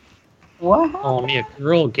you. What? Oh, me a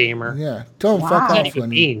girl gamer. Yeah, don't Wow. fuck What does that off, even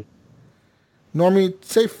Lenny. mean? Normie,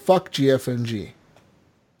 say fuck GFNG.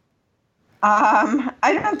 I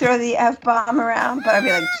don't throw the F bomb around, but I'd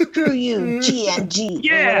be like, screw you, GNG, or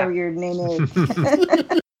Yeah. whatever your name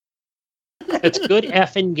is. It's good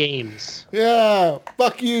effing games. Yeah,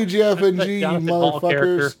 fuck you, GFNG, you Jonathan Hall motherfuckers.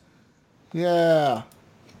 character. Yeah,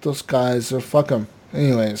 those guys are fuck them.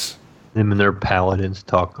 Anyways, Them and their paladins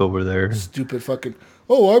talk over there. stupid fucking.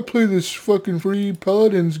 Oh, I play this fucking free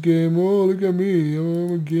Paladins game. Oh, look at me. Oh,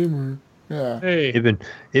 I'm a gamer. Yeah. Hey,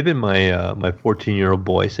 Even my my 14-year-old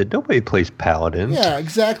boy said nobody plays paladins. Yeah,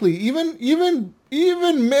 exactly. Even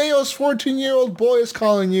Mayo's 14-year-old boy is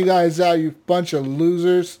calling you guys out, you bunch of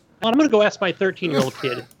losers. I'm gonna go ask my 13-year-old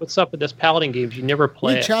kid what's up with this paladin games you never We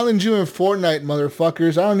play. challenge you in Fortnite,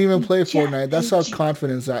 motherfuckers. I don't even play Fortnite. That's how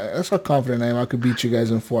confident I am. I could beat you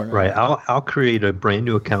guys in Fortnite. Right, I'll create a brand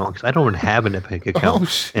new account because I don't have an Epic account,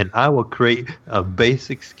 shit. and I will create a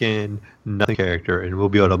basic skin, nothing character, and we'll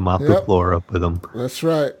be able to mop the Yep. floor up with them. That's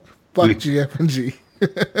right. Fuck We- GFNG.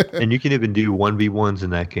 And you can even do 1v1s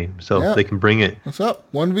in that game, so Yep. they can bring it. What's up?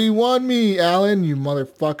 1v1 me, Alan, you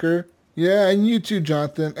motherfucker. Yeah, and you too,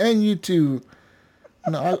 Jonathan. And you too,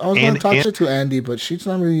 No, I was going to talk shit to Andy, but she's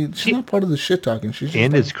not really. She's not part of the shit talking. She's just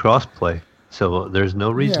and like, it's crossplay, so there's no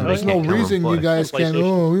reason. there's no reason you guys can't.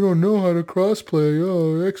 Oh, we don't know how to crossplay.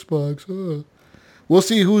 Oh, Xbox. Oh. We'll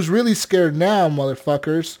see who's really scared now,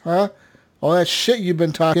 motherfuckers. Huh? All that shit you've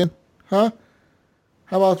been talking. Huh?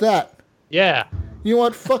 How about that? Yeah. You know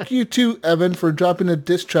what? Fuck you too, Evan, for dropping a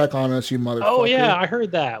diss track on us, you motherfucker. Oh yeah, I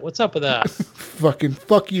heard that. What's up with that? Fucking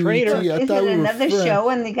fuck you, Traitor. E.T. I Is thought it we were another friends. show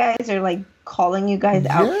and the guys are like calling you guys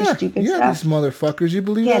out for stupid these stuff? motherfuckers. You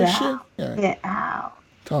believe Get that out. shit? Yeah. Get out.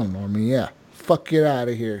 Tell them, Normie. Yeah. Fuck, get out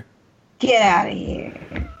of here. Get out of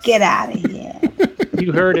here. Get out of here.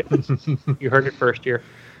 You heard it. You heard it first here.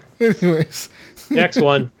 Anyways. Next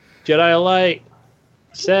one. Jedi Light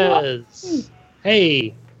says,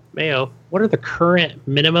 "Hey, Mayo, what are the current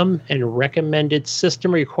minimum and recommended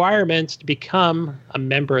system requirements to become a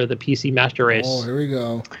member of the PC Master Race?" Oh, here we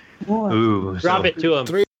go. Ooh, Drop it to him.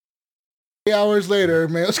 3 hours later,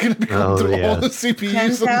 Mayo's going to be going through all the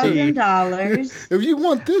CPUs. $10,000. If you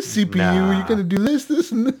want this CPU, you're going to do this,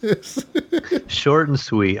 this, and this. Short and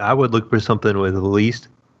sweet. I would look for something with at least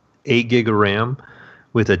 8 gig of RAM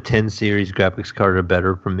with a 10 series graphics card or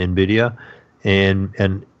better from NVIDIA and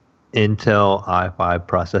an Intel i5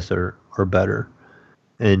 processor or better.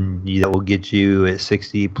 And that will get you at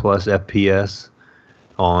 60 plus FPS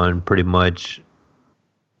on pretty much,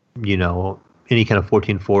 any kind of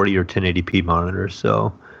 1440 or 1080p monitor.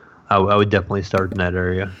 So I would definitely start in that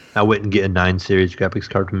area. I wouldn't get a 9 series graphics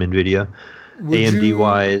card from NVIDIA. AMD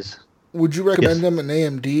wise. Would you recommend them an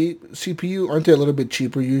AMD CPU? Aren't they a little bit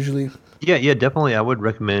cheaper usually? Yeah, definitely. I would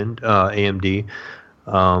recommend AMD.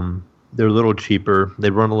 They're a little cheaper. They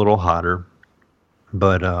run a little hotter,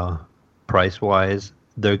 but price-wise,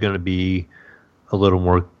 they're going to be a little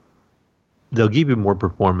more. They'll give you more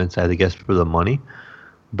performance, I guess, for the money.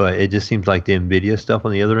 But it just seems like the NVIDIA stuff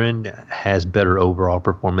on the other end has better overall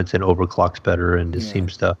performance and overclocks better, and just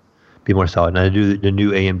seems to be more solid. Now, the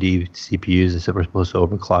new AMD CPUs and stuff are supposed to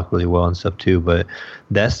overclock really well and stuff too, but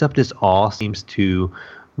that stuff just all seems to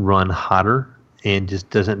run hotter and just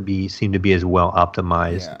doesn't seem to be as well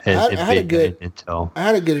optimized as NVIDIA and Intel. I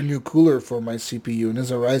had to get a new cooler for my CPU, and it's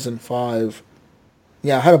a Ryzen 5.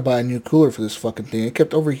 Yeah, I had to buy a new cooler for this fucking thing. It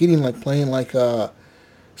kept overheating, like playing like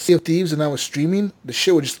Sea of Thieves, and I was streaming. The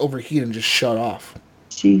shit would just overheat and just shut off.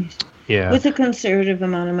 Jeez. Yeah. With a conservative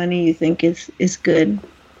amount of money, you think is good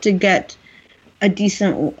to get a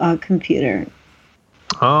decent computer?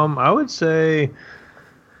 I would say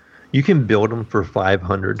you can build them for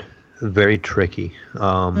 $500. Very tricky.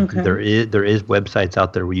 There is websites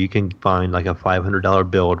out there where you can find like a $500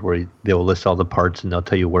 build where they'll list all the parts and they'll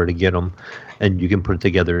tell you where to get them, and you can put it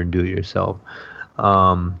together and do it yourself.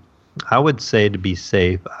 I would say, to be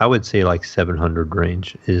safe, I would say like 700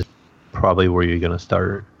 range is probably where you're going to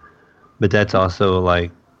start. But that's also like,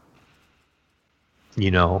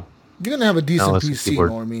 you're going to have a decent PC,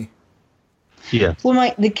 Normie. Yeah.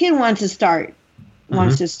 Well, the kid wants to start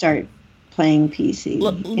playing PC.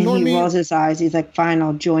 And he rolls his eyes. He's like, fine,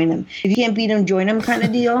 I'll join him. If you can't beat him, join him kind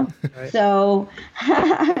of deal. Right. So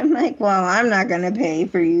I'm like, well, I'm not going to pay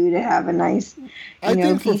for you to have a nice, I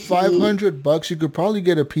think PC. for $500, you could probably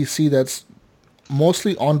get a PC that's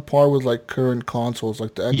mostly on par with like current consoles,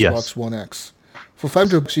 like the Xbox One X. For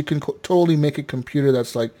 $500, you can totally make a computer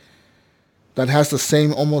that's like, that has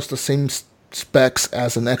almost the same specs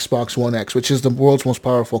as an Xbox One X, which is the world's most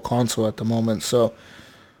powerful console at the moment. So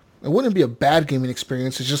it wouldn't be a bad gaming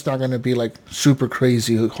experience. It's just not going to be like super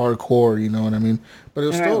crazy hardcore, you know what I mean? But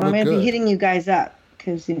it'll still look good. I'm going to be hitting you guys up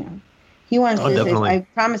because, he wants to. Definitely. I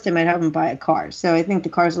promised him I'd have him buy a car. So I think the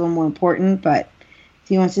car's a little more important. But if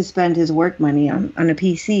he wants to spend his work money on a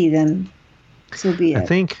PC, then so be it. I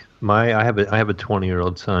think I have a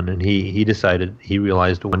 20-year-old son, and he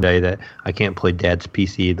realized one day that I can't play Dad's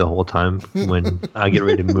PC the whole time when I get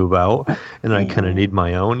ready to move out, and I kind of need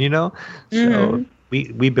my own, So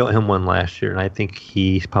we built him one last year, and I think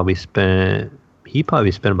he probably spent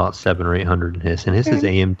about $700 or $800 in his, and his is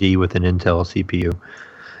AMD with an Intel CPU,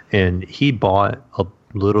 and he bought a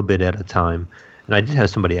little bit at a time. And I did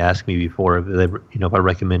have somebody ask me before if I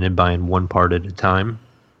recommended buying one part at a time.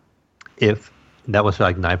 If that was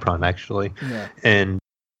like Nipron actually, and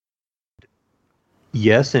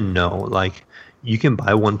yes and no. Like you can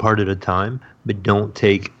buy one part at a time, but don't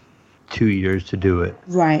take 2 years to do it.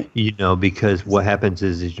 Right. Because what happens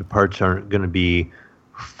is your parts aren't going to be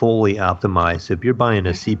fully optimized. So if you're buying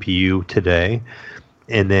a CPU today,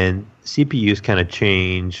 and then CPUs kind of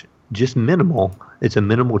change just minimal. It's a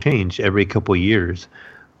minimal change every couple of years.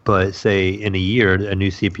 But say in a year, a new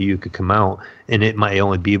CPU could come out, and it might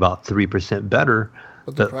only be about 3% better.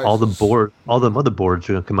 all the motherboards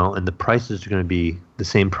are going to come out, and the prices are going to be the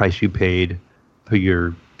same price you paid for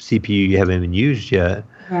your CPU you haven't even used yet.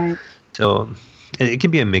 Right. So it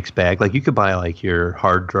can be a mixed bag. Like you could buy like your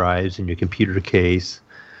hard drives and your computer case,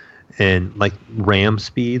 and like RAM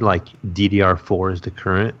speed, like DDR4 is the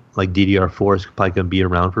current. Like DDR4 is probably going to be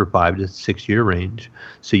around for 5 to 6 year range.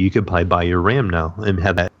 So you could probably buy your RAM now and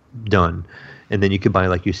have that done. And then you could buy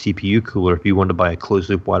like your CPU cooler. If you want to buy a closed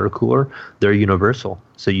loop water cooler, they're universal.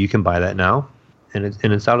 So you can buy that now, and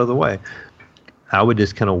it's out of the way. I would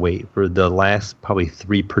just kind of wait for the last probably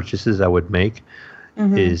 3 purchases I would make.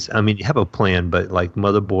 Is, I mean, you have a plan, but like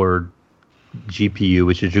motherboard, GPU,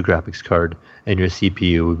 which is your graphics card, and your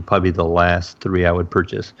CPU would probably be the last 3 I would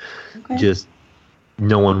purchase. Okay. Just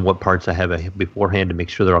knowing what parts I have beforehand to make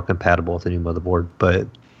sure they're all compatible with the new motherboard. But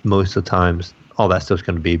most of the times, all that stuff's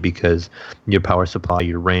going to be because your power supply,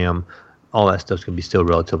 your RAM, all that stuff's going to be still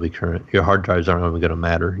relatively current. Your hard drives aren't even going to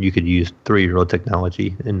matter. You could use 3-year-old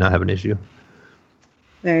technology and not have an issue.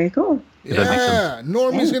 Very cool. Yeah,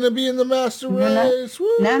 Normie's going to be in the master race. Woo!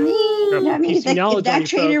 Not me. Not me. PC knowledge If that on you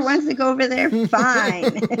trader folks. wants to go over there, fine.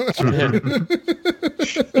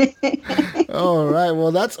 All right,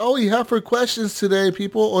 well, that's all we have for questions today,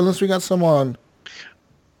 people, unless we got some on.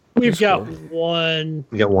 We've got Discord. one.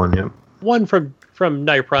 You got one, yeah. One from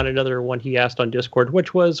Nipron, another one he asked on Discord,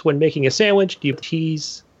 which was when making a sandwich, do you put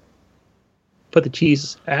the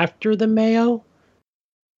cheese after the mayo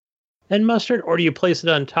and mustard, or do you place it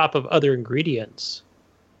on top of other ingredients?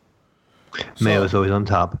 Mayo is always on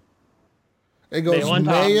top. It goes Mayo on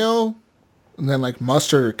top. mayo, and then like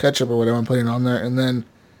mustard or ketchup or whatever I'm putting on there, and then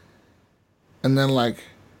like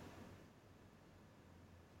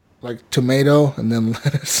tomato, and then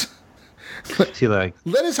lettuce. See, like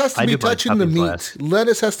Lettuce has to I be do my touching the toppings meat. last.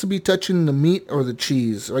 Lettuce has to be touching the meat or the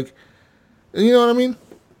cheese. Like, you know what I mean?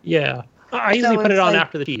 Yeah. I usually put it's it on like-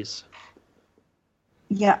 after the cheese.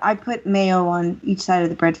 Yeah, I put mayo on each side of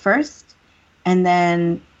the bread first, and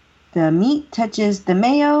then the meat touches the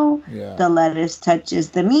mayo, Yeah. the lettuce touches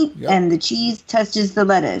the meat, Yep. and the cheese touches the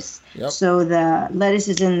lettuce. Yep. So the lettuce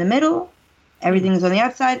is in the middle, everything is on the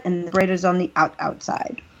outside, and the bread is on the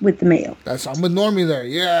outside with the mayo. I'm with Normie there.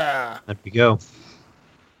 Yeah. there you go.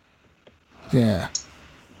 Yeah.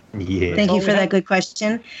 Yeah. Thank all you we for have. that good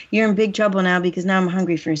question. You're in big trouble now because now I'm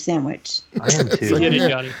hungry for a sandwich. I am too. Get it, Yeah.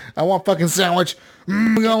 Johnny. I want fucking sandwich.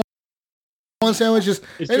 I want sandwiches.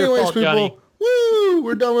 It's your Anyways, fault, people. Johnny. Woo!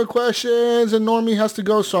 We're done with questions, and Normie has to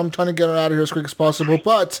go, so I'm trying to get her out of here as quick as possible.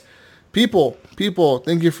 But people,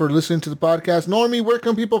 thank you for listening to the podcast. Normie, where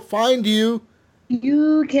can people find you?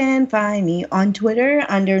 You can find me on Twitter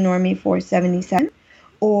under Normie477,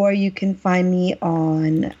 or you can find me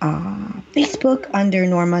on Facebook under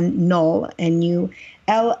Norma Null, Null.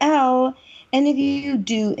 And if you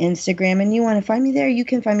do Instagram and you want to find me there, you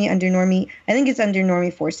can find me under Normie. I think it's under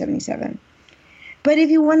Normie477. But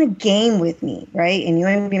if you want to game with me, right, and you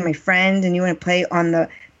want to be my friend and you want to play on the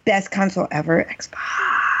best console ever,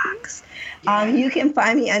 Xbox, you can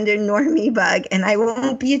find me under Normie Bug, and I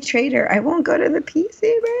won't be a traitor. I won't go to the PC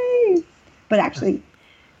race. But actually,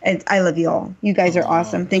 I love you all. You guys are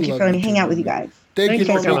awesome. Thank you for letting me hang out with you guys. Thank you,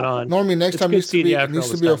 Thanks for coming Normie. on. Normie, next It's time good needs to seeing be you it after needs all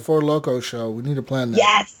to this be a time. Four Loco show. We need to plan that.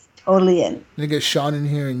 Yes, totally in. We need to get Sean in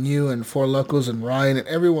here, and you, and Four Locos, and Ryan, and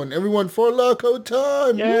everyone. Four Loco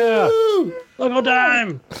time. Yeah. Woo! Logo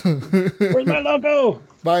time! Where's my logo?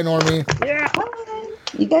 Bye, Normie. Yeah. Bye.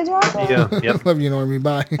 You guys are awesome. Yeah. Yep. Love you, Normie.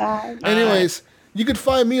 Bye. Bye. Anyways, you can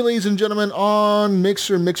find me, ladies and gentlemen, on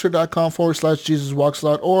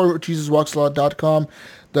mixer.com/JesusWalkslot or JesusWalkslot.com.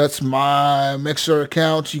 That's my Mixer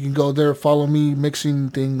account. You can go there, follow me, mixing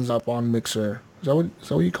things up on Mixer. Is that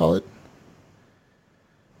what you call it?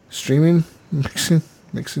 Streaming?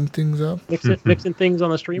 Mixing things up? Mixing things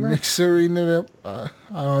on the streamer. Mixering it up. I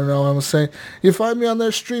don't know what I'm saying. You find me on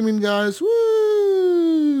there streaming, guys.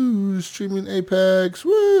 Woo! Streaming Apex.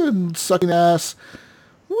 Woo! And sucking ass.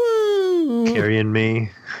 Woo! Carrying me.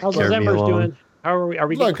 How's those Carry me embers along. doing? How are we? Are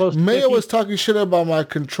we getting Look, close to Mayo 50? was talking shit about my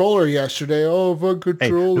controller yesterday. Oh, the Hey,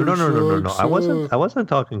 controller. no. sucks. I wasn't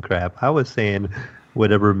talking crap. I was saying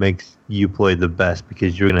whatever makes you play the best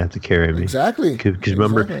because you're gonna have to carry me. Exactly. Because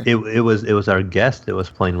remember, Exactly. it was our guest that was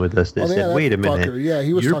playing with us that Oh, yeah, said, that "Wait a minute, fucker. Yeah,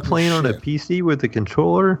 he was you're talking playing on a shit. PC with a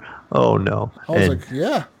controller? Oh no!" I was And- like,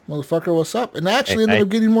 yeah, motherfucker, what's up? And I actually Hey, ended I- up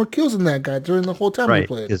getting more kills than that guy during the whole time we Right,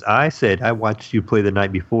 played. because I said I watched you play the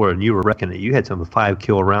night before, and you were wrecking it. You had some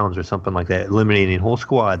 5-kill rounds or something like that, eliminating whole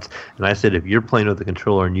squads. And I said, if you're playing with the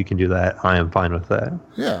controller and you can do that, I am fine with that.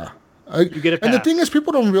 Yeah. You get a And the pass. thing is,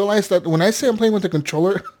 people don't realize that when I say I'm playing with the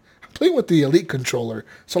controller, I'm playing with the Elite controller.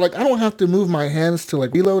 So, like, I don't have to move my hands to,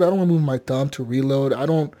 like, reload. I don't want to move my thumb to reload. I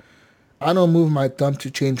don't I don't move my thumb to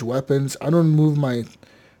change weapons. I don't move my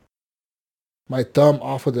thumb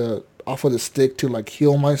off of the stick to like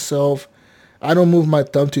heal myself. I don't move my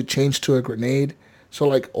thumb to change to a grenade. So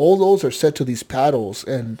like all those are set to these paddles,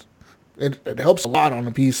 and it helps a lot on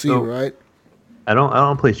a PC, right? I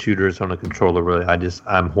don't play shooters on a controller really.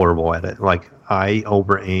 I'm horrible at it. Like I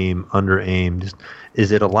over aim, under aim.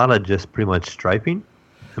 Is it a lot of just pretty much striping?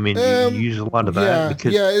 I mean, you use a lot of that.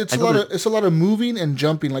 It's a lot of moving and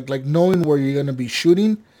jumping, like knowing where you're gonna be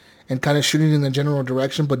shooting, and kind of shooting in the general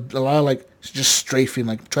direction, but a lot of like just strafing,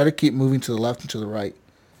 like try to keep moving to the left and to the right.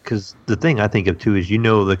 Because the thing I think of too is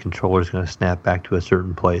the controller is going to snap back to a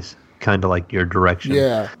certain place, kind of like your direction.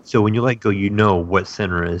 Yeah. So when you let go, you know what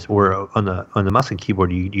center is. Or on the mouse and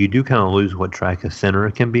keyboard, you do kind of lose what track of center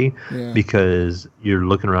it can be because you're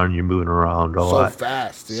looking around and you're moving around a lot. So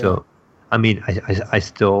fast. Yeah. So, I mean, I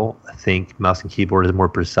still think mouse and keyboard is more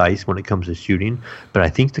precise when it comes to shooting, but I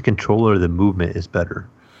think the controller, the movement is better,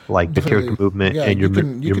 like the character movement and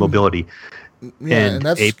your mobility. Yeah, and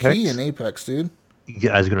that's Apex, key in Apex, dude.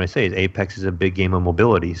 I was going to say, Apex is a big game of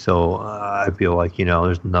mobility, so I feel like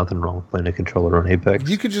there's nothing wrong with playing a controller on Apex.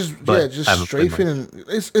 You could just strafe in, and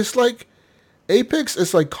it's like Apex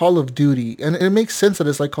is like Call of Duty, and it makes sense that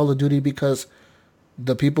it's like Call of Duty because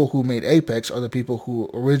the people who made Apex are the people who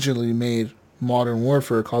originally made Modern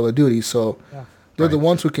Warfare, Call of Duty. So they're the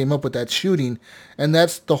ones who came up with that shooting, and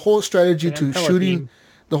that's the whole strategy to shooting.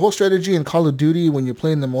 The whole strategy in Call of Duty when you're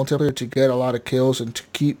playing the multiplayer to get a lot of kills and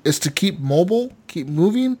to keep mobile, keep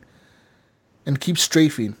moving, and keep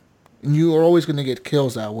strafing. And you are always going to get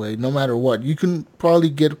kills that way, no matter what. You can probably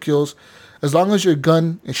get kills as long as your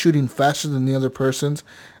gun is shooting faster than the other person's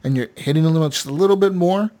and you're hitting them just a little bit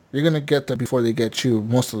more, you're going to get them before they get you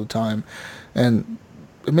most of the time. And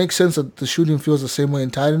it makes sense that the shooting feels the same way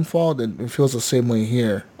in Titanfall, then it feels the same way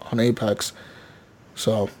here on Apex.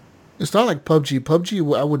 So it's not like PUBG.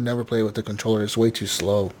 PUBG, I would never play with the controller. It's way too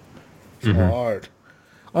slow. It's hard.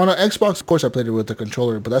 On an Xbox, of course, I played it with the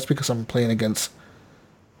controller, but that's because I'm playing against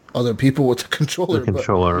other people with the controller.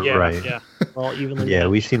 Right. Yeah. Well,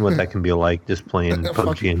 we've seen what that can be like, just playing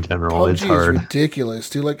PUBG in general. PUBG it's hard. Is ridiculous,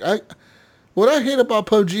 dude. Like, what I hate about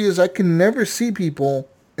PUBG is I can never see people,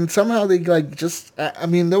 and somehow they, like, just... I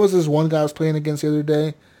mean, there was this one guy I was playing against the other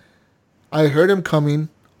day. I heard him coming.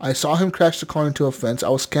 I saw him crash the car into a fence. I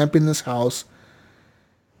was camping this house.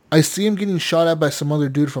 I see him getting shot at by some other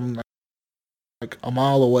dude from like a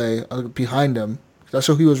mile away behind him. That's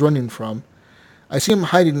who he was running from. I see him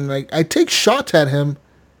hiding, and I take shots at him,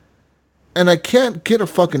 and I can't get a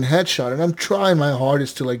fucking headshot. And I'm trying my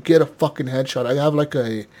hardest to like get a fucking headshot. I have like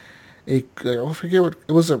I forget what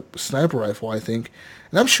it was, a sniper rifle, I think.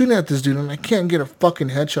 And I'm shooting at this dude, and I can't get a fucking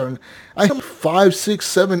headshot. And I hit him 5, 6,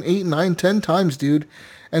 7, 8, 9, 10 times, dude.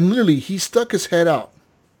 And literally, he stuck his head out.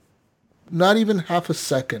 Not even half a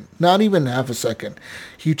second.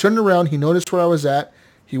 He turned around. He noticed where I was at.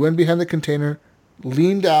 He went behind the container,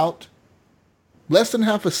 leaned out. Less than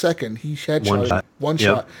half a second, he headshot. One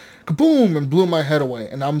shot. Kaboom! And blew my head away.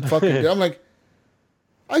 And I'm fucking... I'm like,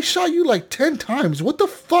 I shot you like 10 times. What the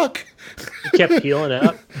fuck? He kept healing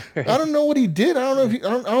up. I don't know what he did. I don't know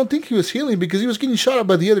if I don't think he was healing because he was getting shot at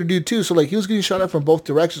by the other dude too. So like he was getting shot at from both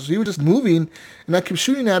directions. So he was just moving, and I kept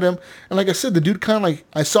shooting at him. And like I said, the dude kind of like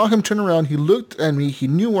I saw him turn around. He looked at me. He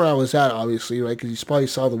knew where I was at, obviously, right? Because he probably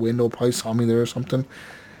saw the window, probably saw me there or something.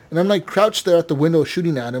 And I'm like crouched there at the window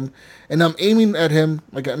shooting at him, and I'm aiming at him,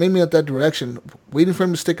 like I'm aiming at that direction, waiting for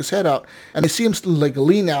him to stick his head out. And I see him like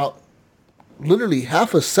lean out. Literally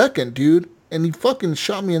half a second, dude, and he fucking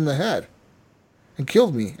shot me in the head and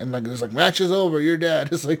killed me. And like, it's like, match is over, you're dead.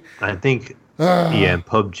 It's like, I think, in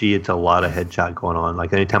PUBG, it's a lot of headshot going on.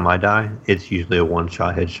 Like anytime I die, it's usually a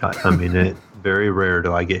one-shot headshot. I mean, very rare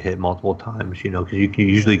do I get hit multiple times, because you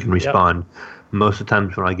usually can respawn. Yep. Most of the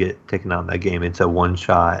times when I get taken out in that game, it's a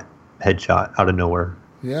one-shot headshot out of nowhere.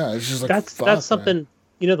 Yeah, it's just like that's something.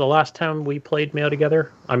 Man. The last time we played Mail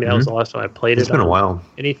together. I mean, that was the last time I played it. It's been a while.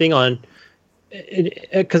 Anything on.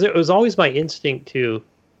 Because it was always my instinct to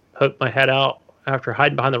poke my head out after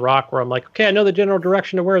hiding behind the rock where I'm like, okay, I know the general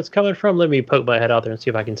direction of where it's coming from. Let me poke my head out there and see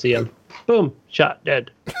if I can see him. Boom, shot, dead.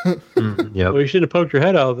 Yep. Well, you should have poked your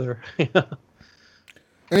head out there. And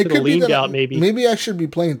it could leaned out, maybe. Maybe I should be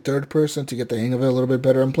playing third person to get the hang of it a little bit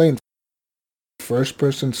better. I'm playing first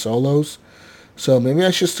person solos. So maybe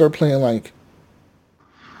I should start playing like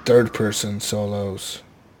third person solos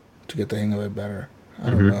to get the hang of it better.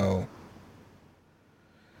 I don't know.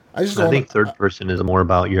 I think third person is more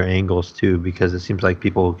about your angles too, because it seems like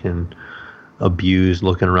people can abuse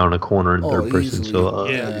looking around a corner in third person.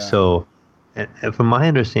 Easily. So And from my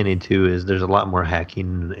understanding too, is there's a lot more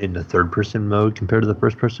hacking in the third-person mode compared to the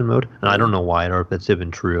first-person mode, and I don't know why or if that's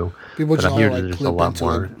even true. People but just I hear like there's a clip lot into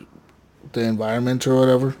more. the environment or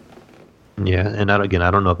whatever. Yeah, and I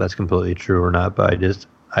don't know if that's completely true or not, but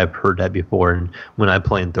I've heard that before, and when I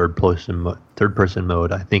play in third-person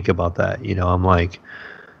mode, I think about that. You know, I'm like,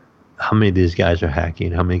 how many of these guys are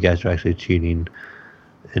hacking? How many guys are actually cheating,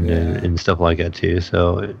 and stuff like that too.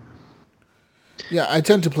 So. Yeah, I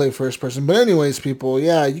tend to play first person. But anyways, people,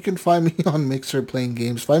 yeah, you can find me on Mixer playing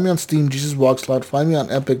games. Find me on Steam, Jesus Walks Loud. Find me on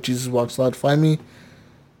Epic, Jesus Walks Loud. Find me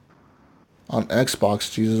on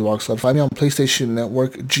Xbox, Jesus Walks Loud. Find me on PlayStation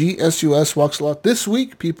Network, GSUS Walks Loud. This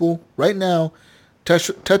week, people, right now,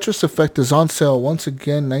 Tetris Effect is on sale once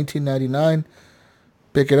again, $19.99.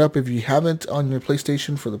 Pick it up if you haven't on your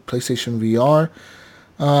PlayStation for the PlayStation VR.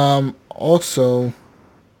 Also, what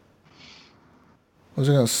was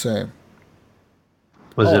I going to say?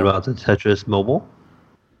 Was it about the Tetris Mobile?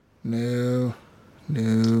 No.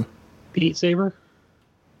 Beat Saber?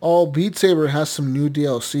 Oh, Beat Saber has some new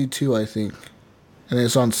DLC too, I think. And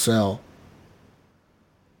it's on sale.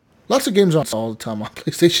 Lots of games are on sale all the time on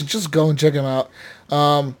PlayStation. Just go and check them out.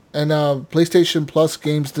 And PlayStation Plus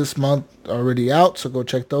games this month are already out, so go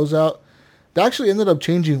check those out. They actually ended up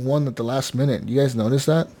changing one at the last minute. You guys notice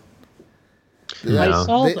that?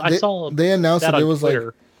 No. I saw they announced that it was Twitter.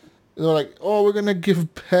 like, they're like, oh, we're gonna give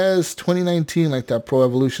PES 2019 like that Pro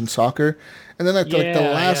Evolution Soccer, and then at the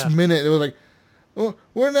last minute, it was like, oh,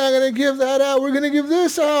 we're not gonna give that out. We're gonna give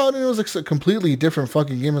this out, and it was like a completely different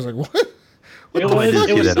fucking game. I was like, what? It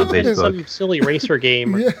was some silly racer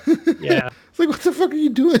game. Yeah. It's like, what the fuck are you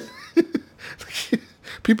doing?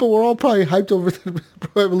 People were all probably hyped over the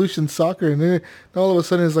Pro Evolution Soccer, and then all of a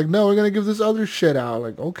sudden it's like, no, we're gonna give this other shit out.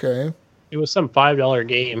 Like, okay. It was some $5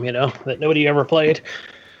 game, that nobody ever played.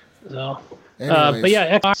 So, but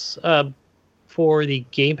yeah, Xbox for the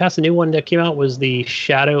Game Pass, the new one that came out was the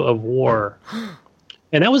Shadow of War,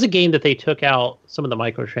 and that was a game that they took out some of the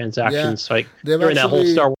microtransactions, like during that whole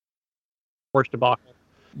Star Wars debacle.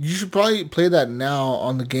 You should probably play that now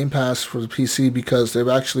on the Game Pass for the PC because they've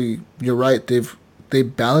actually, you're right, they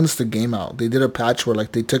balanced the game out. They did a patch where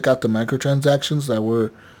like they took out the microtransactions that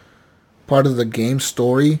were part of the game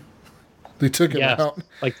story. They took it out.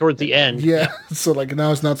 Like towards the end. Yeah. So like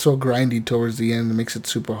now it's not so grindy towards the end. It makes it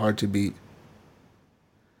super hard to beat.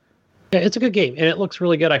 Yeah, it's a good game, and it looks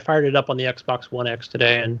really good. I fired it up on the Xbox One X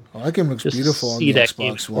today, and that game looks beautiful on the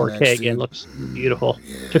Xbox One X. 4K again, looks beautiful.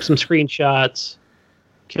 Yeah. Took some screenshots,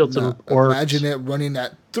 killed some orcs. Imagine it running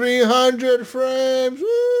at 300 frames.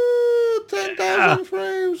 Woo! 10,000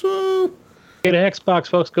 frames. Woo! Get an Xbox,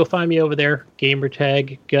 folks. Go find me over there.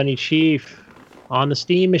 Gamertag Gunny Chief. On the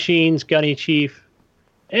Steam machines, Gunny Chief.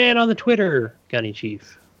 And on the Twitter, Gunny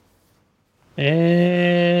Chief.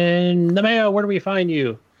 And the Mayo, where do we find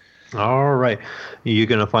you? All right. You're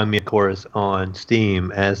going to find me, of course, on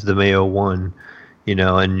Steam as the Mayo 1,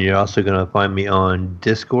 and you're also going to find me on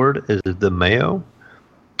Discord as the Mayo.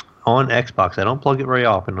 On Xbox, I don't plug it very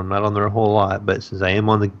often. I'm not on there a whole lot, but since I am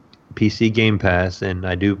on the PC Game Pass and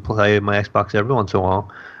I do play my Xbox every once in a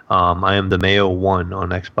while, I am the Mayo 1 on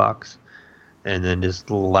Xbox. And then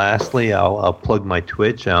just lastly, I'll plug my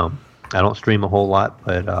Twitch. I don't stream a whole lot,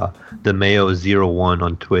 but the Mayo 01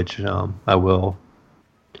 on Twitch, I will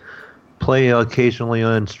play occasionally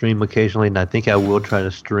and stream occasionally, and I think I will try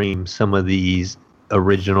to stream some of these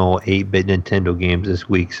original 8-bit Nintendo games this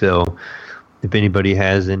week. So if anybody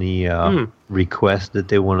has any requests that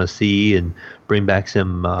they want to see and bring back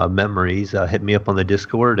some memories, hit me up on the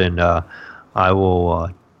Discord, and I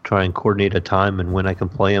will try and coordinate a time and when I can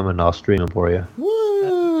play them, and I'll stream them for you.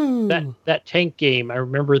 Woo! That tank game, I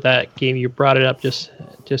remember that game. You brought it up, just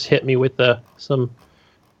hit me with some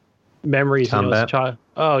memories. Combat.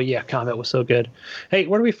 Oh yeah, Combat was so good. Hey,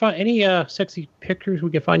 where do we find any sexy pictures? We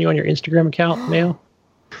can find you on your Instagram account, Mail.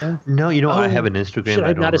 No, I have an Instagram. Should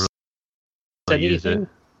I not have said use anything?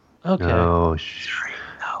 it. Okay.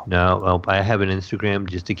 No. Well, I have an Instagram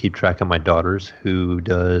just to keep track of my daughters, who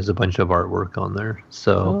does a bunch of artwork on there.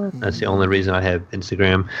 So that's the only reason I have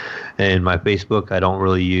Instagram. And my Facebook I don't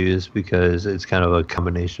really use because it's kind of a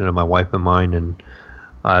combination of my wife and mine, and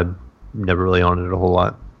I'm never really on it a whole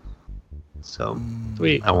lot. So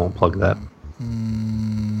Sweet. I won't plug that.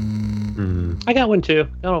 I got one too.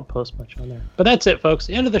 I don't post much on there. But that's it, folks.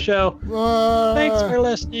 End of the show. Thanks for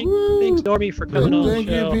listening. Thanks, Normie, for coming on the show. Thank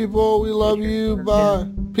you, people. We love you. Bye.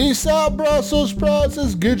 Peace out, Brussels sprouts,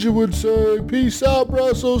 as Gidget would say. Peace out,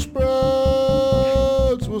 Brussels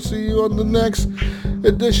sprouts. We'll see you on the next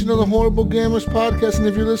edition of the Horrible Gamers podcast. And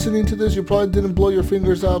if you're listening to this, you probably didn't blow your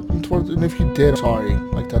fingers up. And if you did, sorry.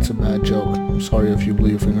 Like, that's a bad joke. I'm sorry if you blew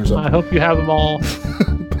your fingers up. I hope you have them all.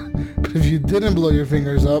 But if you didn't blow your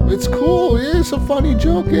fingers up, it's cool. It's a funny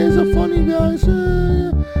joke. It's a funny, guys.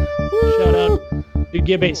 Shout out to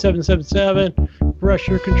Gib8777. Brush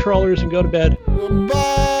your controllers and go to bed.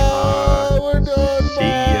 Bye.